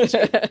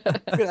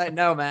 MCG! I'll be like,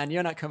 no, man,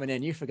 you're not coming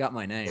in. You forgot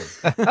my name.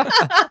 Come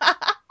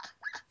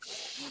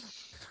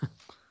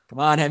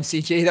on,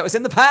 MCG. That was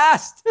in the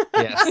past.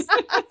 Yes.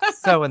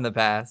 So in the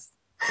past.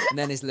 And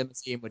then his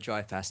limousine would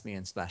drive past me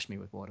and splash me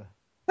with water.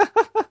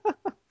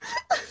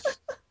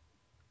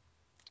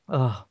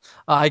 Oh,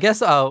 I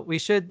guess we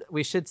should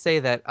say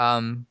that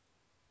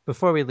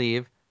before we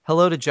leave,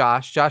 hello to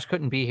Josh. Josh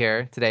couldn't be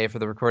here today for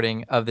the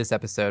recording of this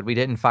episode. We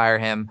didn't fire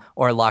him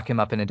or lock him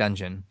up in a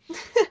dungeon.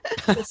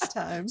 This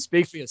time.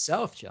 Speak for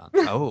yourself, John.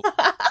 Oh,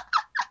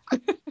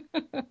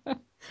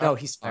 No,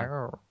 he's fine.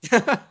 oh.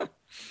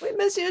 We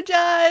miss you,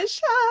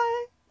 Josh.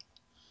 Hi.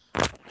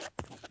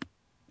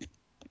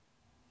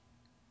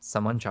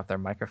 Someone dropped their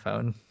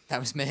microphone. That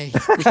was me.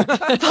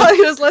 I thought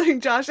he was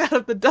letting Josh out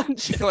of the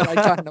dungeon. Thought I'd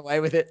gotten away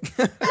with it.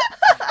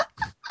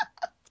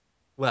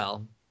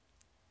 Well,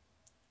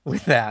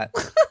 with that,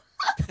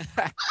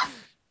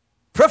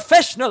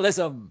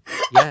 Professionalism.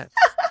 yes,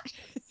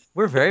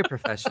 we're very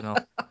professional.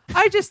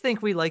 I just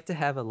think we like to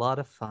have a lot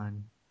of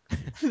fun.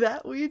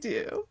 That we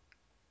do.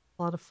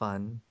 A lot of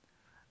fun.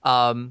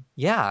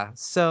 Yeah.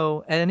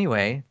 So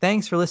anyway,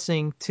 thanks for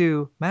listening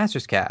to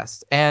Masters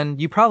Cast. And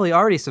you probably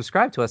already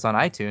subscribed to us on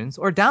iTunes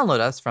or download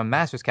us from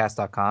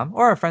masterscast.com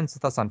or are friends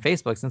with us on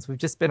Facebook since we've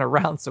just been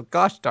around so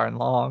gosh darn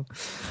long.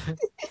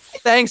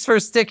 Thanks for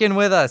sticking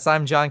with us.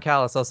 I'm John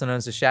Callis, also known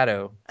as The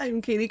Shadow.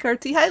 I'm Katie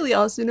Carty Hiley,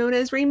 also known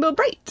as Rainbow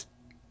Bright.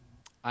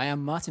 I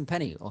am Martin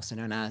Penny, also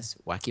known as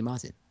Wacky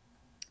Martin.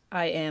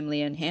 I am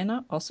Leanne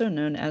Hanna, also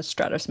known as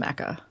Stratus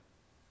Maca.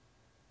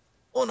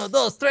 1,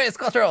 2, 3,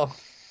 4.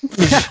 Good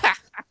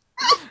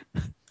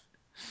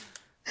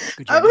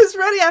I job. was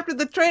ready after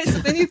the trace,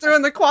 but then you threw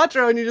in the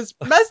quattro and you just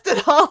messed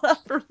it all up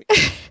for me.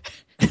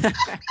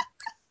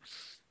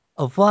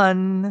 A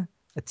 1,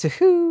 a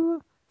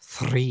 2,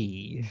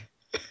 3.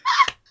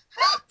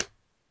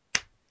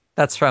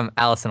 That's from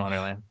Alice in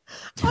Wonderland.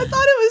 I thought it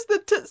was the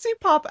Tootsie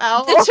Pop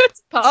owl. The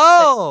Tootsie Pop.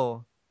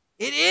 Oh,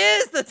 it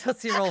is the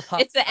Tootsie Roll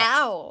Pop. It's the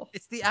owl.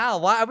 It's the owl.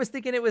 Why? I was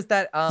thinking it was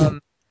that.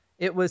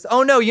 It was.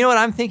 Oh no! You know what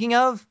I'm thinking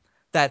of?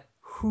 That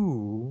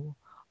who?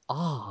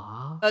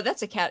 Ah. Oh,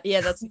 that's a cat.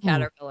 Yeah, that's the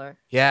caterpillar.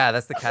 Yeah,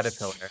 that's the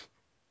caterpillar.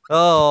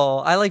 Oh,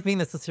 I like being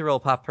the Tootsie Roll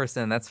Pop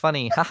person. That's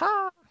funny.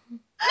 Haha.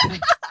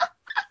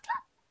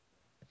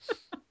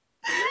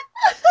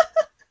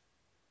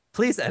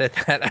 Please edit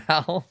that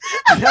out.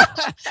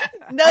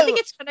 No, I think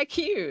it's kind of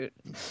cute.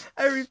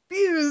 I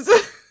refuse.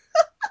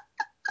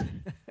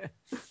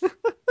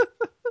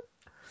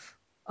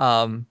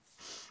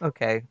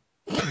 Okay.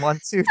 1,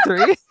 2,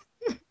 3.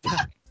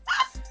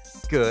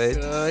 Good.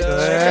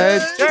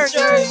 Good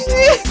journey.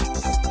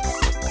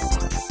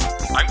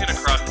 I'm gonna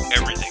cross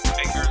everything.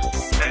 Fingers,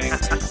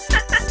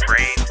 legs,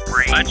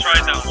 brain. I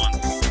tried that once.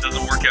 It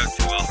doesn't work out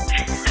too well.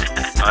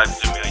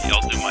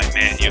 I'll do my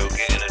man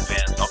yoga in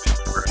advance. I'll be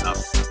limber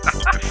enough.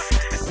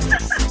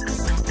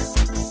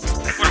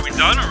 What, are we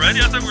done already?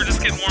 I thought we were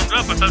just getting warmed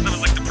up. I thought that was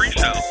like the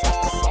pre-show.